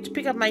forget to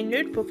pick up my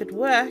notebook at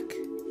work.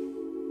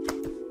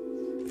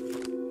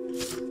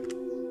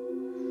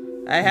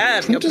 I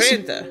have your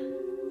printer.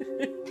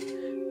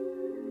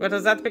 What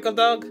is that, Pickle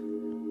Dog?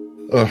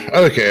 Oh,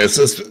 okay, it's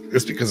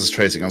because it's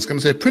tracing. I was going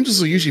to say,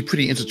 printers are usually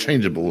pretty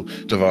interchangeable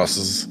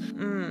devices.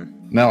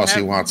 Now I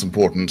see why it's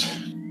important.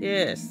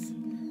 Yes,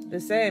 the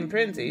same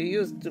printer you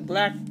used to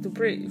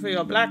print for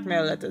your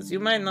blackmail letters. You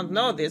might not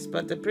know this,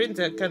 but the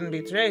printer can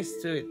be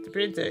traced to it. The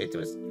printer, it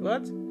was...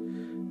 What?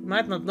 You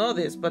might not know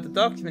this, but the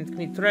document can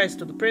be traced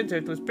to the printer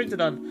it was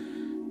printed on,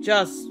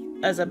 just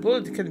as a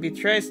bullet can be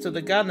traced to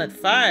the gun that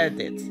fired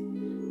it.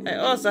 I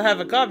also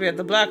have a copy of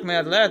the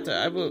blackmail letter.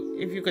 I will,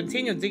 if you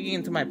continue digging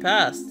into my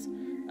past,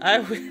 I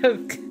will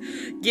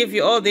give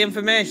you all the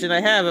information I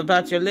have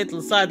about your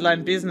little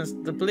sideline business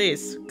to the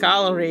police.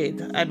 Carl R.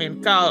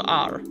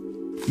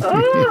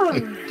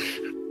 Oh!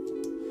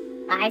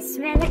 I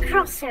smell a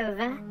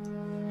crossover.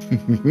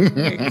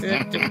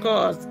 Except, of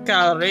course,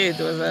 Carl Reed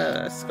was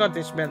a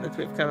Scottish man that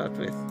we've come up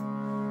with.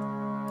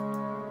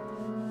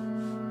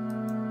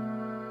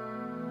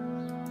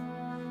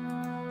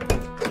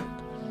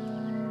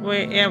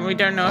 We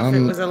don't know if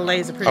it was a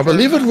laser printer. I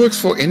believe it works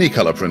for any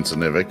color printer,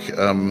 Nevik.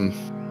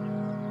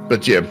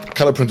 But yeah,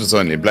 color printers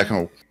only. Black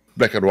and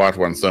white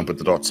ones don't put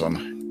the dots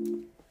on.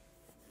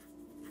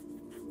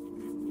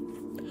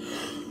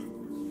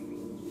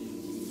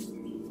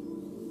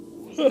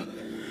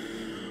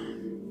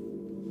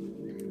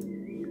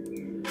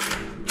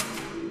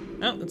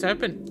 Oh, it's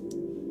open.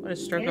 What a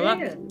stroke of luck.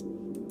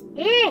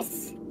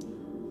 Yes.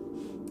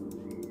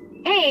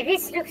 Hey,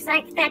 this looks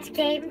like that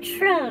game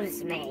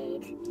Trolls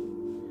made.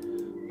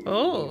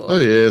 Oh. Oh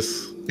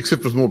yes,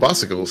 except with more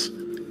bicycles.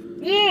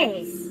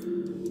 Yes.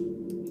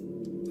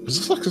 Is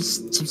this like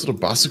some sort of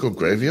bicycle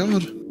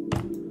graveyard?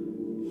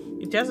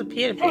 It does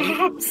appear to be.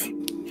 Perhaps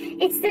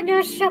it's the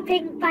no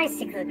shopping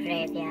bicycle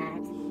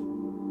graveyard.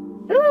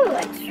 Ooh,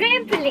 a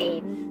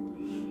trampoline.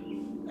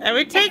 And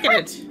we're taking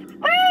it.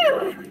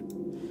 Woo!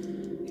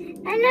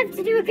 I love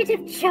to do a bit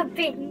of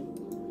jumping.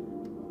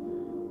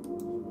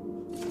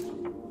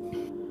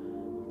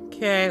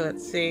 Okay,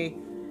 let's see.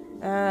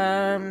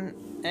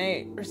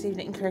 I received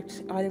an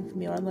incorrect item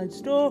from your online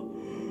store.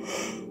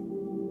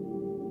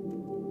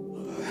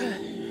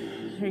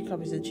 3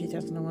 copies of the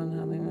 2001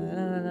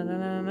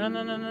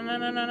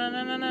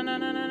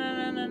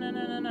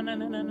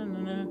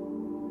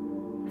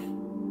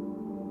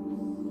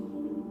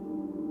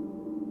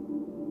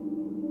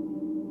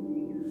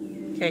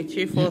 Okay,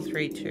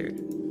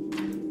 2432.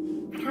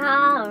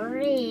 Carl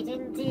Reed,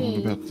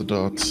 indeed. What about the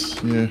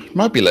dots? Yeah,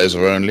 might be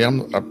laser only.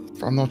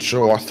 I'm not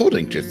sure. I thought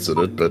inkjets did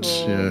it, but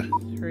 4, yeah.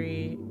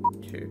 3,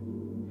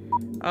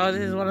 2. Oh,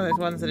 this is one of those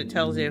ones that it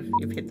tells you if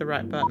you've hit the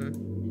right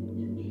button.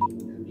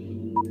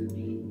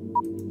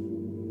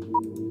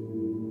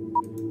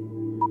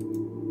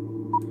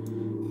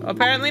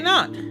 Apparently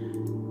not.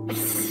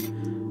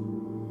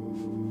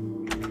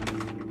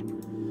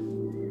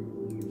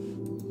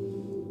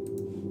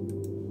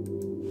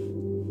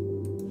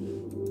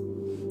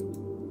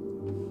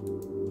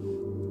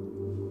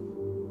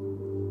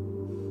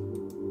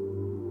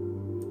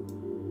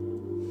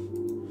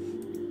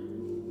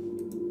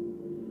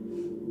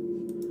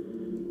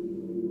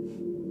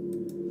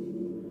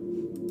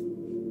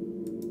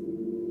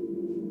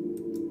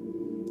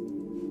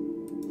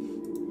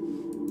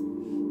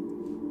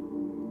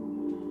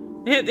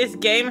 This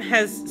game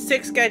has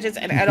 6 gadgets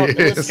and adult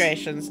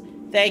illustrations.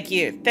 Thank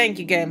you,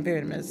 Game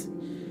Boomers.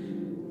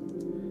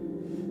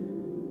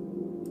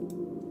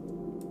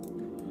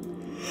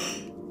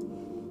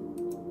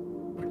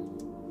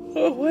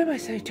 Oh, why am I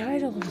so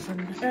tired all of a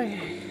sudden? Okay.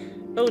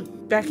 Oh,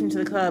 back into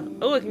the club.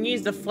 Oh, I can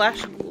use the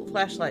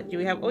flashlight. Do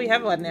we have? Oh, we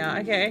have one now.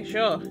 Okay,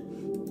 sure.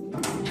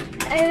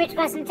 Oh, it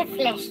wasn't a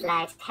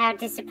flashlight. How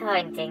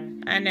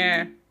disappointing. I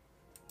know.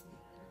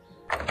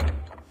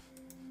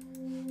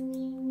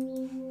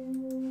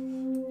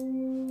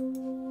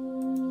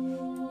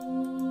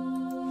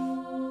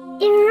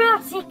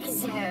 Erotic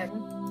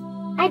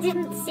zone. I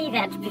didn't see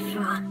that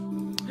before.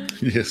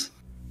 Yes.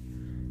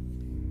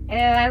 Oh,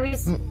 I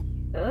was...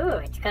 Oh,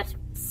 it's got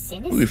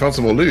sinister. Ooh, you found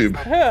some more lube.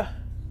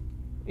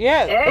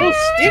 Yeah. Oh,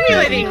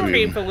 stimulating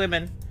cream for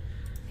women.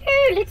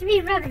 Oh, let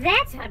me rub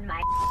that on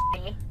my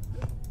body.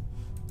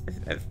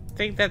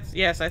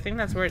 think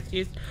that's where it's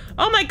used.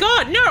 Oh my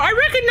god, no, I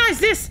recognize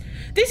this!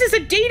 This is a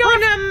deed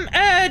on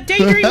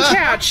Daydream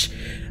couch!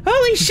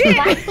 Holy shit!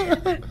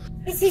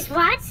 This is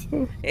what?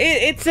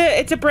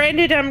 It's a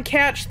branded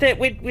couch that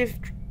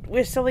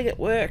we're selling at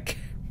work.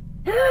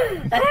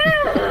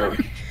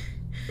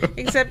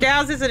 Except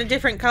ours is in a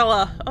different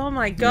colour. Oh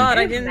my god,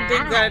 I didn't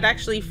think that I'd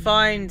actually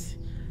find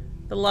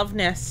the love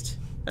nest.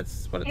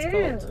 That's what it's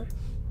called.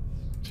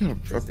 Yeah,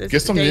 I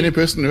guess I'm the only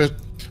person who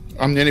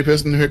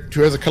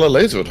has a colour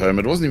laser at home.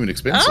 It wasn't even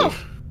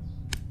expensive.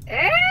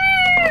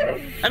 Oh.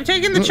 I'm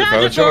taking the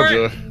charger for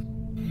it.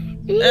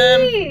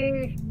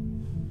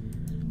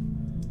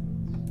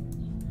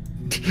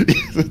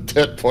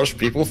 That posh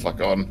people, fuck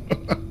on.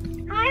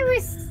 I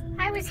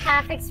was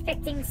half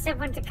expecting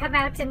someone to come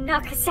out and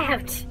knock us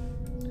out.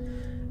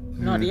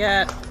 Not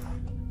yet.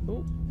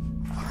 Ooh.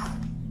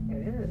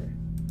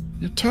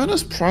 Your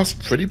toner's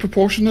priced pretty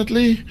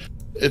proportionately.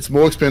 It's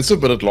more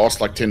expensive, but it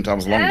lasts like 10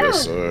 times longer,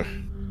 so...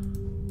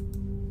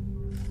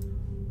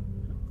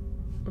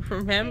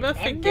 Remember,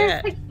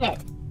 forget.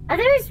 Are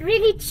those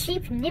really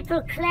cheap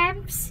nipple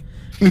clamps?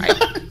 I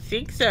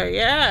think so,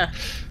 yeah.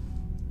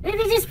 Let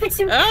me just put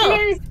some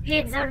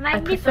clothespins on my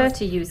nipples. I prefer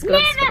to use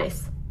gloves for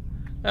this.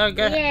 Oh,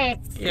 good. Yes.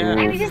 Yeah.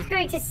 I was just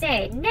going to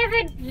say,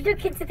 never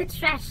look into the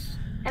trash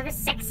of a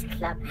sex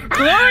club.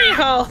 Glory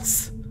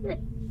holes!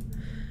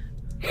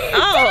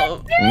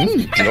 Oh!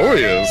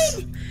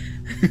 Glorious!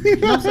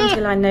 Not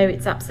until I know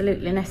it's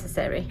absolutely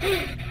necessary.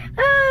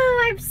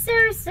 Oh, I'm so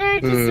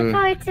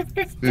disappointed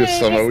that This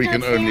summer we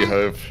can only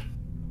hope.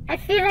 I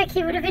feel like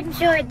he would have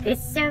enjoyed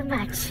this so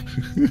much.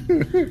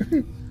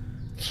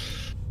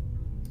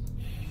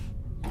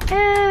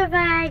 Oh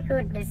my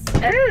goodness.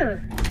 Oh!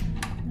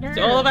 No. It's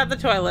all about the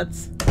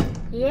toilets.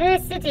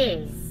 Yes, it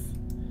is.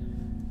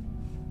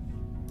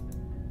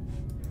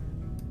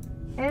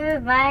 Oh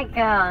my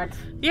god.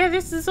 Yeah,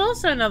 this is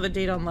also another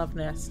deed on Love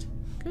Nest.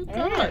 Good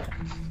god.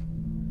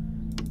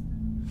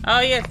 Oh,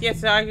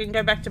 yes, so I can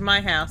go back to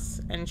my house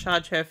and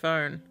charge her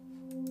phone.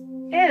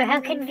 Oh, how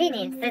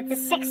convenient that the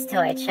sex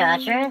toy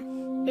charger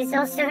is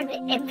also an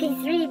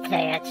MP3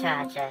 player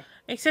charger.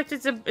 Except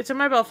it's a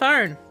mobile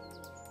phone.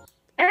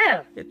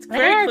 Oh. It's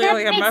very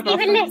clearly a mobile phone.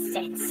 That makes even less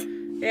sense.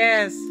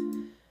 Yes.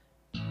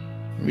 I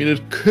mean,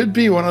 it could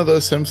be one of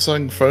those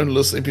Samsung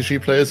phone-less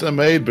MP3 players that are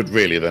made, but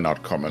really they're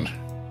not common.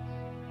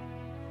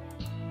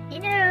 You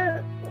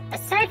know,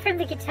 aside from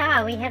the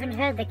guitar, we haven't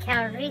heard the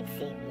Carol Reed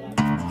theme yet.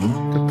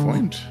 Good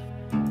point.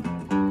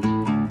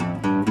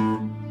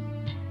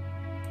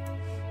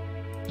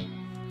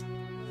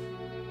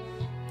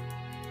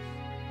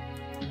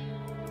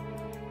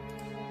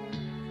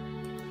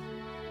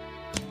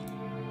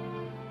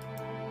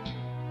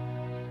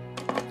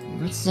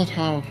 That's not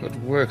how it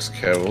works,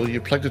 Carol. You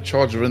plug the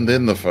charger in,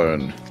 then the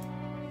phone.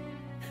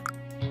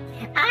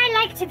 I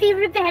like to be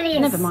rebellious.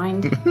 Never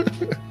mind.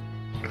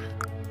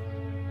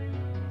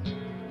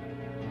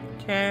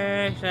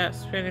 Okay, shout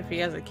Spin if he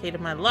has a key to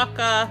my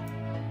locker.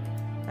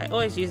 I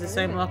always use the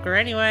same locker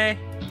anyway.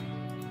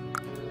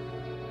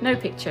 No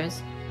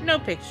pictures. No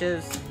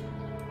pictures.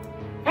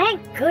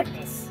 Thank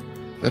goodness.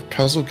 That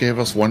puzzle gave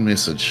us one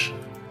message.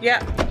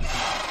 Yeah.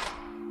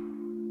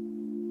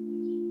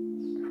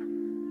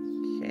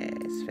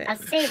 I'll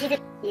save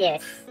it.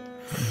 Yes.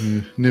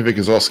 Nivik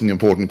is asking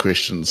important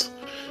questions.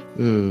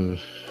 Good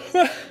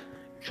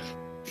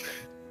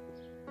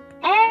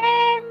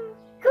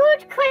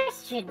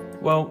question.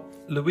 Well,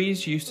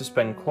 Louise used to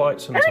spend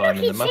quite some time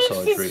in the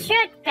massage room. His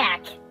shirt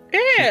back.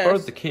 She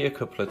borrowed the key a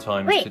couple of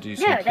times to do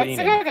some cleaning.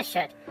 That's another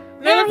shirt.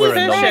 No, we're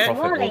a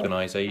non-profit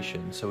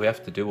organisation, so we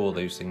have to do all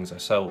those things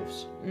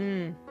ourselves.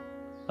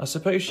 I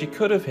suppose she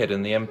could have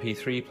hidden the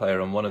MP3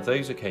 player on one of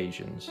those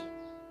occasions.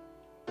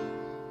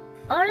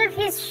 All of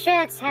his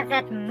shirts have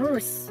that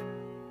mousse.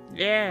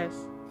 Yes.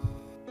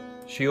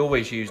 She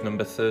always used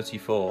number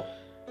 34.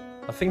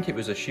 I think it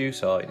was a shoe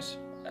size.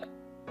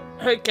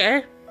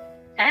 Okay.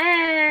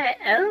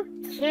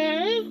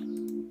 Okay.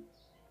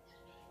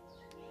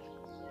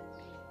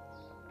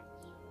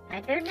 I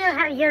don't know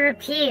how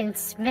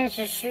Europeans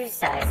measure shoe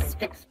sizes,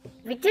 but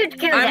we did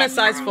go I'm that a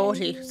size high.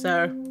 40,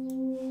 so...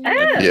 Oh!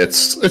 Yeah,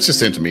 it's just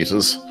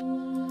centimeters.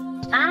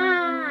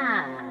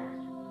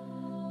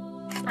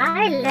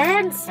 I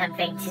learned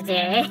something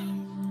today.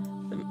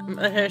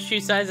 Her shoe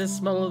size is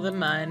smaller than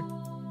mine.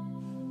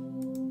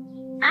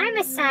 I'm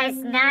a size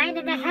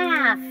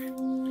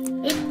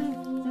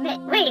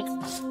 9.5. Wait.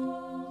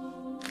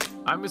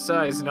 I'm a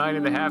size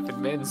 9.5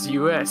 in men's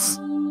US.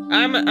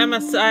 I'm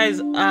a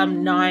size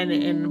 9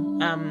 in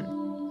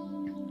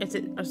is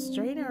it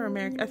Australian or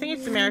American? I think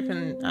it's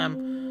American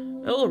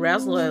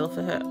arousal oil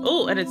for her.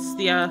 Oh, and it's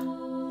the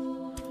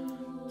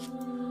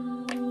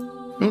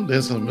Oh,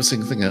 there's a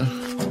missing thing here.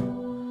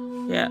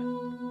 Yeah.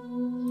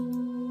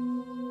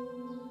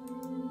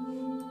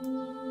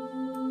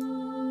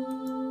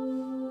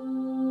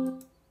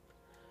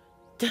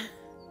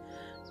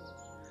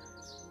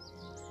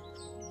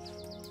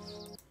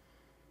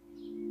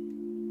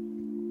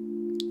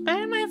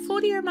 Am I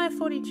 40 or am I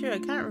 42? I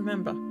can't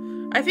remember.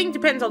 I think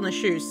depends on the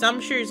shoes. Some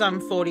shoes I'm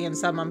 40 and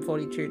some I'm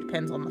 42.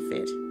 Depends on the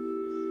fit.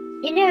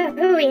 You know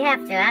who we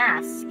have to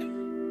ask?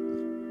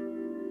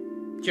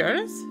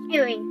 Jonas?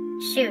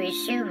 Shuey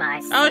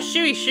Shoemeister. Oh,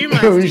 Shuey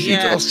Shoemeister, Oh, we should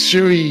ask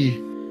Shuey.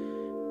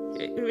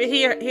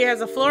 He has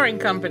a flooring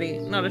company,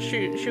 not a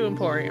shoe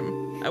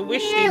emporium. I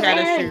wish he had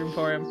a shoe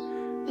emporium.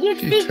 You'd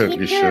think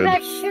he'd know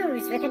about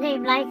shoes with a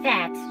name like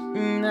that.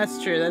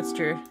 That's true, that's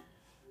true.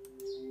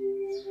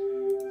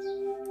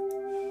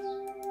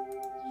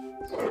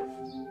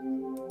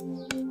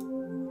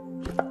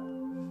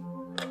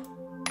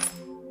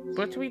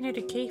 What do we need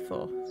a key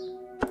for?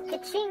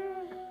 Ka-ching.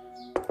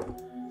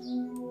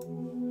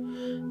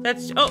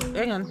 That's... Oh,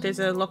 hang on. There's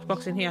a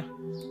lockbox in here.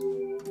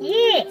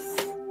 Yes.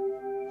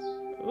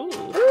 Ooh.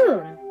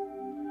 Ooh.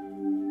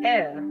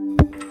 Oh.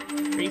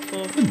 3,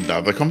 4.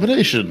 Another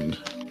combination.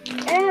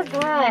 Oh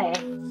boy.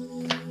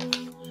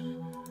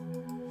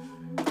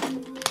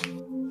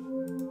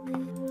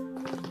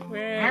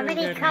 How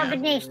many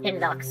combination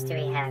locks do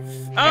we have?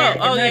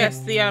 Oh,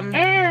 yes, the Oh,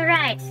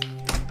 right.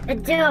 The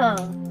door.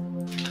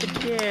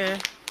 Yeah.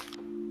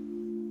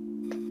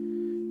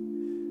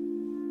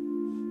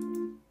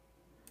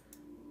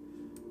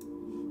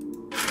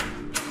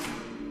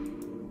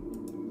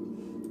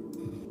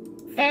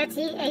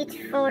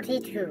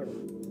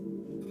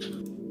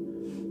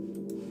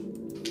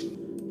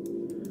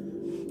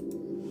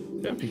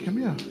 $38.42. Happy, come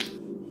here.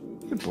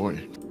 Good boy.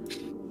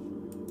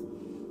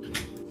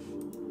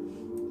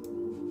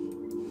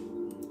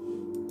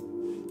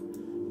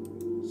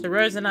 So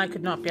Rose and I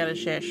could not be able to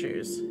share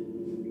shoes.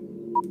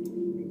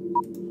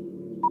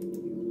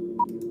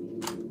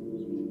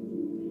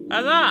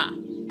 Huzzah!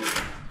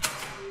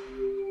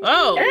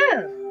 Oh!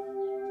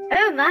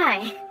 Oh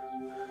my!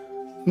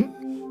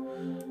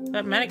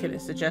 That mannequin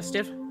is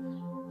suggestive.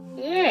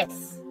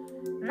 Yes.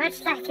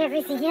 Much like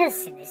everything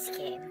else in this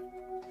game.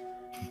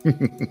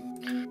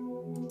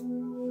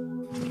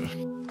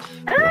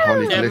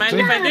 Oh, don't mind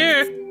if I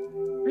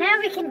do. Now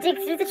we can dig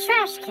through the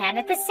trash can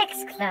at the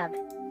sex club.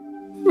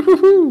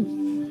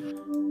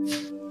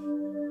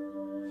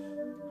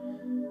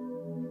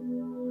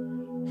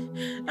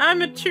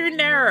 I'm a too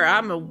narrow.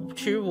 I'm a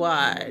too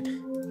wide.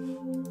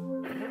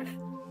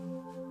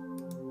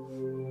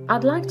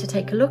 I'd like to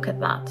take a look at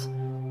that.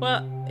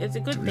 Well, it's a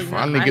good We thing.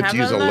 finally that get I to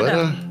have use a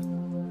letter.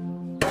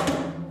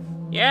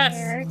 Yes.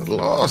 At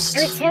last.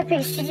 I was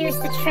hoping she'd use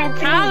the trampoline.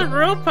 Carl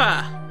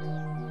Roper.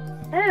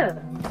 Oh.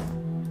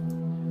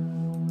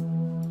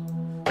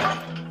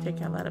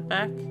 Take our letter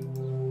back.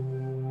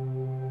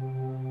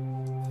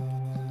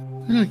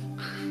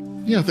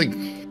 Yeah, I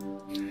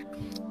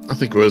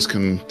think Rose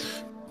can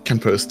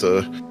post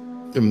a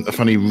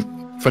funny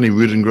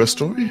Rude and Gross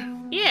story.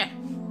 Yeah.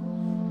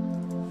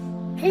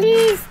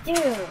 Please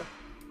do.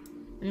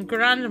 And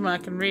Grandma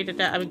can read it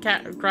out. I mean,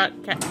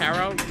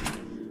 Carol.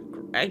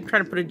 I'm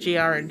trying to put a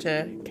GR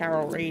into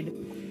Carol Reed.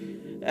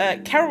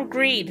 Carol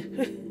Greed.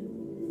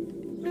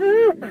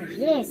 Ooh,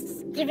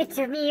 yes. Give it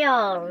to me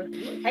all.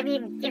 I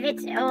mean, give it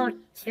all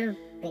to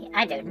me.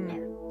 I don't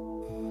know.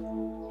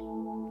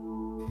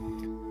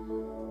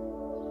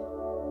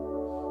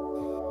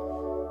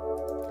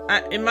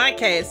 In my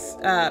case,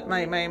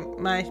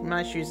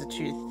 my shoes are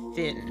too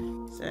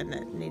thin, so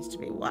it needs to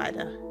be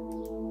wider.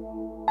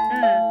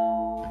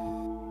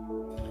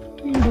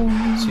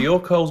 So you're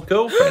Cole's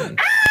girlfriend?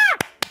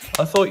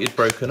 I thought you'd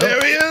broken up.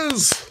 There he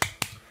is!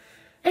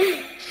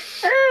 And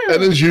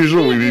as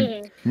usual,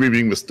 we're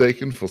being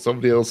mistaken for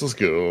somebody else's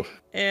girl.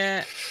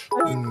 Yeah.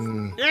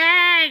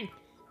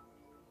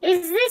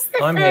 Is this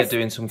the I'm first here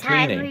doing some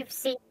time cleaning. we've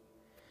seen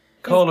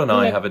Cole and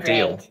I his have a beard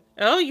deal. braid?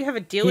 Oh, you have a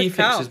deal He with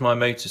Carl. fixes my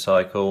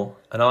motorcycle,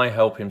 and I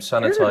help him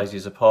sanitize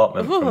his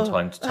apartment from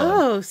time to time.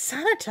 Oh,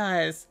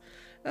 sanitize.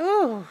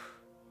 Oh.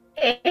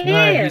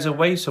 No, he's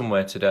away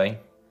somewhere today.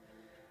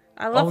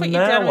 I love what you've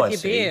now done with I your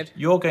see. beard.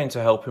 You're going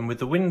to help him with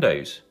the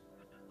windows.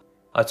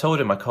 I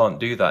told him I can't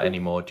do that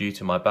anymore due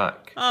to my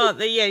back. Oh,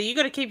 yeah, you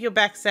got to keep your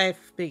back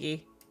safe,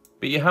 Biggie.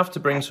 But you have to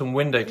bring some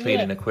window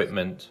cleaning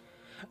equipment.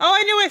 Oh,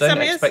 I know where Don't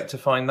some expect to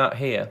find that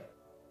here.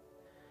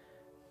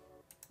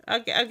 I'll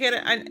get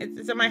it.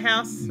 It's at my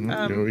house.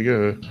 Here we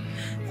go.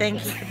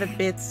 Thank you for the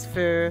bits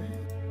for...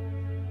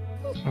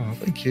 Oh,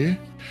 thank you.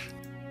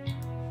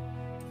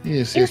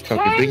 Yes,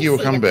 puppy. Biggie will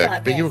come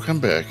back. Biggie will come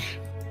back.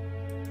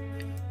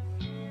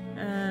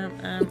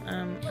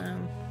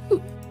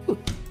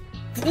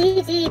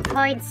 DD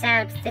points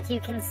out that you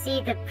can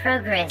see the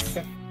progress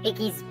of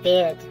Biggie's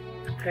beard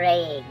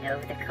graying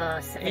over the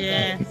course of the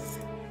game.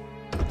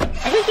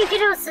 I think you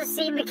can also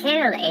see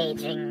Mikhail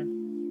aging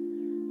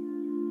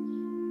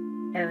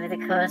over the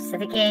course of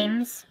the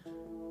games.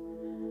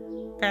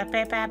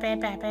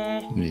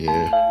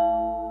 Yeah.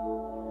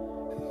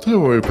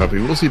 Don't worry, puppy.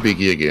 We'll see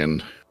Biggie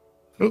again.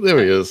 Oh, there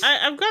he is.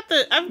 I've got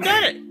it.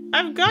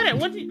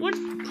 What?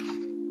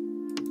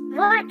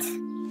 What?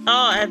 Oh,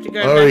 I have to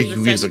go. Oh, back he to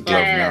can the use a sex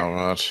glove club. now,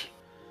 right?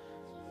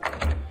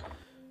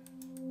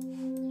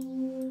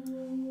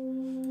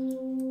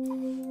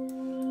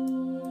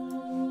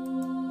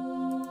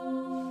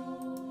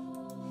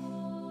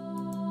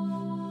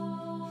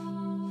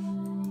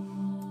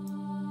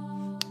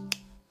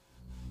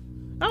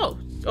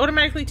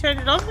 automatically turned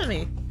it on for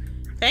me.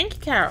 Thank you,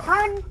 Carol.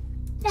 Oh,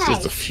 nice. This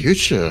is the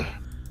future.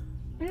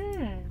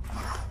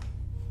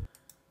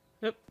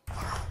 Yep.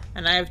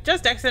 And I have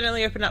just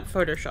accidentally opened up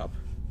Photoshop.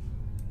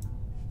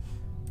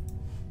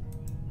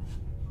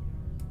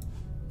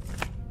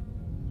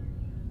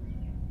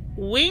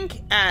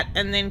 Wink at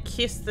and then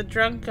kiss the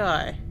drunk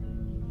guy.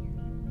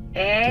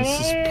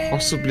 This is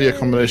possibly a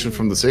combination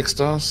from the Six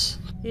Stars.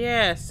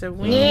 Yeah, so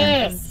wink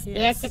Yes, and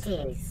yes kiss. it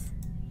is.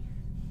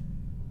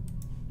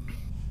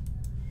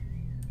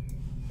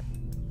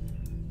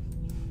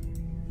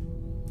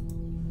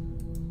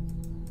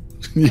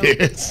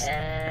 Yes.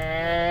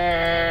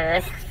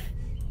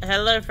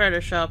 Hello,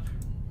 Photoshop.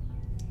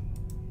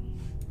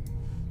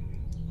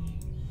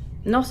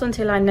 Not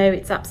until I know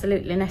it's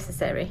absolutely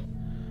necessary.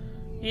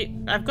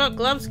 I've got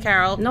gloves,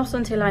 Carol. Not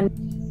until I...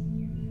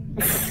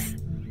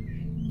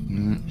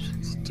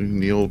 Doing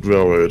the old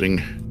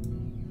railroading.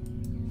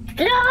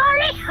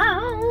 Glory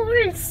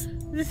holes!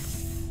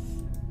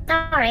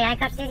 Sorry, I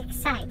got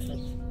excited.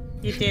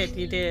 You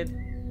did.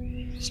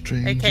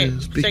 Strangers Okay,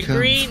 so become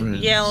green, friends.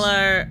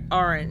 yellow,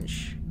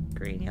 orange.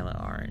 Green, yellow,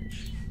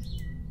 orange.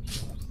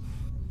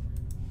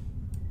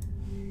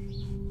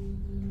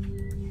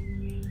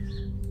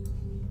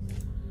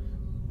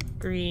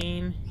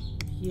 Green,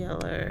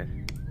 yellow,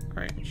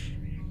 orange.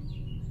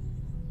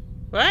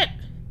 What?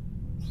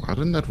 Why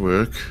didn't that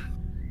work?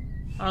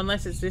 Oh,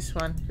 unless it's this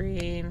one.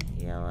 Green,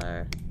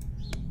 yellow.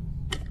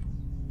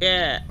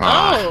 Yeah.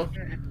 Ah.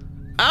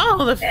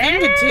 Oh, the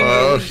finger tingles.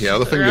 Oh, yeah,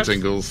 the finger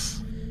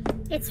tingles.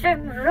 It's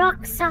from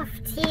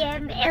Rocksoft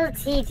TM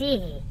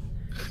Ltd.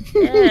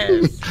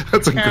 Yes.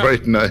 That's a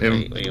great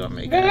name. What do you want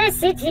me to go?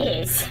 Yes, it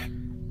is.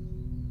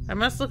 I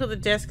must look at the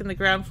desk in the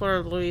ground floor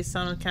of Louise'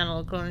 Summer Kennel.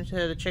 According to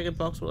her, the checkered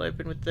box will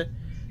open with the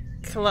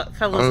colours.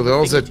 Oh, there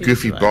was that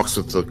goofy box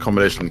with the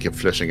combination kept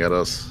flashing at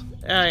us.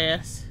 Oh,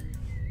 yes.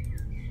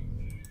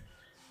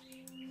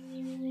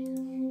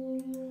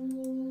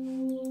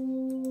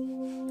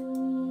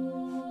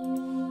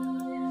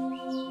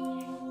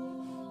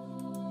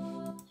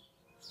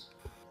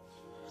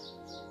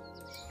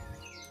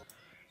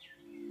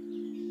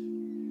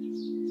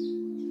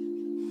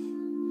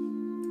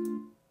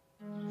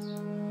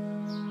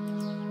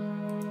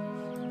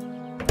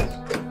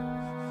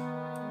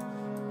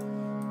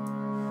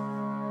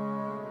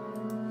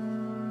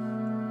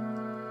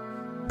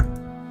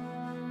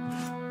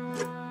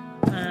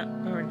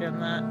 Done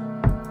that.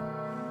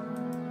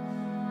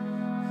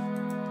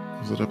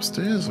 Was it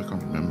upstairs? I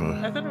can't remember.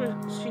 I thought it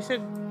was. She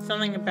said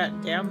something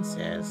about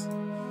downstairs.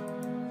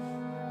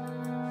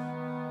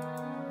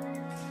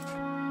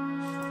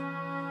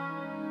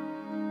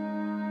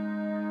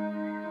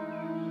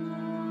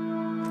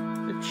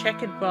 The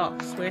checkered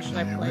box. Where should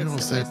I place it? Where was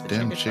Where's that the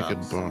damn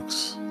checkered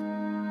box?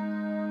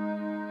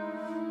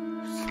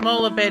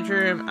 Smaller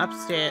bedroom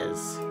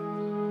upstairs.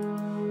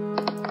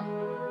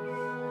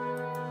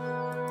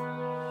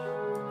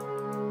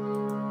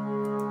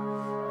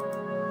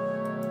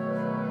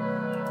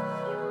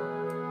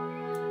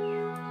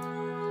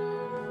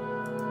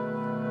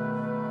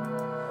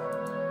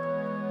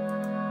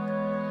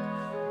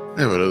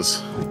 There it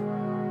is.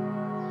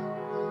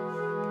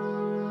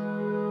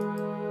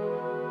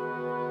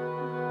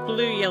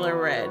 Blue, yellow,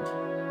 red.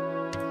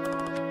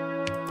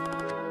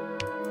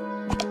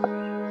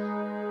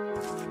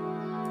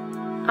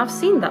 I've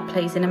seen that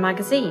place in a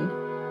magazine.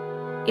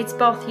 It's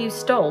Bath You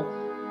Stole.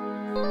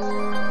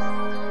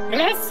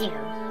 Bless you.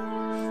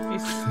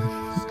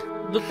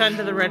 Look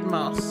under the red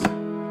moss.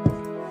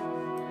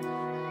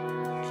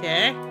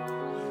 Okay.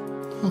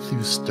 Bath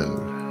You Stole.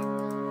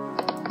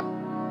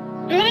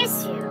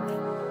 Bless you.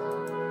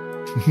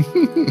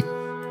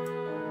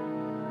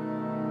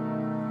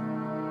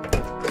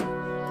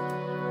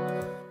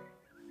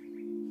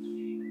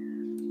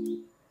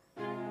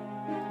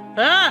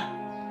 Ah!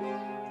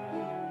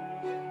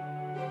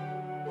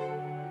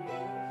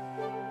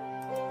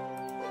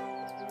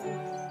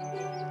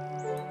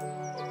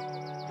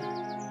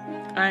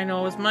 I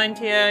know it was mined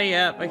here.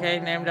 Yep. Okay.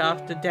 Named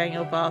after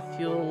Daniel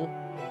Barthule.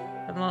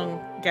 A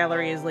long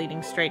gallery is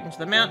leading straight into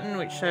the mountain,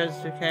 which shows,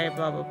 okay,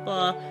 blah, blah,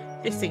 blah.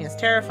 This thing is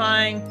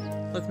terrifying.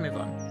 Let's move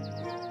on.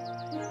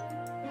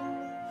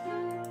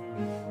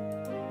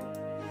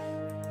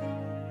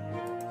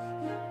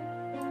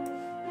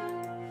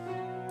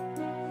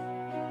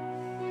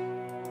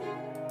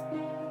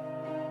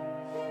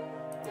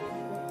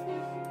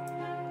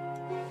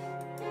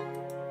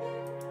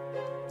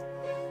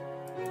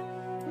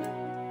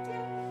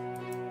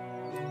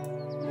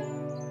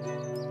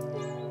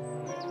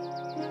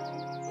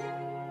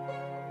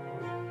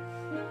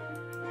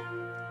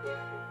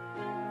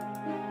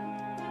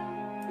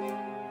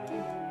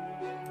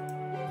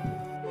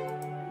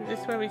 Is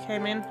this where we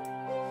came in?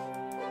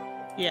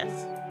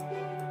 Yes.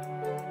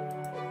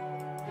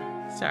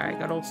 Sorry, I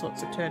got all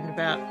sorts of turned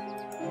about.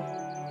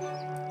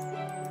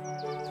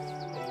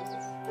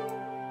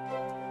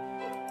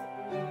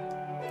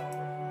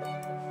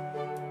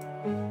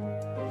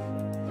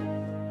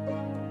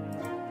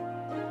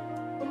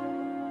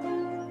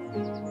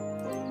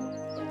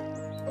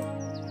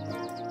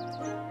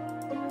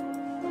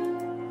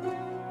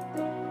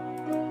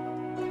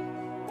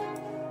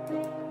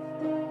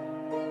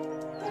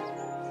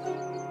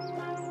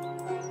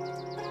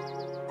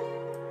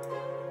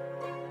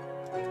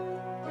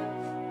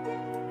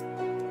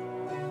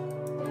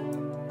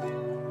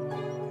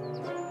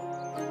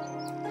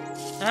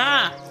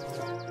 Ah!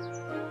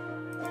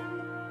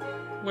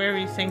 Where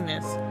have you seen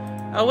this?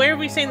 Oh, where have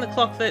we seen the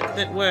clock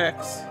that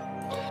works?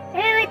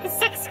 Oh, at the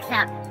sex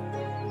club.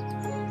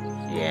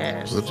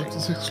 Yes. Was it at the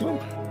sex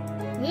club?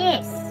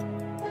 Yes.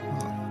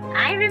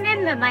 I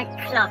remember my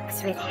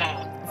clocks with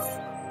hands.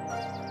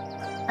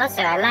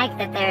 Also, I like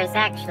that there is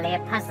actually a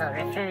puzzle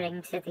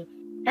referring to the...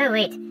 Oh,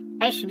 wait.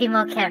 I should be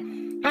more careful.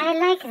 I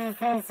like that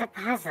there's a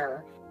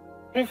puzzle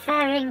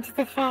referring to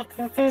the fact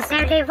that there's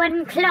only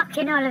one clock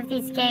in all of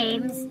these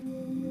games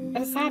that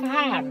has had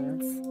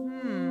hands.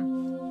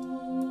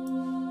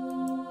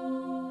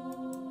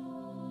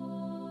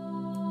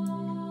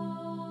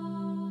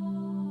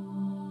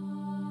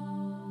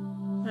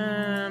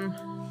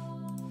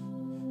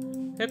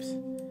 Oops.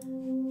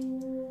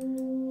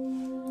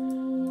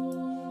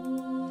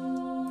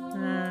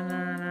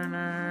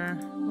 No.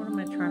 What am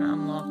I trying to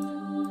unlock?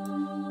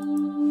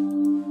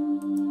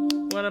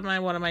 What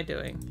am I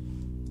doing?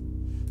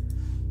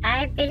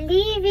 I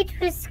believe it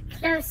was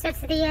closer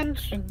to the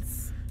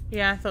entrance.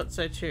 Yeah, I thought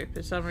so too.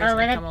 For some reason,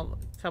 I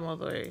come all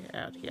the way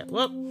out here.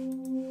 Whoop.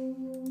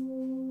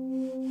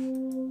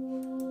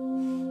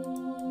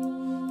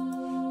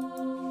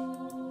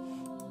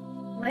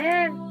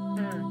 Where?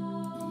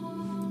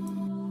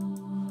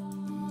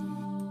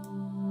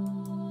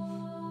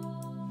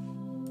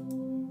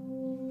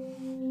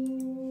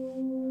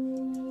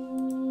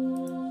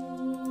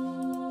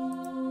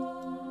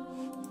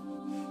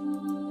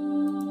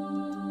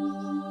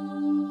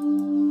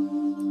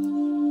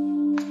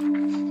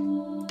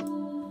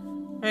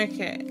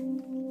 Okay.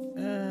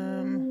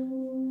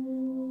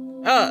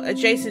 Oh,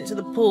 adjacent to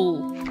the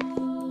pool.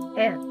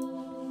 Yeah.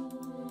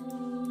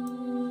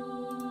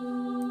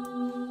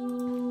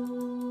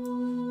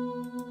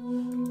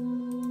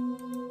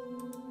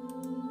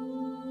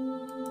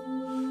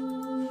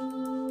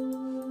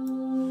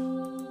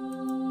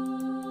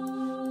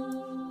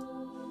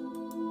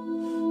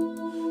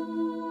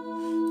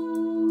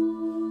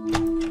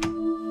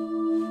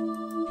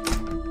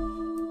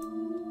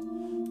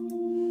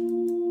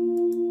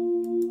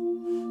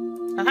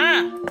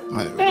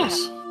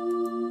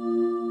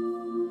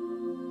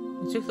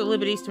 Took the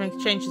liberties to make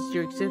changes to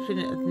your exhibit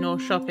at the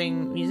North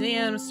Shopping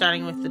Museum,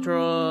 starting with the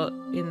drawer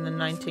in the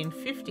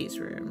 1950s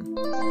room.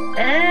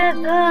 Oh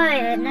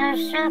boy, the North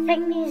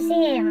Shopping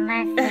Museum,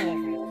 my favorite.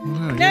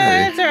 No,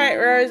 that's alright,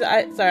 Rose.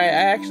 Sorry, I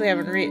actually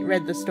haven't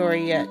read the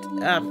story yet.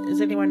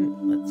 Is anyone...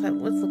 Let's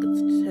look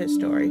at her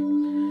story.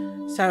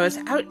 So I was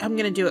out... I'm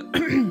gonna do it.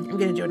 I'm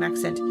gonna do an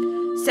accent.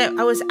 So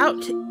I was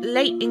out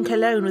late in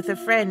Cologne with a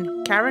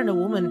friend, Karen, a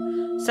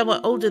woman,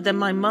 somewhat older than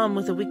my mum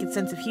with a wicked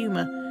sense of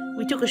humour.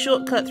 We took a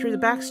shortcut through the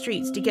back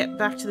streets to get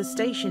back to the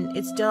station.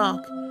 It's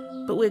dark,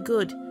 but we're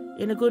good,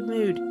 in a good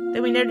mood.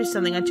 Then we noticed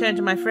something. I turned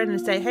to my friend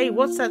and say, "Hey,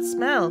 what's that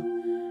smell?"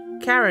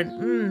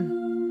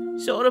 Karen,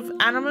 sort of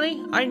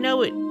animally. I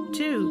know it,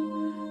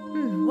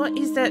 too. What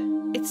is that?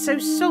 It's so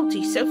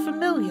salty, so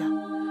familiar.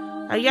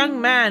 A young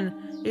man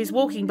is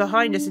walking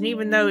behind us, and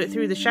even though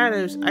through the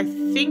shadows, I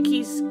think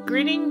he's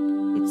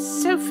grinning. It's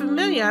so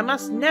familiar, I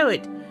must know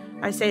it,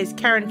 I say as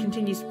Karen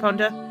continues to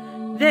ponder.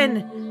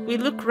 Then we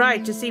look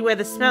right to see where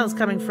the smell's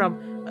coming from.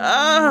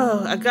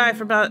 Oh, a guy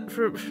from us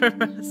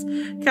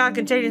can't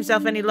contain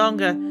himself any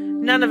longer.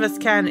 None of us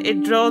can.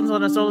 It dawns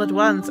on us all at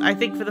once. I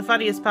think for the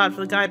funniest part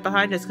for the guy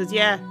behind us, because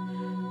yeah,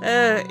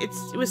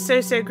 it was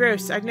so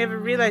gross. I'd never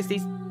realized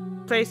these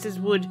places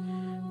would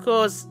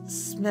cause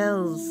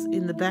smells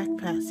in the back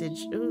passage.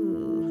 Ew.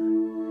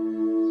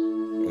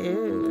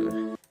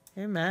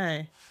 Oh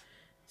my.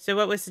 So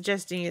what we're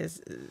suggesting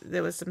is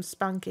there was some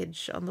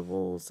spunkage on the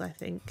walls, I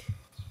think.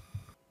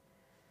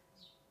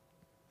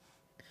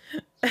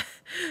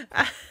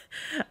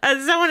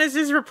 Someone has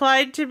just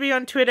replied to me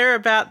on Twitter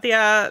about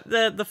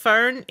the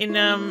phone in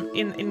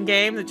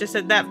game that just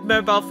said that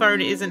mobile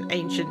phone isn't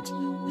ancient.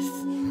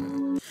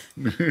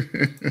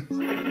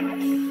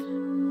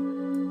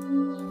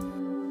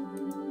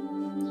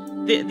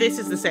 This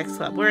is the sex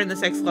club. We're in the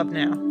sex club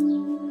now.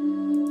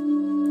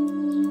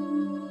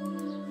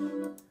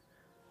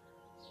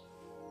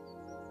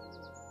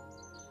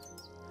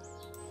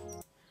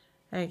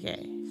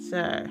 Okay,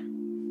 so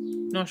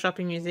North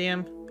Shopping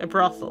Museum, a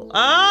brothel.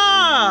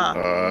 Ah!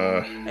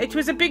 It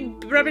was a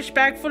big rubbish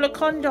bag full of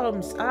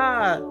condoms.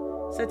 Ah,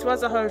 so it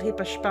was a whole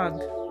heap of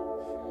spunk.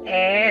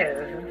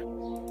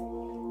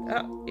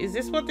 Oh, is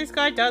this what this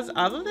guy does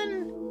other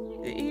than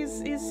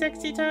his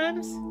sexy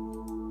times?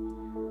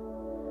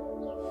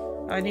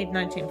 I need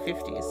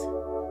 1950s.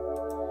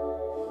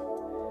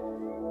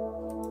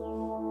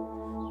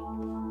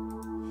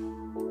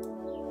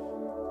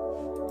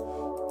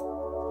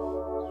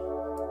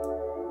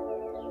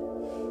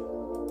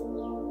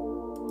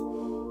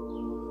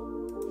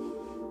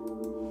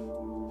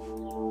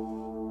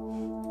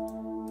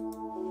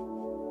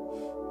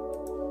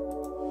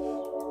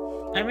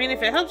 I mean,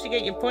 if it helps you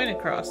get your point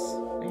across,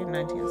 in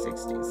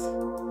 1960s.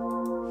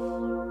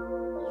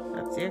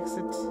 That's the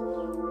exit.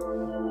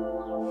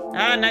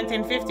 Ah,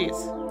 1950s.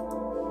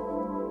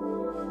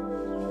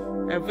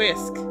 A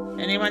whisk.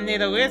 Anyone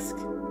need a whisk?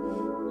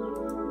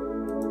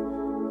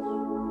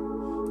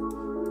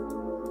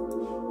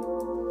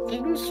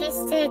 Didn't she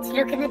say to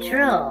look in the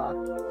drawer?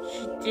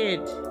 She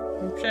did.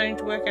 I'm trying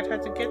to work out how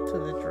to get to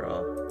the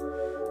drawer.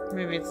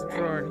 Maybe it's a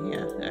drawer in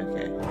here.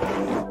 Okay.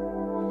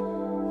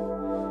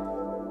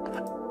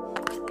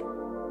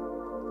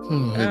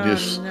 Oh,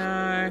 yes.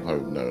 No. Oh,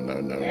 no.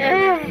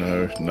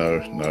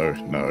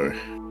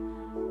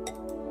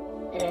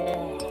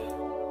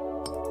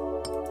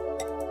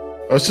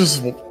 Oh, this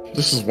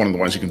is one of the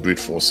ones you can brute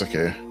force,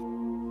 okay.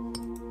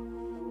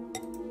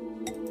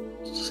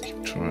 Just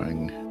keep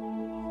trying.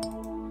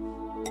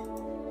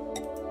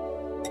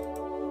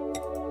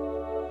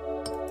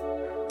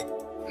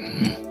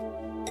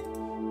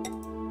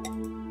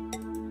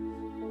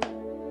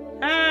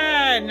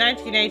 Ah,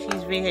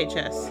 1980s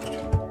VHS.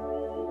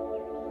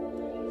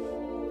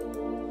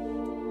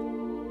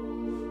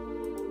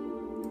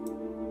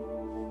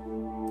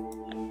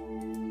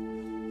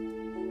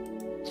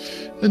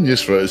 And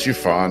yes, Rose, you're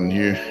fine.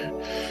 You,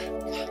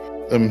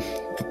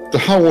 the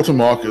high water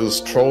mark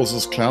is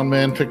Trolls' Clown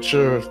Man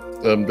picture.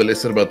 The less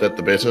said about that,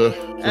 the better.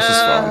 This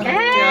is fine.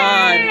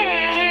 God.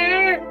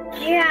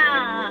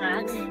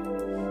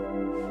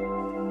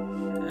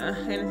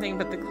 Anything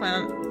but the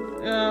clown.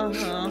 Oh.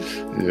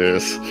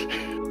 Yes.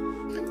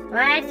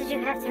 Why did you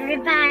have to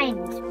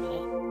remind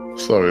me?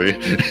 Sorry.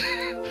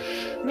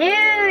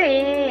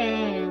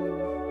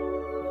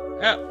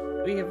 Oh,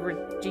 we have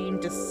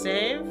redeemed a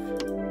save.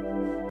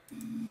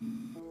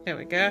 There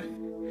we go.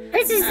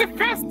 This is the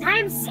first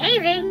time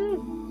saving!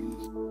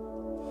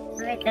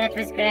 Wait, that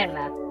was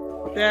Grandma.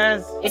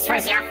 Yes. This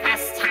was your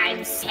first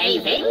time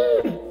saving?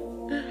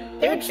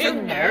 Don't you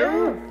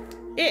know?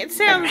 It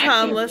sounds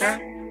harmless.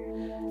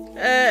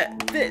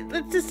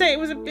 Let's just say it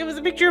was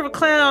a picture of a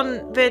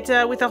clown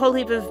that with a whole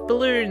heap of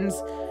balloons,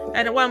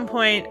 and at one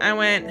point I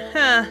went,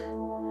 huh,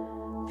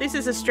 this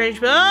is a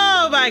strange.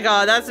 Oh my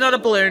God, that's not a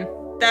balloon.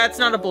 That's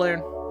not a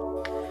balloon.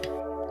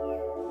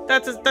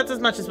 That's as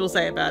much as we'll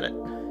say about it.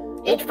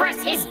 It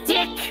was his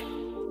dick!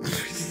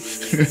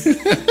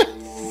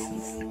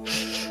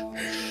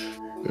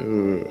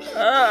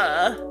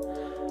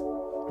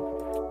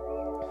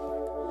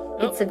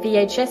 It's a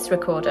VHS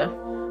recorder.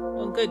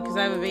 Well, good, because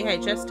I have a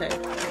VHS tape.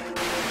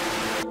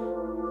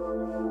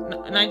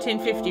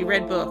 1950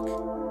 Red Book.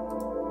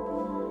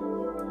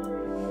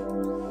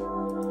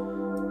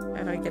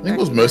 How do I get I think it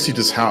was mostly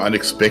just how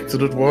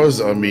unexpected it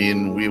was. I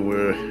mean, we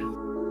were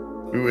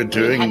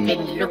doing. We had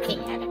been looking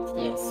at it,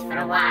 yes, for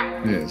a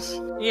while. Yes.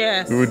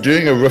 Yes. We were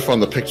doing a riff on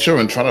the picture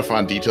and trying to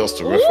find details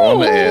to riff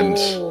on, and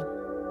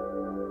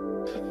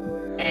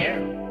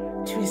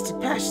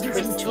Twisted Passions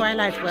in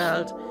Twilight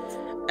World.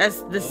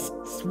 As this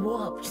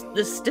swapped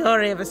the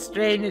story of a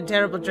strange and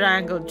terrible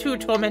triangle, two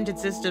tormented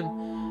sisters,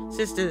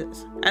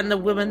 and the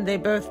woman they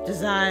both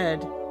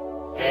desired.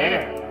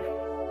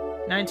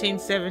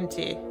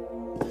 1970.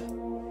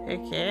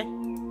 Okay.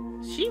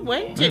 She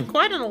went to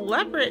quite an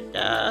elaborate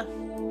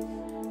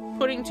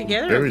putting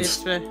together of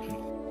this for...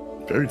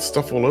 Buried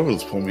stuff all over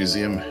this poor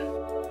museum.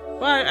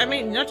 Well, I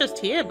mean, not just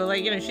here, but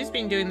like, she's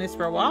been doing this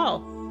for a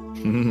while.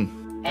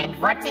 And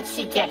what did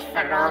she get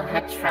for all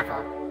her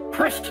trouble?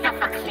 Pushed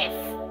off a cliff.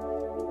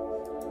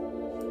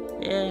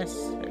 Yes,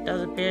 it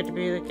does appear to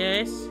be the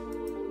case.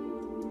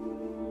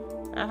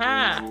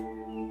 Aha!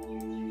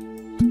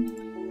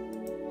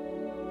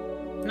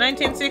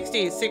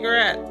 1960s,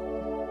 cigarette.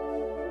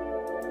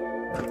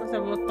 Let's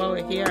have a look while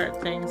we're here at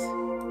things.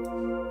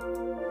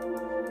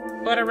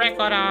 Put a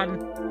record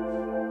on.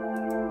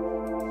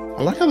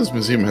 I like how this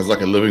museum has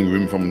like a living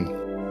room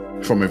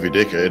from every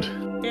decade.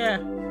 Yeah.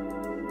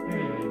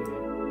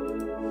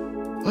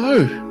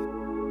 Oh!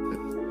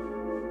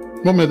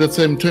 Mom had that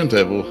same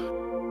turntable.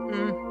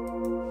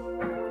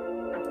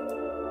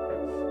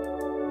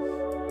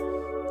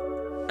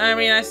 I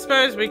mean, I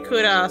suppose we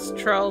could ask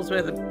Trolls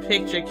where the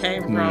picture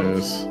came from.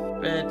 Yes.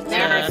 But,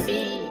 Now,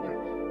 see,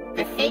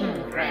 the thing,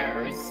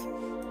 Rose,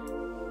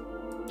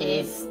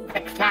 is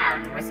the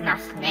clown was not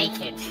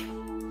naked.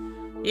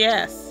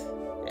 Yes.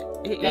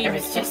 It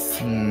was just...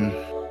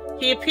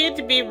 He appeared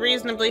to be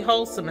reasonably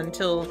wholesome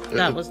until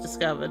that was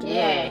discovered.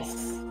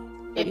 Yes.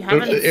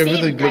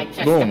 Everything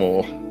looked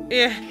normal.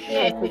 Yeah.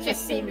 Yes, it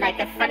just seemed like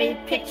a funny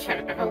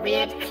picture of a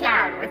weird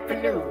clown with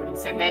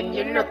balloons, and then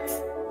you looked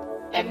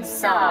and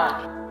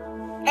saw.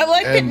 I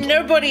like that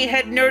nobody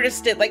had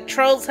noticed it. Like,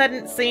 Trolls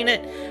hadn't seen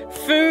it.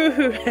 Fu,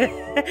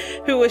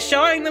 who was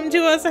showing them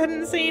to us,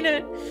 hadn't seen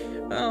it.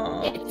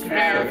 Oh, it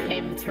drove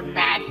him to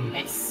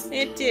madness.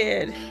 It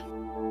did.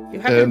 You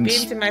haven't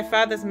been to my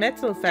father's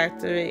metal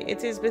factory.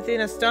 It is within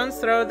a stone's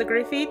throw of the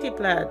graffiti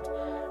plant.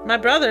 My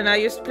brother and I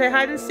used to play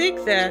hide and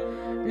seek there.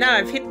 Now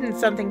I've hidden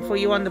something for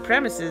you on the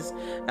premises.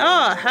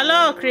 Oh,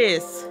 hello,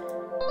 Chris.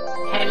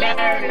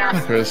 Hello,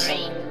 Lost Chris.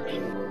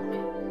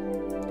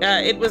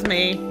 It was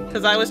me,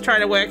 because I was trying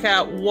to work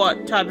out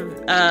what type of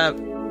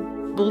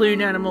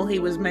balloon animal he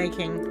was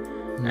making.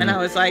 And I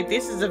was like,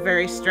 this is a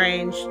very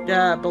strange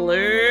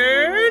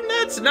balloon.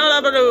 That's not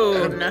a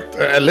balloon.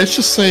 Let's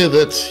just say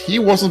that he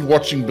wasn't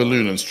watching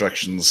balloon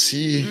instructions.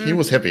 He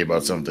was happy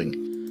about something.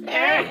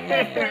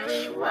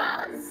 He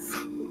was.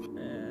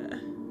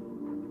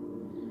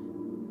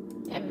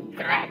 And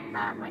Grandma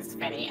Grandma was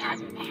very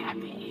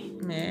unhappy.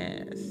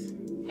 Yes.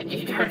 And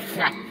you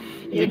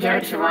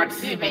don't want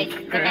to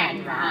make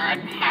Grandma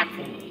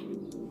unhappy.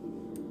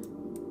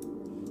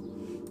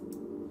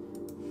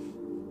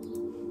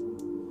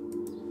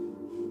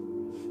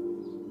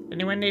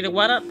 Anyone need a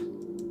one-up?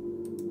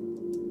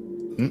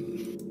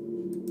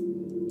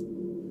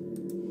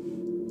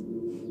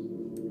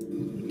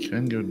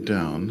 Can go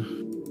down.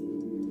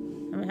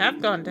 We have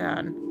gone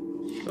down.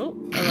 Oh,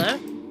 hello.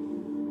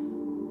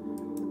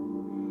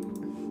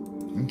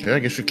 Okay, I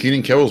guess we're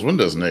cleaning Carol's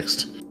windows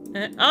next.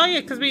 Oh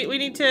yeah, because we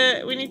need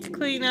to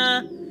clean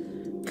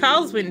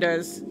Carl's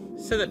windows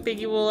so that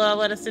Biggie will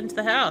let us into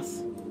the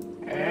house.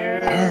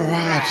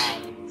 Alright.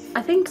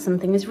 I think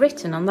something is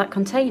written on that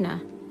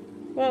container.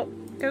 Well,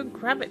 go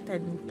grab it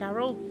then,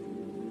 Carol.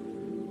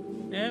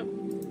 Nope.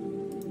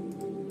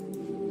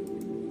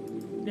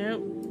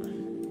 Nope.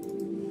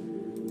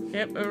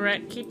 Yep,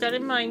 alright. Keep that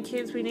in mind,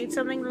 kids. We need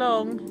something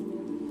long.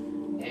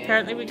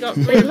 Apparently we got...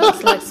 It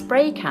looks like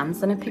spray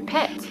cans and a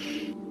pipette.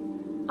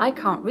 I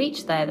can't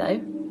reach there,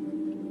 though.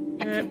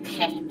 A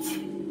pipette.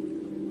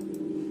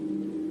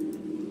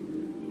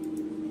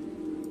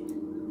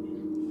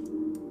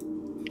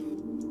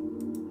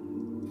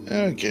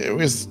 Okay,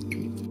 where's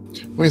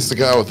the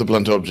guy with the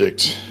blunt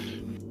object?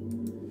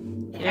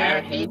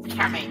 Here he's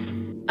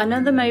coming.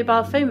 Another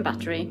mobile phone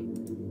battery.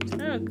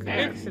 Oh,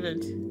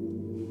 excellent.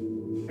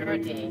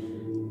 Goody.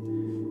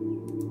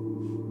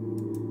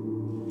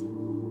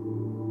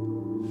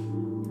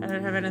 I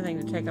don't have anything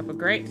to take up a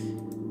grate.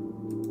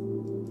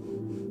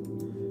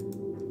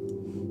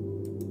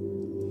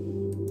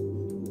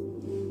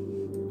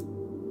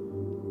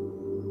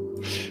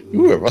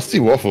 Ooh, a rusty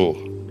waffle.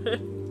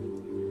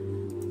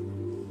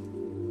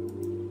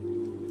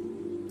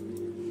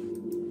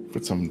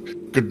 Put some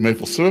good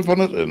maple syrup on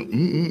it and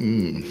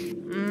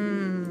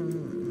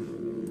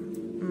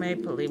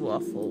Mapley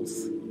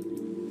waffles.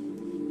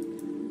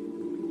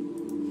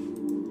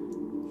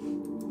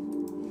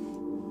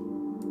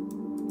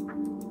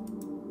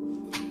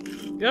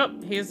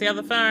 Yep, here's the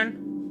other phone.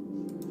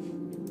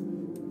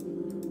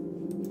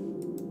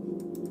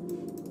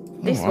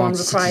 This one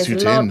requires a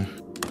lot.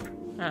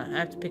 Oh, I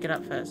have to pick it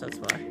up first, that's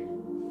why.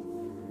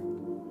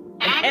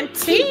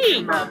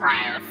 Antique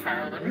mobile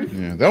phone.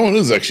 yeah, that one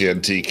is actually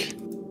antique.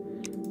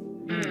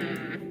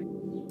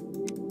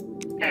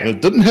 And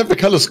it didn't have a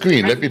color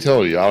screen, let me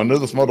tell you. I know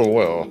this model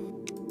well.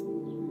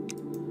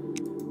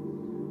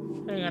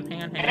 Hang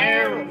on.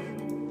 Oh,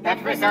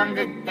 that was on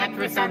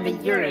the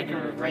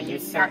urinal where you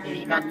got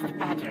the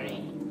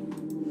battery.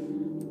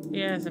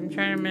 Yes, I'm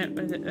trying to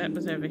remember that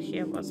was over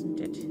here, wasn't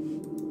it?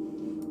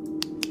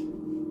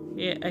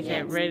 Yeah,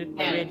 okay, Yes, red,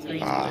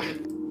 green. Ah.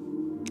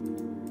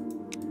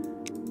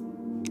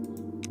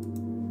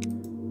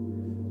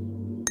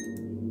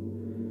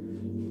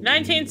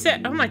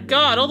 Oh my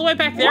god, all the way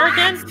back there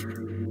again?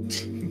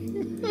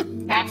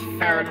 That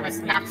phone was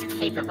not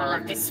capable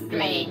of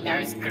displaying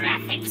those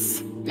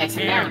graphics, let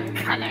alone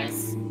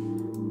colors.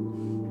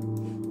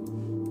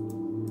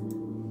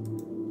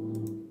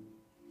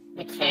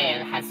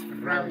 Mikhail has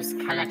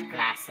rose-colored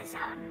glasses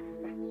on.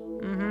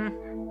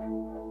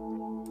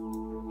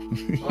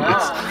 Whoa.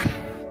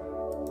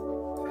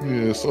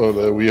 Yes, oh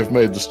no, we have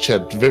made this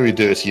chat very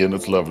dirty and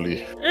it's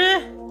lovely.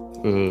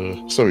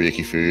 Sorry,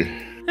 Ikifu.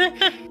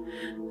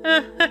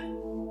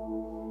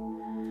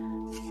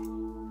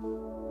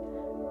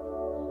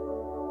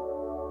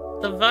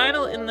 The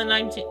vinyl in the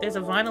there's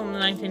a vinyl in the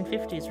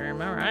 1950s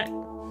room, alright.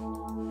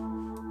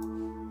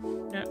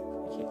 Yep,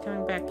 keep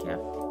coming back here.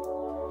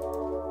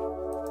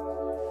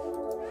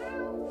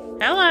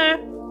 Hello!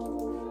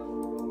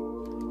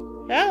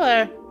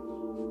 Hello!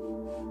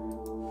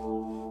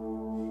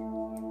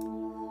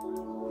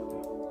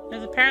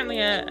 There's apparently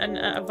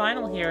a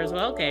vinyl here as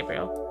well,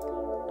 Gabriel.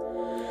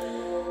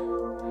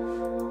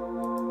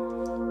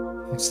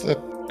 What's that?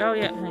 Oh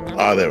yeah, hang on.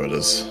 Ah, there it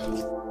is.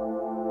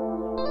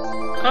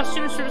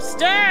 Costumes from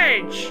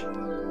stage!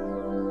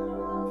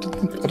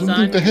 I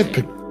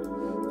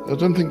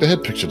don't think they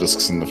had picture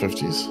discs in the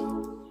 50s.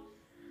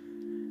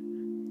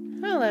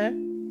 Hello.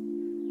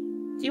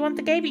 Do you want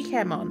the Gaby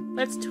cam on?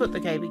 Let's put the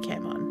Gaby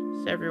cam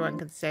on so everyone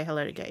can say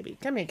hello to Gaby.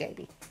 Come here,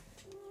 Gaby.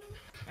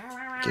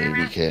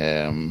 Gaby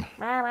cam.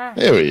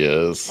 There he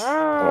is.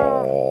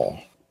 Oh.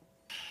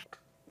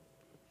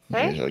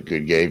 Hey? He's a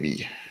good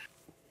Gaby.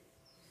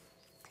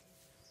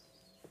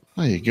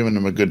 Oh, you're giving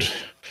him a good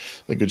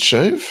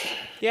shave?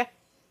 Yeah.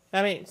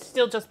 I mean, it's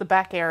still just the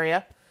back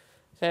area.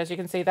 So as you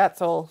can see,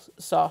 that's all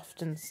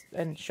soft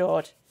and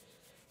short.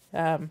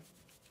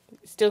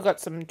 Still got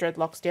some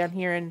dreadlocks down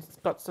here, and it's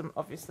got some,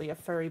 obviously, a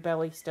furry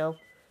belly still.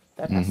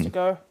 That has to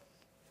go.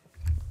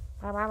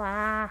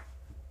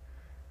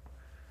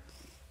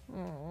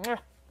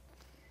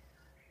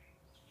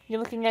 You're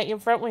looking at your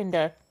front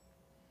window.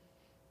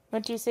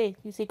 What do you see?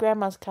 You see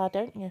Grandma's car,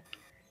 don't you?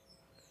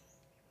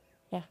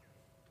 Yeah.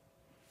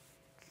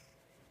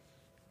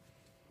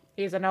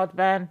 He's an old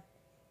man,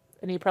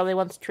 and he probably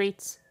wants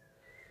treats.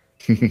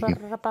 I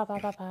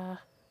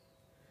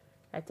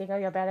tickle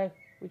your belly.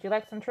 Would you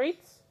like some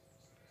treats?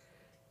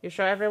 You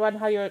show everyone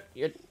how your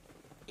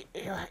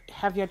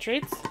have your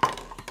treats.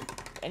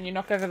 And you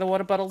knock over the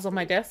water bottles on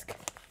my desk.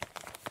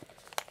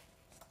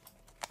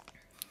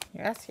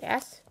 Yes,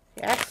 yes,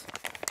 yes.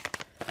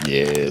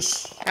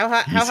 Yes. How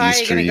high are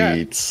you gonna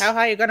go? How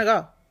high are you gonna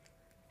go?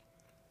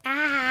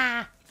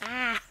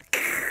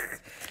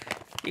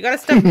 You gotta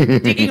stop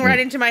digging right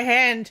into my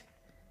hand.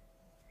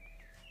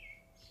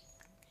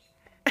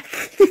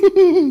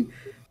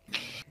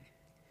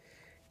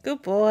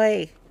 Good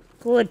boy.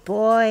 Good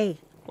boy.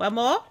 One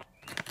more?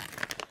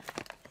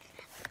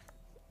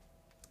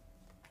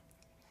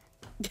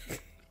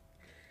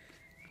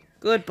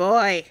 Good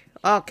boy.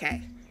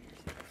 Okay.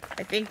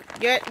 I think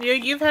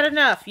you've had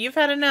enough. You've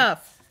had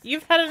enough.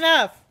 You've had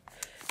enough.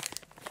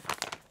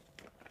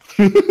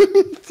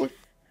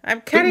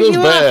 I'm cutting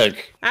you off.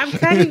 I'm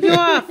cutting you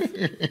off.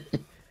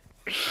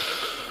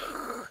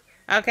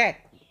 Okay.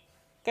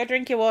 Go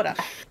drink your water.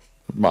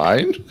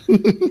 Mine?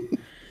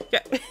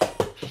 Yeah.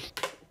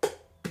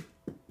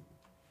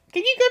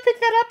 Can you go pick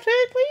that up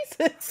too, please?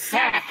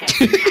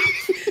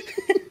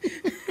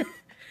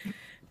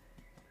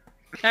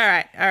 All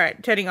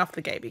right. Turning off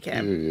the Gaby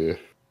cam.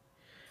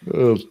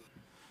 Yeah.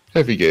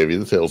 Happy Gaby,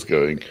 the tail's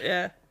going.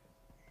 Yeah.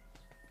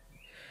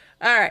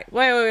 All right,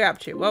 what are we up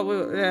to?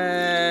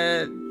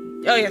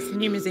 Oh yes, the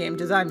new museum,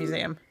 design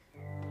museum.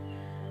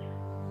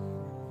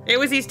 It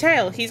was his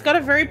tail. He's got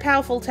a very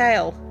powerful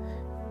tail.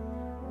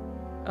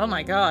 Oh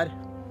my god.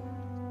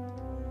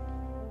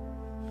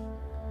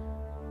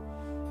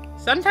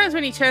 Sometimes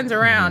when he turns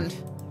around,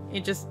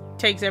 it just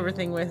takes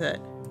everything with it.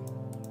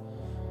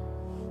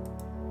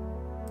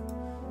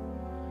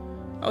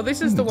 Oh,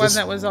 this is the one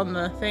that was on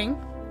the thing.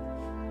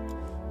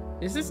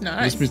 This is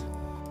nice.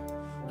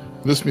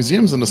 This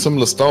museum's in a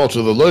similar style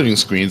to the loading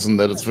screens in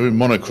that it's very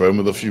monochrome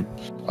with a few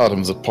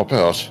items that pop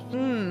out.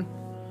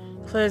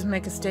 Clothes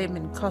make a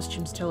statement,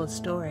 costumes tell a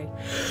story.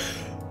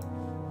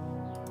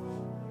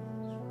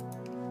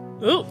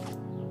 Ooh!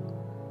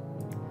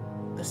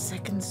 The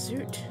second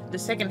suit. The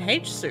second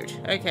H suit.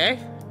 Okay.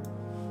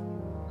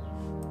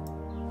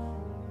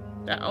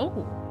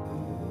 Oh,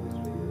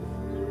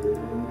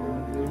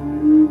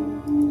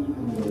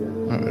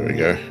 there we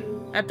go.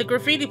 At the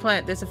graffiti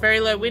plant, there's a very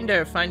low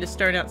window. Find a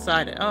stone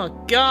outside it. Oh,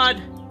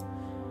 God!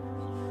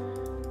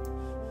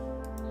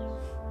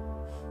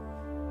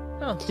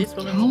 Oh, this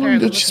woman's How long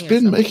did she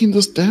spend making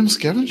this damn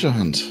scavenger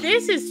hunt?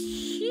 This is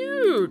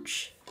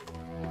huge!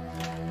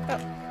 Oh,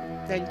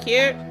 thank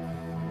you.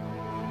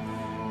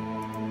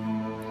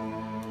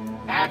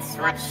 That's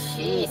what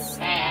she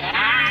said.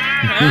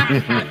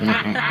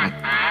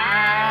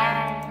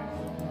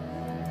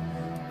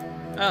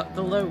 Oh,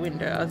 the low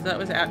window. That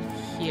was out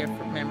here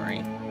from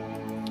memory.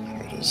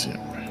 What is it?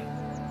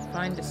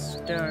 Find a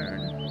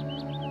stone.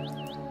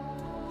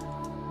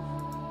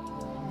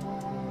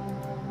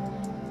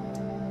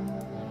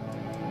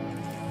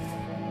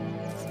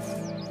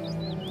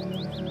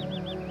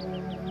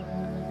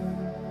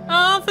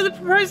 Oh, for the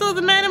proposal of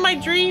the man of my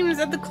dreams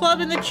at the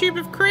club in the tube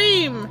of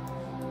cream.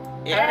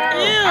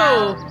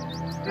 Ew.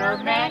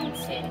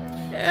 Romantic.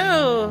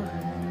 Ew.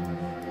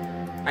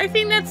 I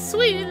think that's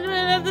sweet, but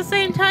at the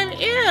same time,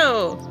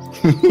 ew.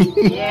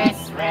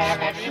 Yes, well,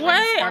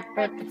 everyone's got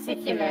their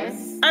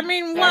particulars. I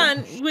mean,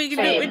 one,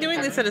 we're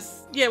doing this at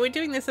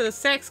a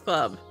sex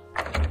club,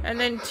 and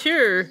then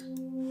two,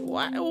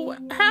 what?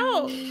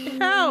 How?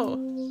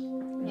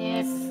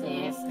 Yes,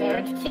 they're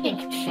a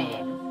kink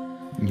shame.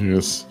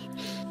 Yes,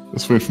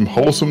 this went from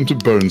wholesome to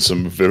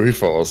bonesome very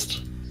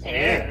fast.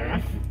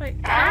 Yeah. Like,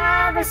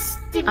 I must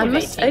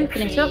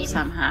open it up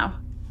somehow.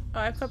 Oh,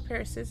 I've got a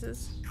pair of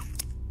scissors.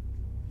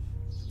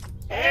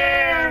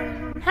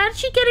 How did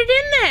she get it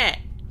in there?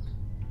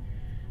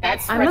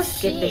 I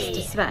must give this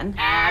to Sven,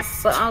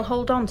 but I'll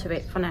hold on to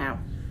it for now.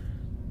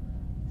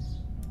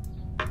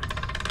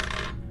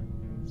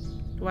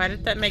 Why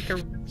did that make her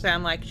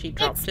sound like she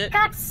dropped it? It's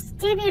got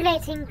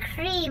stimulating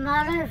cream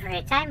all over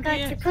it. I'm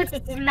going to put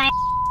it in my...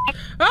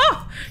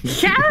 Oh!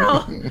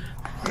 Carol!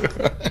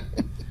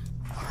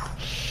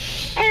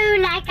 Oh,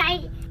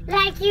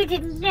 like you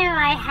didn't know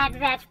I had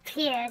that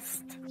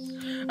pierced.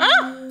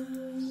 Oh!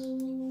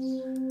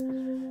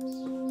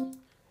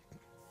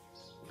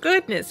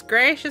 Goodness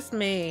gracious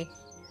me.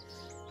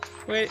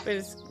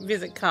 Where's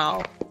visit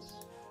Carl?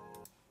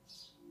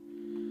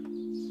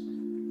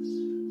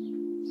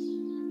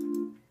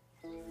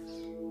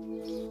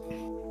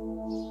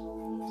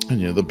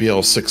 And yeah, the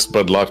BL6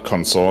 Bud Light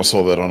console, I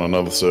saw that on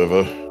another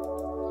server.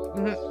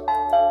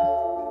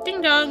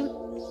 Ding dong.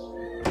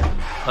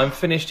 I'm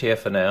finished here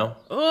for now.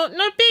 Oh,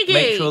 no, Biggie!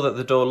 Make sure that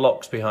the door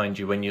locks behind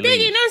you when you leave.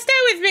 Biggie, no, stay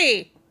with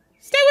me!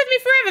 Stay with me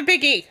forever,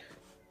 Biggie!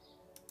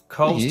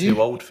 Carl's too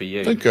old for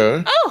you. Don't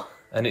go. Oh!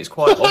 And it's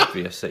quite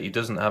obvious that he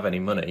doesn't have any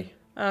money.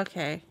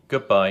 Okay.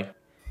 Goodbye.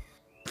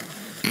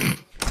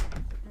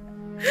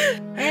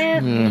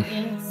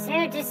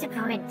 So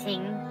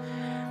disappointing.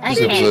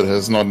 This episode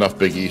has not enough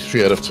Biggie.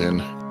 3 out of 10.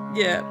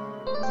 Yeah.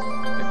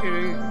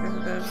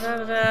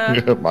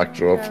 Mic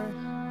drop.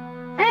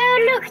 Oh,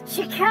 look,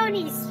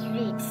 Ciccone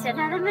Street.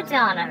 Another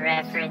Madonna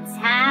reference.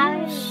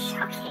 How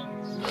shocking.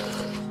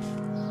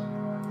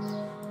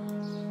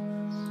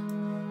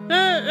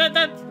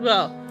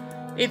 well,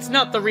 it's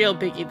not the real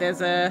Biggie.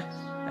 There's a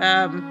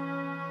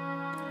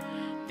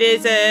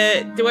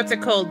what's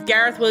it called?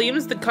 Gareth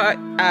Williams, the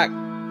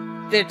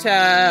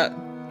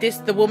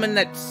woman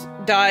that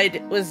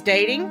died was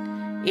dating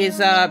is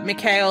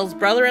Mikhail's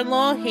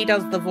brother-in-law. He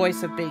does the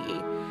voice of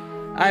Biggie.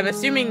 I'm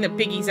assuming that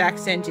Biggie's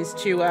accent is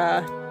too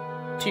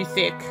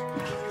thick.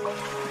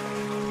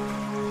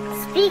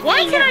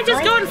 Why can't I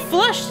just go and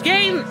flush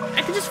game?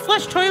 I can just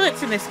flush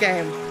toilets in this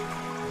game.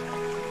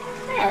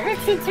 Well,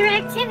 that's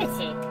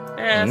interactivity.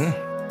 Yes. Yeah.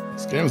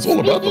 This game is all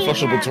about the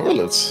flushable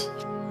toilets.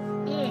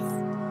 Yes.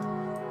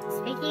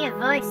 Speaking of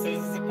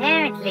voices,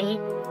 apparently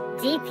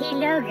DP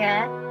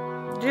Loga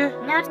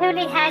not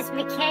only has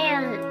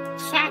Mikhail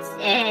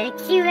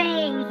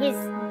QAing his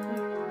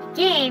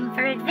game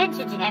for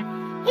Adventure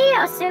Jam, he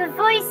also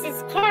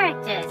voices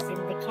characters in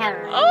the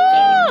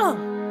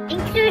games,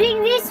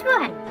 including this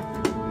one.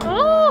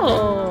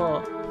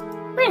 Oh!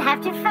 We'll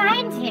have to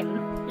find him.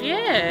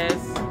 Yes.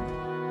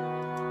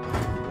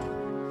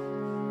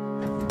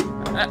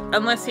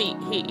 Unless he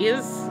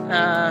is,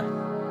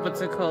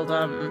 what's it called?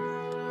 I'm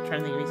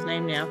trying to think of his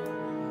name now.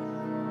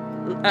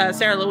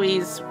 Sarah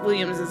Louise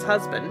Williams'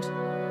 husband.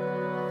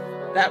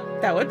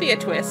 That would be a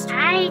twist.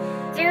 I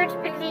don't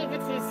believe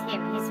it is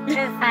him. His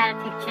profile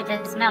picture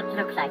does not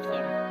look like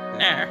him.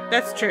 No,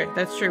 that's true.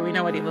 That's true. We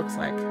know what he looks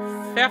like.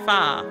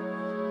 Fefa,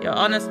 your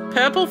honest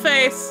purple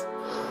face,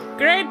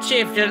 great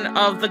chieftain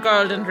of the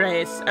golden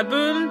race.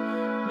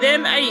 Aboon,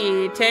 them are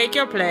ye, take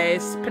your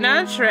place.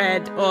 Panache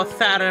red or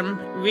Tharum,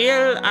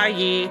 real are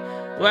ye,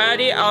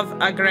 worthy of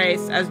a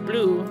grace as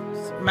blue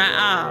my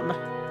arm.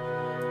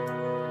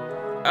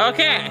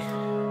 Okay.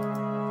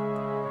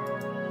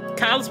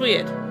 Carl's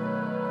weird.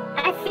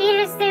 I feel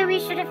as though we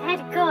should have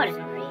had Gordon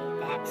read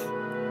that.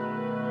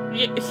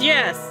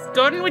 Yes.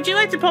 Gordon, would you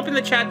like to pop in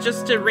the chat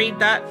just to read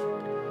that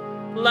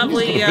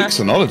lovely...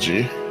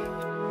 Vixenology?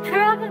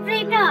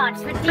 Probably not.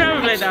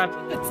 Probably not.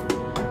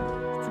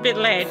 It's a bit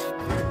late.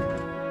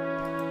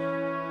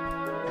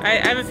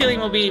 I have a feeling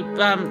we'll be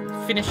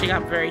finishing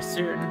up very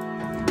soon.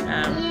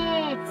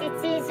 Yes,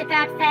 it is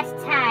about that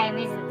time,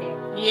 isn't it?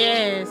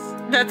 Yes.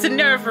 That's a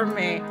no from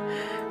me.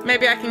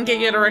 Maybe I can get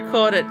you to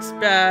record it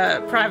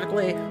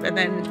privately and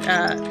then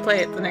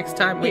play it the next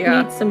time we It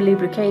needs some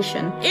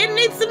lubrication. It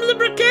needs some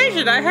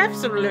lubrication. I have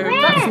some lube.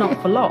 That's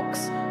not for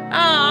locks.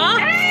 Aww.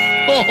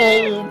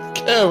 Oh,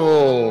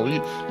 Carol,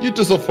 you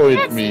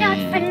disappoint me.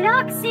 That's not for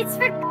locks, it's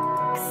for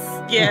cocks.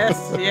 Yes,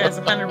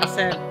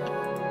 100%.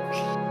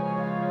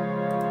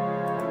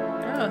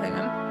 Oh, hang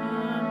on.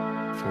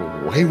 For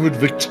wayward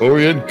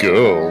Victorian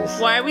girls.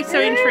 Why are we so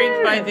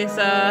intrigued by this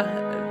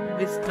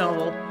this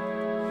novel?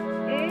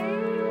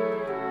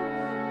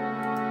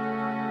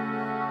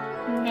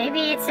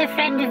 Maybe it's a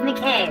friend of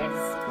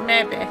Mikhail's.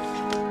 Maybe.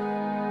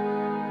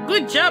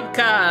 Good job,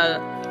 Carl.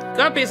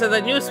 Copies of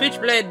the new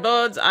Switchblade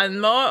boards are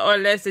more or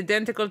less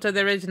identical to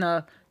the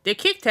original. The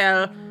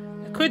kicktail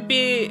could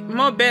be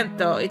more bent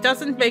though. It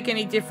doesn't make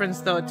any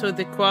difference though to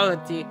the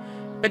quality,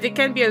 but it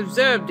can be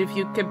observed if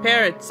you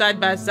compare it side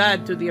by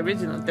side to the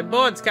original. The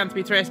boards can't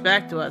be traced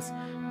back to us,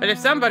 but if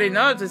somebody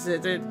notices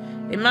it,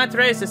 it might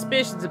raise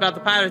suspicions about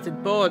the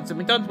pirated boards, and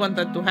we don't want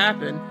that to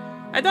happen.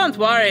 I don't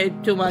worry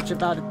too much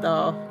about it,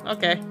 though.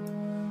 Okay.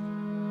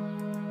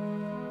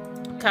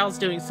 Carl's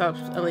doing some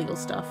illegal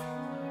stuff.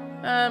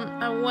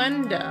 I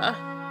wonder...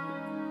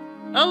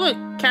 Oh, look.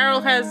 Carol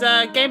has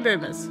Game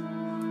Boomers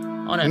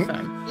on her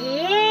phone.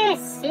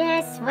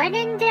 Yes. When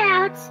in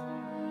doubt,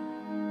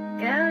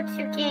 go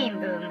to Game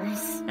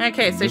Boomers.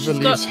 Okay, so she's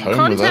got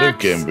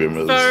contacts, Game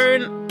Boomers.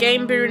 phone,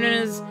 Game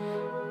Boomers,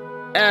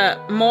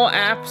 more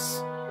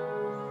apps.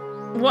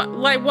 What?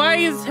 Like, why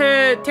is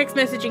her text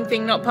messaging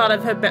thing not part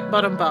of her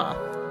bottom bar?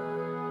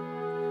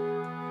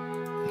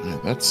 Yeah,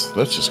 that's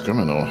just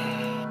criminal.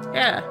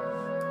 Yeah.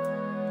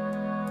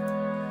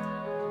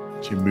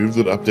 She moved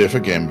it up there for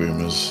Game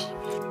Boomers.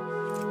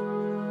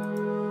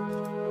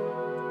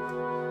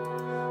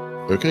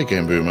 Okay,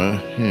 Game Boomer.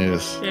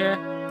 Yes. Yeah.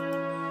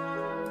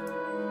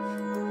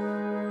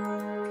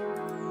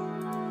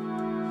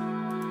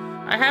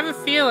 I have a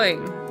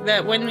feeling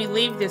that when we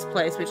leave this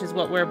place, which is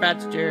what we're about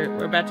to do,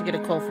 we're about to get a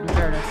call from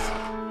Jonas.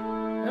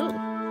 Oh.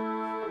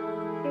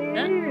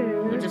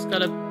 No, we just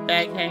got a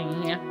bag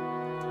hanging here.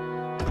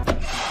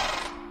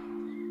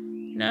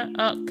 No?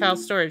 Oh,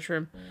 Carl's storage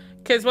room.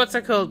 Because what's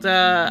it called?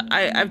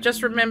 I've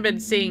just remembered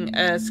seeing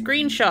a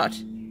screenshot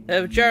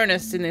of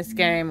Jonas in this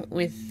game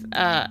with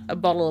a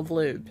bottle of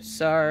lube.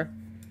 So,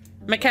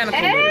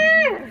 mechanical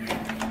lube.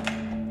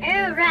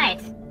 Oh,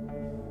 right.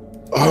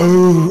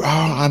 Oh,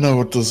 I know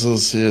what this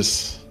is,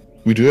 yes.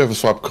 We do have a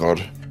swap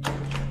card.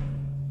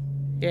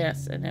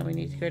 Yes, and now we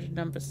need to go to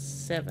number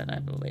 7, I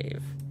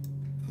believe.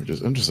 Which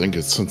is interesting,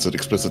 since it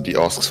explicitly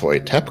asks for a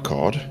tap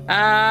card. Oh!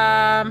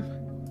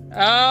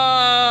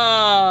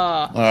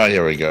 Ah,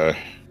 here we go.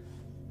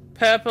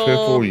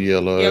 Purple,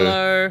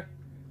 yellow,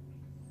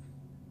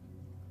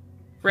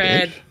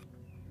 red,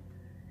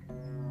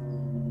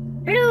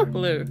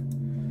 blue.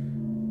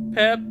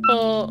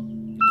 Purple,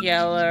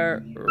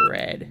 yellow,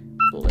 red,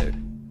 blue.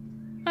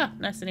 Ah,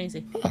 nice and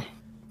easy. Huh.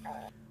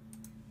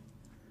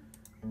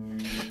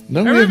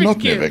 No, we have not,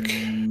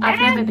 Nevik. I've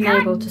never been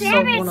able to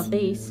solve one of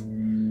these.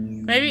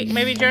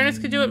 Maybe Jonas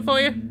could do it for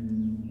you?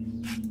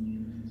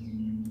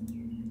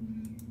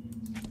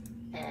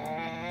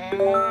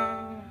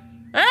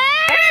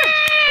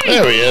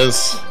 There he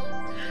is.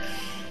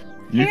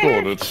 You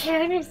called it.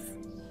 Jonas.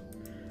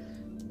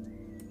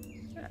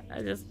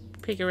 I just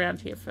peek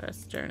around here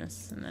first,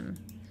 Jonas, and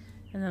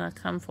then I'll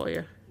come for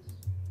you.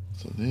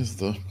 So there's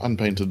the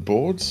unpainted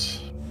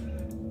boards.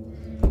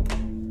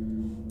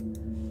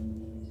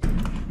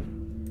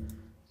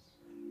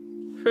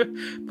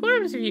 What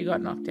happens if you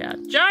got knocked out?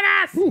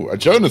 Jonas! Ooh, a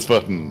Jonas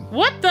button.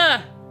 What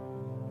the?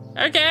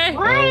 Okay.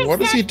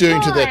 What is he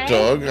doing to that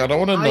dog? I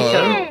don't want to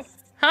know.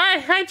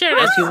 Hi,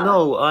 Jonas. As you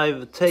know,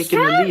 I've taken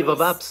a leave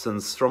of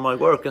absence from my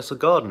work as a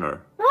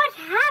gardener. What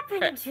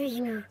happened to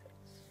you?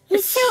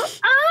 He's so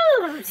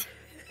old.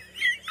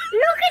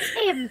 Look at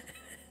him.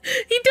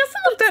 He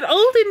doesn't look that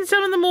old in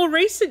some of the more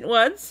recent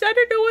ones. I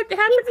don't know what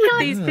happened with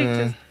these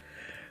pictures.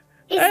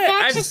 Is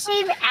that the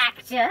same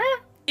actor?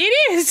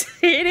 It is.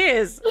 It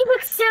is. He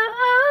looks so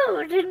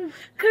old and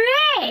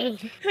grey.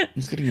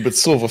 He's getting a bit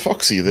silver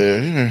foxy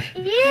there. Yeah.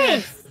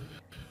 Yes.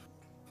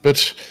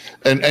 But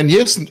and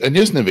yes,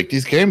 Nevik,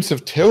 these games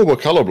have terrible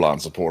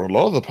colorblind support. A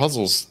lot of the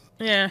puzzles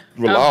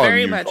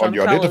rely on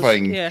you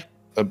identifying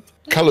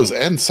colors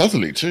and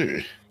subtly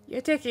too.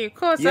 You're taking a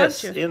course,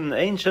 yes, aren't you? in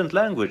ancient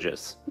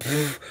languages.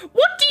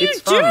 What do you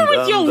do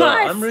with your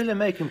life? I'm really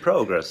making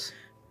progress.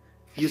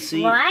 You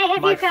see, Why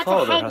have my you got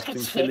father a has been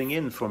handkerchief? filling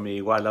in for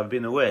me while I've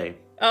been away.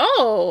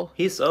 Oh.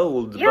 He's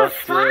old, Your but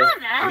father?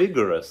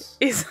 vigorous.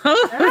 He's old,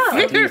 At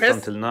least vigorous.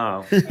 until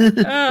now.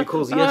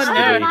 Because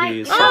yesterday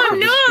he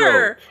suffered a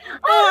stroke.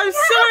 Oh, I'm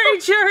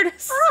sorry,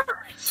 Jonas. Oh,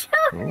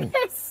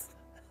 Jonas.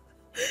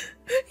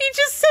 He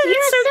just said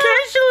it so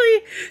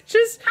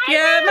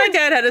casually. My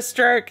dad had a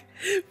stroke.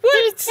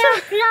 What? He's so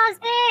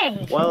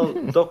blasé. Well,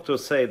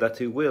 doctors say that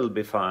he will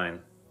be fine.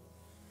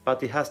 But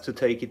he has to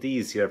take it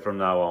easier from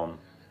now on.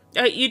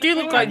 You do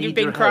look like you've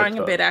been crying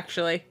a bit,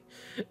 actually.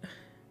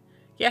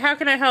 Yeah, how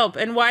can I help?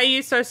 And why are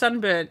you so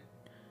sunburnt?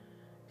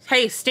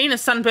 Hey,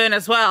 Stina's sunburnt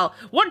as well.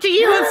 What do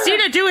you and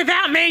Stina do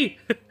without me?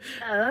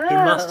 He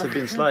must have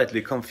been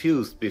slightly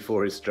confused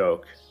before his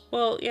stroke.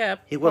 Well, yeah,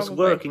 He was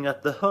working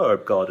at the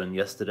herb garden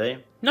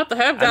yesterday. Not the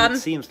herb And garden. it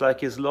seems like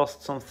he's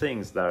lost some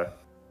things there.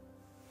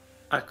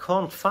 I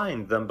can't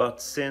find them,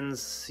 but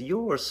since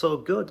you're so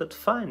good at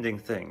finding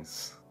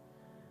things...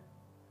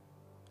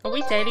 Are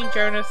we dating,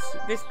 Jonas?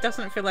 This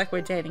doesn't feel like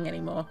we're dating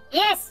anymore.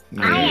 Yes,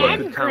 No, I I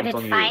am could count good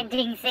on at you.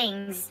 finding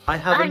things. I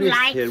have a list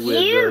Unlike here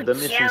you, with the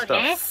missing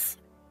Jonas. stuff.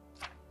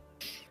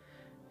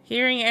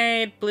 Hearing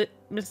aid,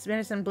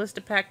 medicine,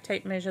 blister pack,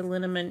 tape measure,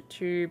 liniment,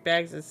 2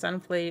 bags of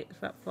sunflower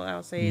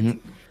seeds,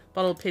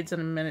 bottle of pids,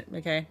 and a minute.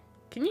 Okay.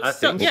 Can you I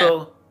stop? think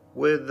so.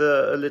 With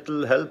a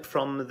little help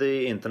from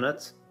the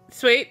internet.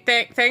 Sweet.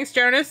 Thanks,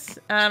 Jonas.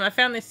 I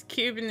found this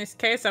cube in this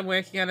case I'm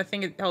working on. I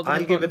think it holds an I'll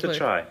give important it a clue.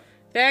 try.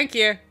 Thank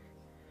you.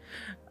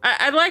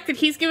 I like that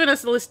he's given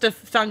us a list of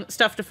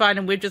stuff to find,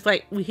 and we're just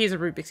like, well, here's a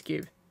Rubik's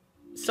Cube.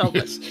 Solve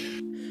it.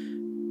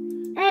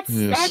 That's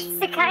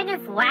the kind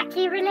of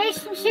wacky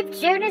relationship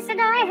Jonas and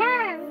I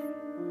have.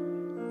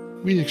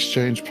 We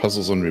exchange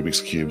puzzles on Rubik's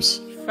Cubes.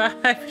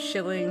 5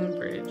 shilling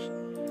bridge.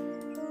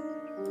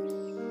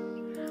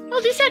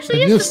 Oh, this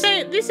actually is the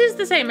same. This is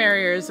the same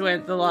area as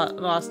when the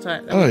last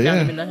time that we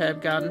found him in the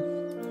herb garden.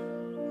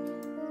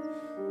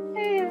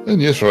 And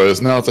yes,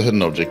 Rose, now it's a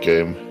hidden object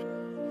game.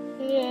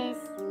 Yes.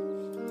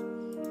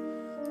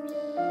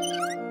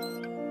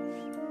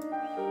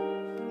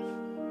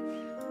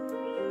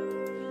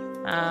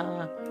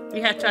 We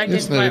have to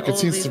identify all it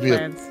seems these to be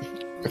plans.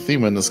 a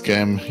theme in this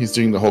game. He's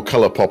doing the whole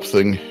color pop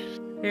thing.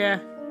 Yeah.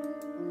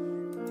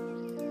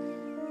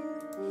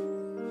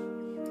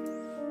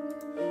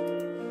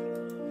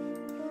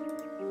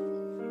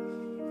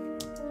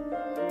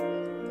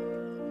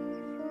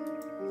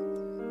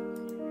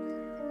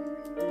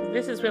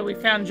 This is where we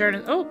found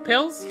Jordan. Oh,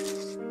 pills.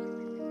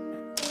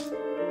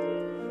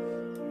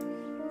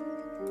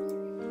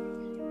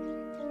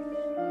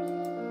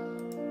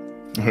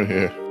 Oh,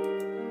 yeah.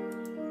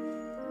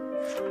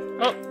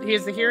 Oh,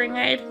 here's the hearing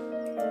aid.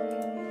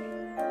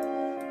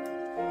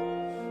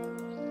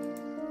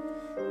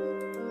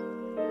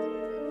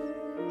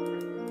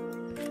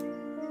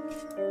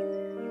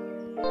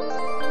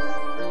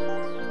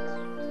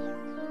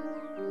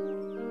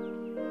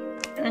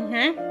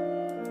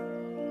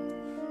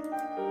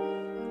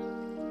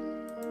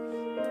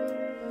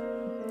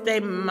 They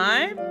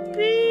might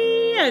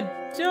be. I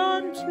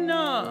don't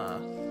know.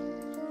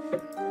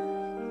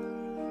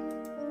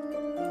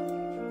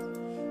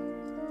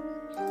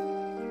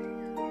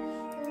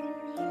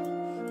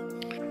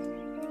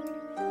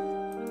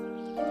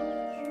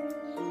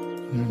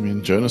 I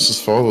mean,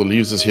 Jonas's father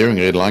leaves his hearing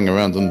aid lying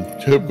around in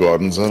herb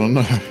gardens. I don't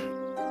know.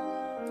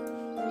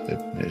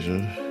 Tape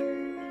measure.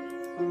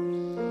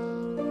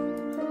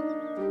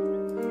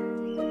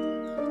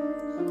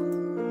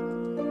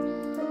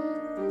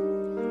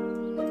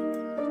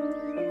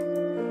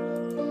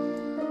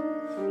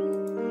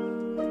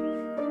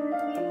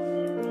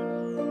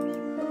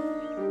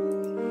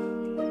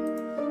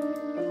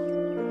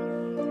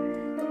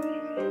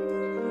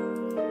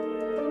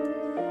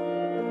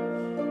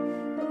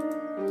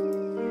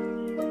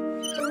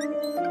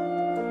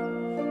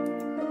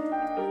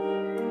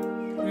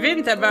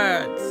 Winter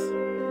birds.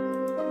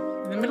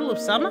 In the middle of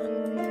summer?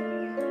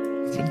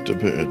 Winter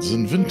birds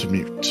and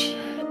Wintermute.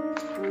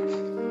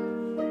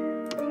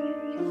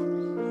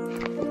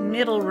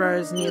 Middle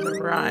row's near the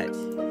right.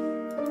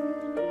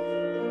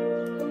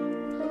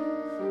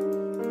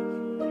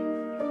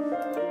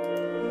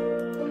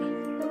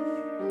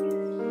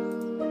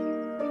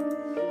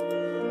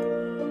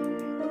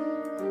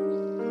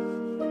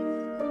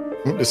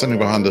 Oh, there's something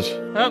behind it.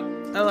 Oh,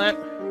 hello.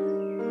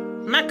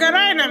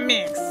 Macarena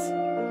mix!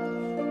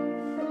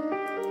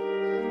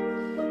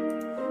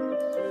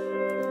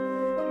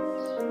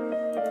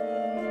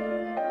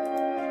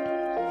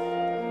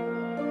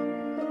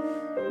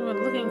 We're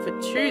looking for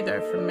 2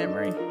 though from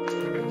memory.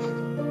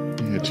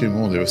 Yeah, 2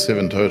 more. There were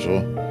 7 total.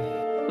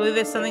 I believe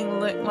there's something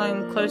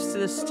lying close to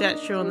the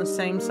statue on the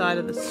same side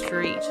of the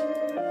street.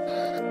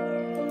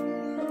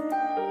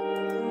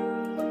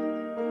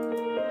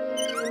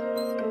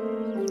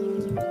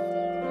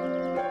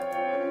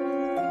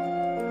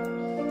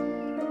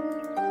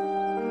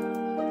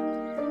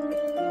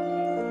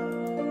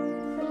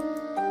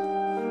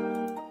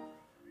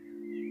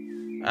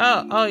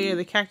 Oh yeah,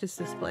 the cactus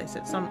display. So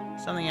it's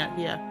something out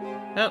here.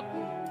 Oh.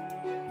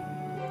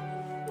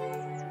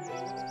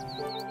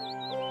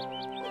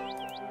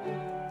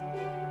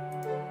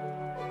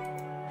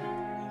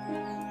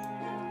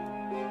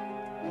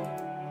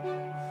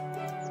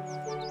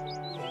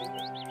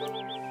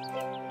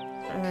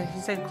 She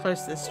said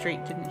close to the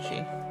street, didn't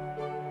she?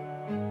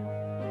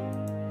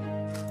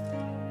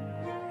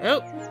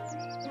 Oh.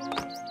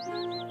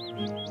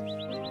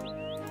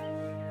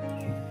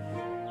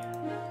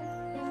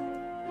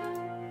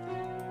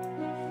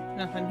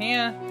 Nothing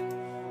here.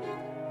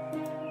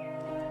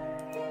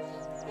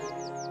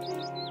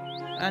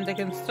 Under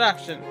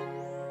construction.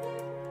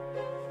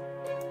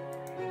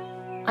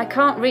 I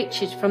can't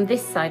reach it from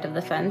this side of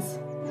the fence.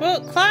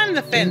 Well, climb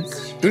the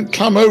fence. Don't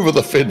climb over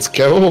the fence,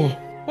 Carol.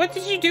 What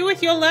did you do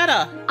with your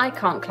ladder? I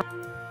can't climb.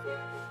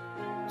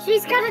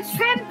 She's got a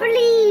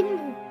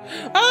trampoline.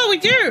 Oh, we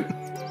do.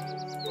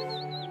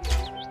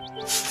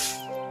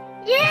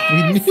 Yes!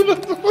 We need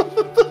it.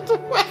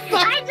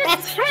 I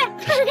just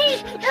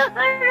trampoline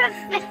over a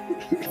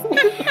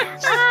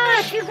fence.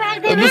 Oh, too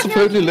bad there And this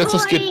apparently lets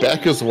us get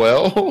back as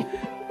well.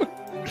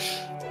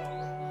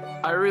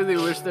 I really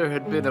wish there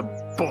had been a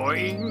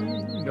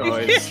boing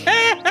noise.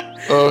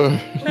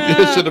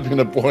 There should have been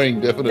a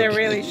boing, definitely. There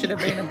really should have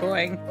been a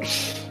boing.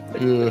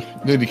 Yeah.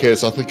 In any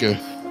case, I think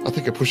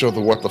a push of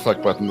the what the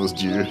fuck button was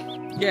due.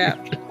 Yeah.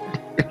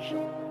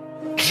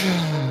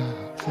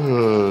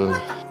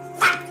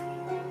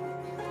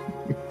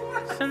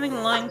 Something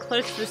lying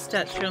close to the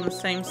statue on the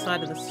same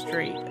side of the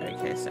street.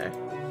 Okay, so.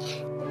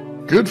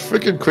 Good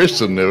freaking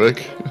question,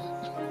 Nevik.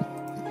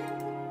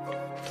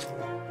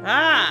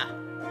 Ah!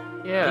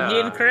 Yeah.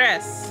 Indian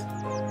crest.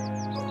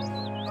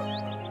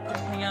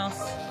 Anything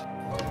else?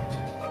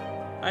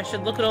 I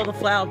should look at all the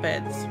flower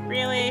beds.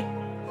 Really?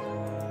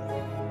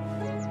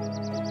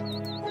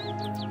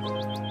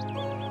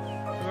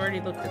 I've already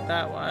looked at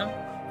that one.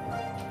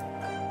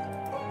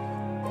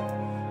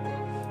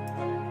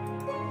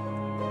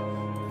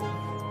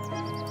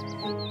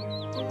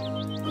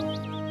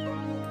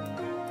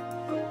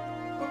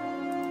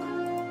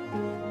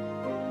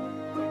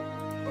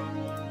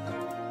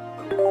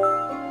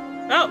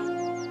 Oh!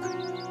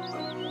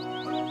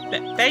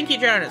 Thank you,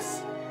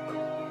 Jonas.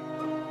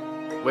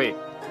 Wait,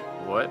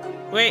 what?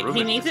 Wait,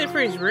 he needs it for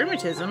his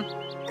rheumatism.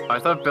 I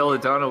thought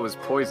belladonna was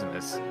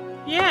poisonous.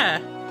 Yeah.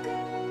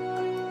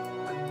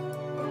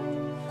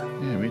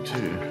 Yeah, me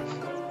too.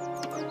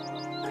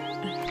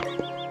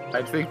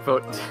 I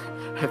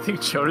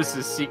think Jonas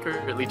is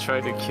secretly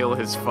trying to kill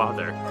his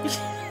father.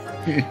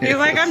 He's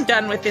like, I'm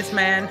done with this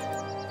man.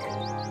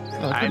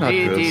 I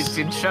need his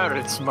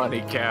insurance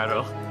money,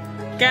 Carol.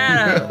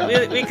 Carol,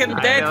 we can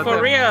date for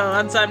real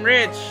once I'm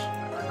rich.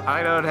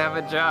 I don't have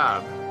a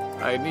job.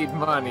 I need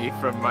money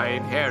from my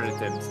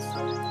inheritance.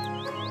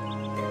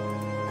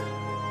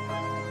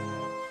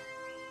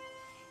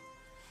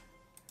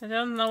 I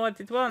don't know what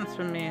it wants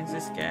from me in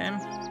this game.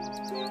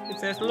 It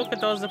says look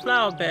at all the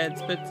flower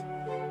beds, but...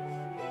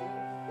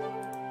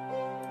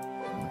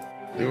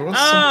 There was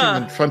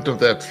something in front of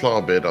that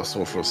flower bed I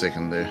saw for a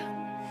second there.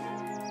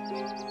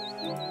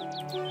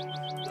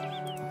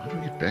 How do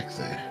we get back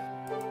there?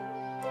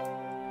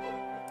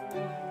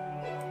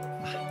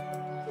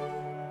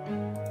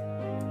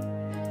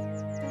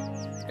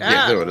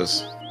 Yeah, there it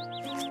is.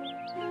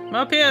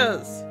 More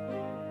pills.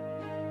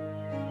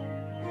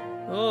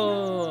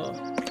 Oh.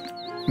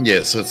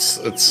 Yes, it's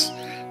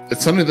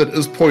something that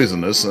is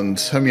poisonous, and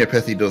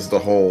homeopathy does the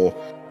whole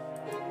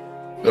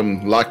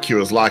like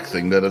cures like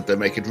thing, that if they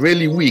make it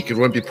really weak, it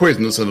won't be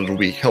poisonous and it'll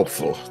be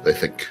helpful, they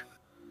think.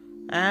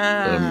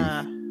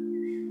 And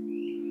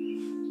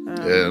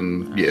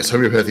yes,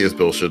 homeopathy is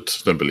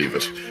bullshit. Don't believe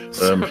it.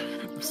 So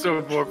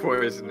more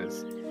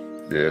poisonous.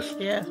 Yes.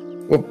 Yeah.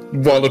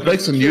 Well, it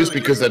makes the news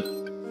because that.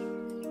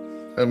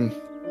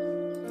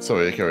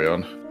 Sorry, carry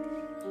on.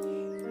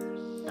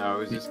 I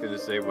was just gonna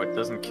say, what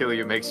doesn't kill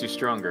you makes you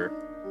stronger.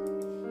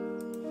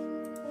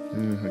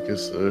 Yeah, I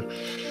guess so.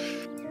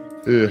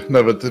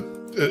 No, but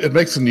it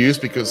makes the news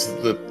because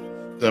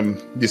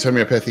these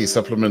homeopathy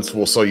supplements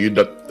will show you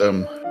that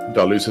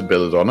diluted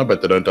belladonna,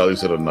 but they don't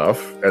dilute it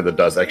enough, and it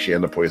does actually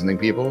end up poisoning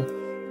people.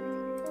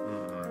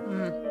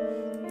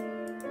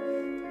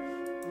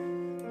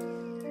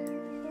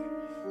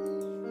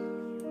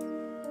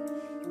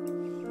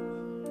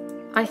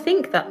 I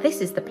think that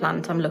this is the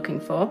plant I'm looking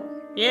for.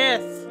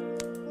 Yes.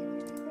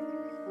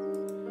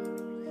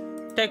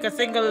 Take a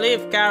single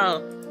leaf,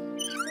 Carol.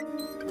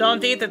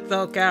 Don't eat it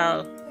though,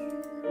 Carol.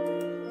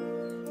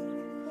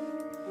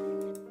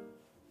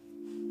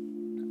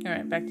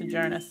 Alright, back to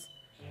Jonas.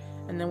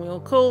 And then we shall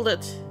call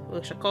it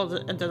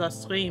into the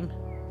stream.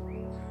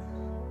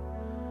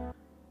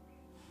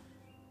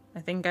 I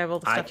think I have all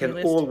the stuff I can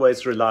list.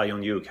 always rely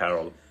on you,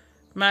 Carol.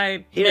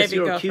 My Here's baby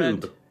your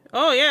girlfriend. cube.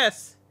 Oh,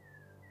 yes.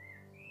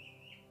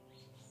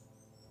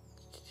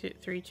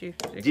 3, 2.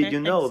 Okay, Did you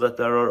know thanks. that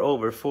there are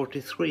over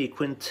 43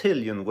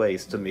 quintillion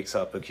ways to mix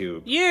up a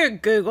cube? You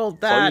googled So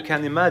that. you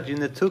can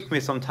imagine it took me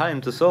some time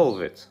to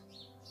solve it.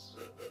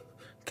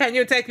 Can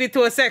you take me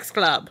to a sex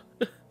club?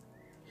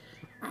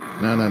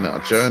 No,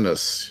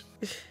 Jonas.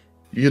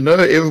 You know,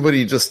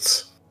 everybody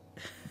just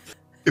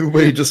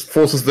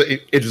forces the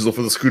edges off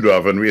of the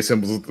screwdriver and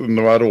reassembles it in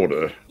the right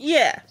order.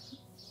 Yeah.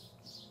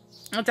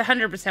 That's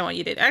 100% what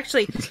you did.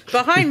 Actually,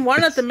 behind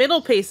one of the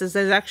middle pieces,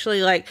 there's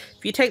actually, like,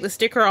 if you take the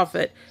sticker off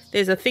it,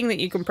 there's a thing that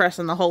you can press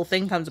and the whole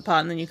thing comes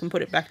apart and then you can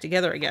put it back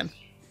together again.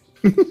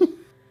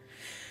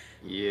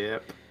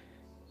 Yep.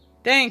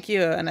 Thank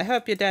you, and I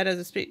hope your dad has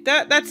a speak.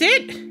 That's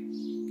it?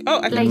 Oh,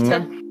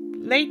 Later.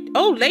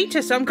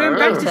 Later, so I'm going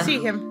back to see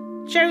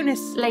him. Jonas.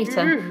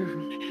 Later.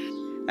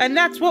 And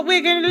that's what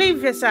we're going to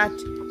leave this at.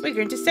 We're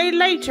going to say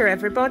later,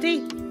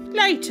 everybody.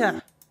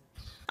 Later.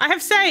 I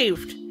have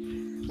saved.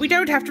 We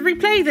don't have to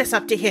replay this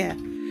up to here.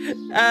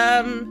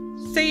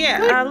 So yeah,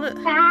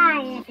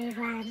 Bye,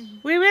 everyone.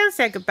 we will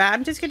say goodbye.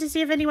 I'm just going to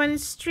see if anyone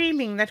is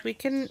streaming that we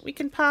can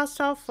pass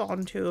off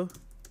on to.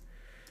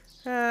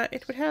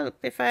 It would help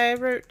if I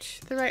wrote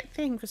the right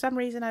thing. For some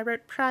reason, I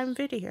wrote Prime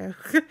Video.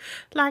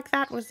 Like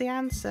that was the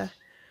answer.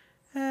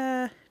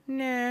 No,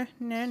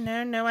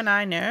 and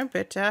I know,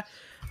 but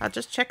I'll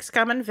just check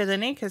Scum and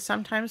Villainy, because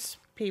sometimes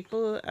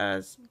people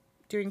are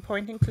doing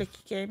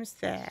point-and-clicky games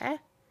there.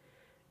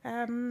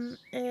 Scum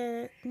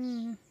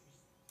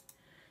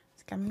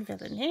and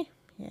Villainy,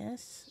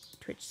 yes.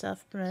 Twitch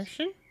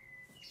self-promotion.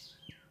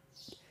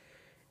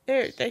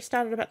 Oh, they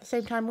started about the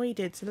same time we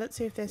did, so let's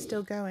see if they're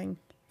still going.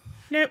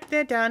 Nope,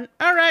 they're done.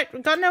 Alright,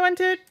 we've got no one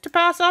to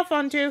pass off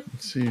onto.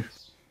 Let's see.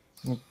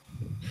 Well,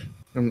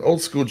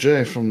 Old School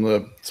J from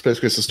the Space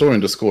Quest Historian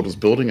Discord is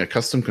building a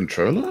custom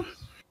controller?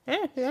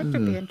 Yeah, that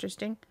could be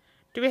interesting.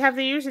 Do we have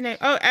the username?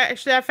 Oh,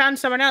 actually, I found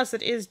someone else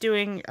that is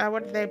doing...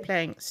 what are they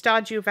playing?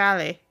 Stardew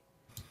Valley.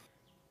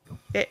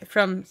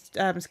 From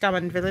Scum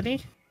and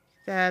Villainy.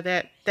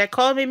 They're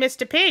calling me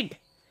Mr. Pig.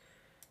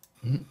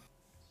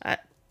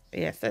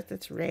 Yes,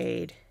 that's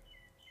Raid.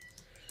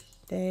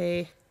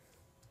 They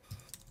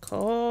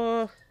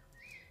call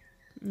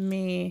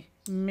me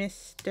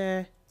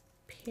Mr.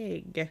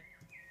 Pig.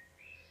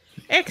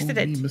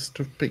 Excellent.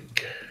 Mr.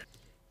 Pig.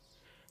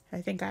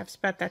 I think I've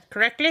spelled that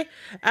correctly.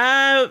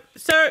 So,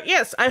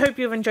 yes, I hope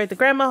you've enjoyed the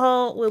Grammar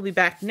Hole. We'll be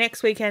back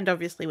next weekend,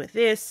 obviously, with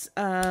this.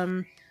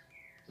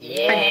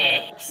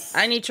 Yes.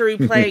 I need to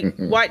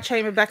replay White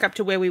Chamber back up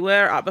to where we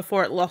were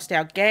before it lost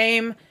our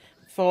game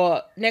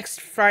for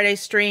next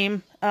Friday's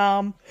stream.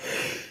 Yeah.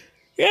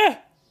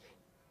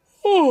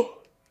 Oh,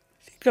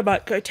 I think I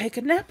might go take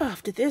a nap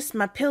after this.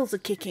 My pills are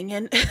kicking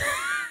in.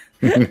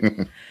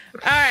 All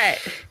right.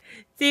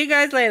 See you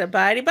guys later.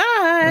 Bye.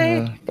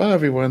 Bye,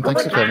 everyone.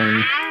 Thanks for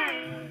coming.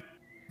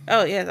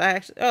 Oh, yes, I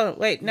actually... Oh,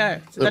 wait, no.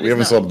 So that We is haven't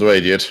not... solved the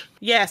raid yet.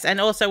 Yes,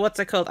 and also, what's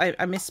it called?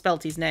 I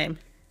misspelled his name.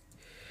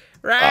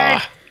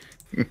 Right.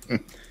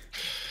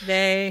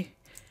 They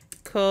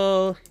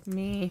call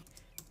me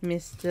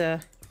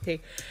Mr.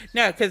 Pig.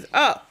 No, because...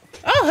 Oh,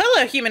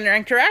 hello, Human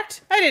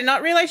Interact. I did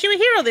not realize you were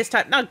here all this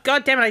time. No,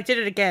 God damn it, I did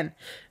it again.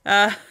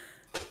 They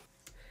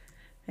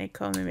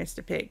call me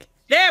Mr. Pig.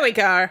 There we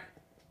go.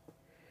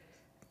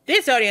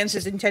 This audience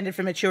is intended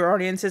for mature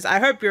audiences. I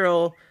hope you're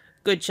all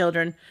good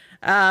children.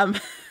 No,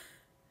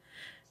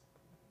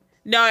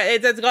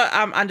 it's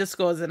got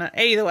underscores in it.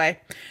 Either way.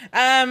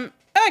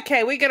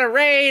 Okay, we're gonna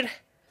raid.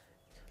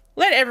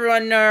 Let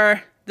everyone know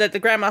that the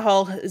Grammar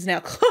Hole is now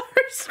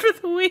closed for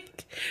the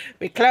week.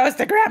 We closed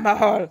the Grammar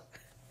Hole.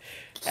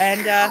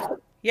 And,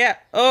 yeah.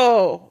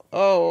 Oh.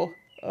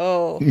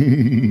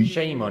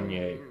 Shame on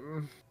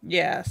you.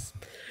 Yes.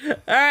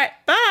 Alright,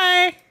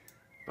 bye.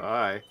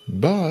 Bye.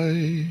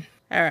 Bye.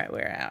 Alright,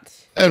 we're out.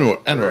 And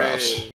we're out.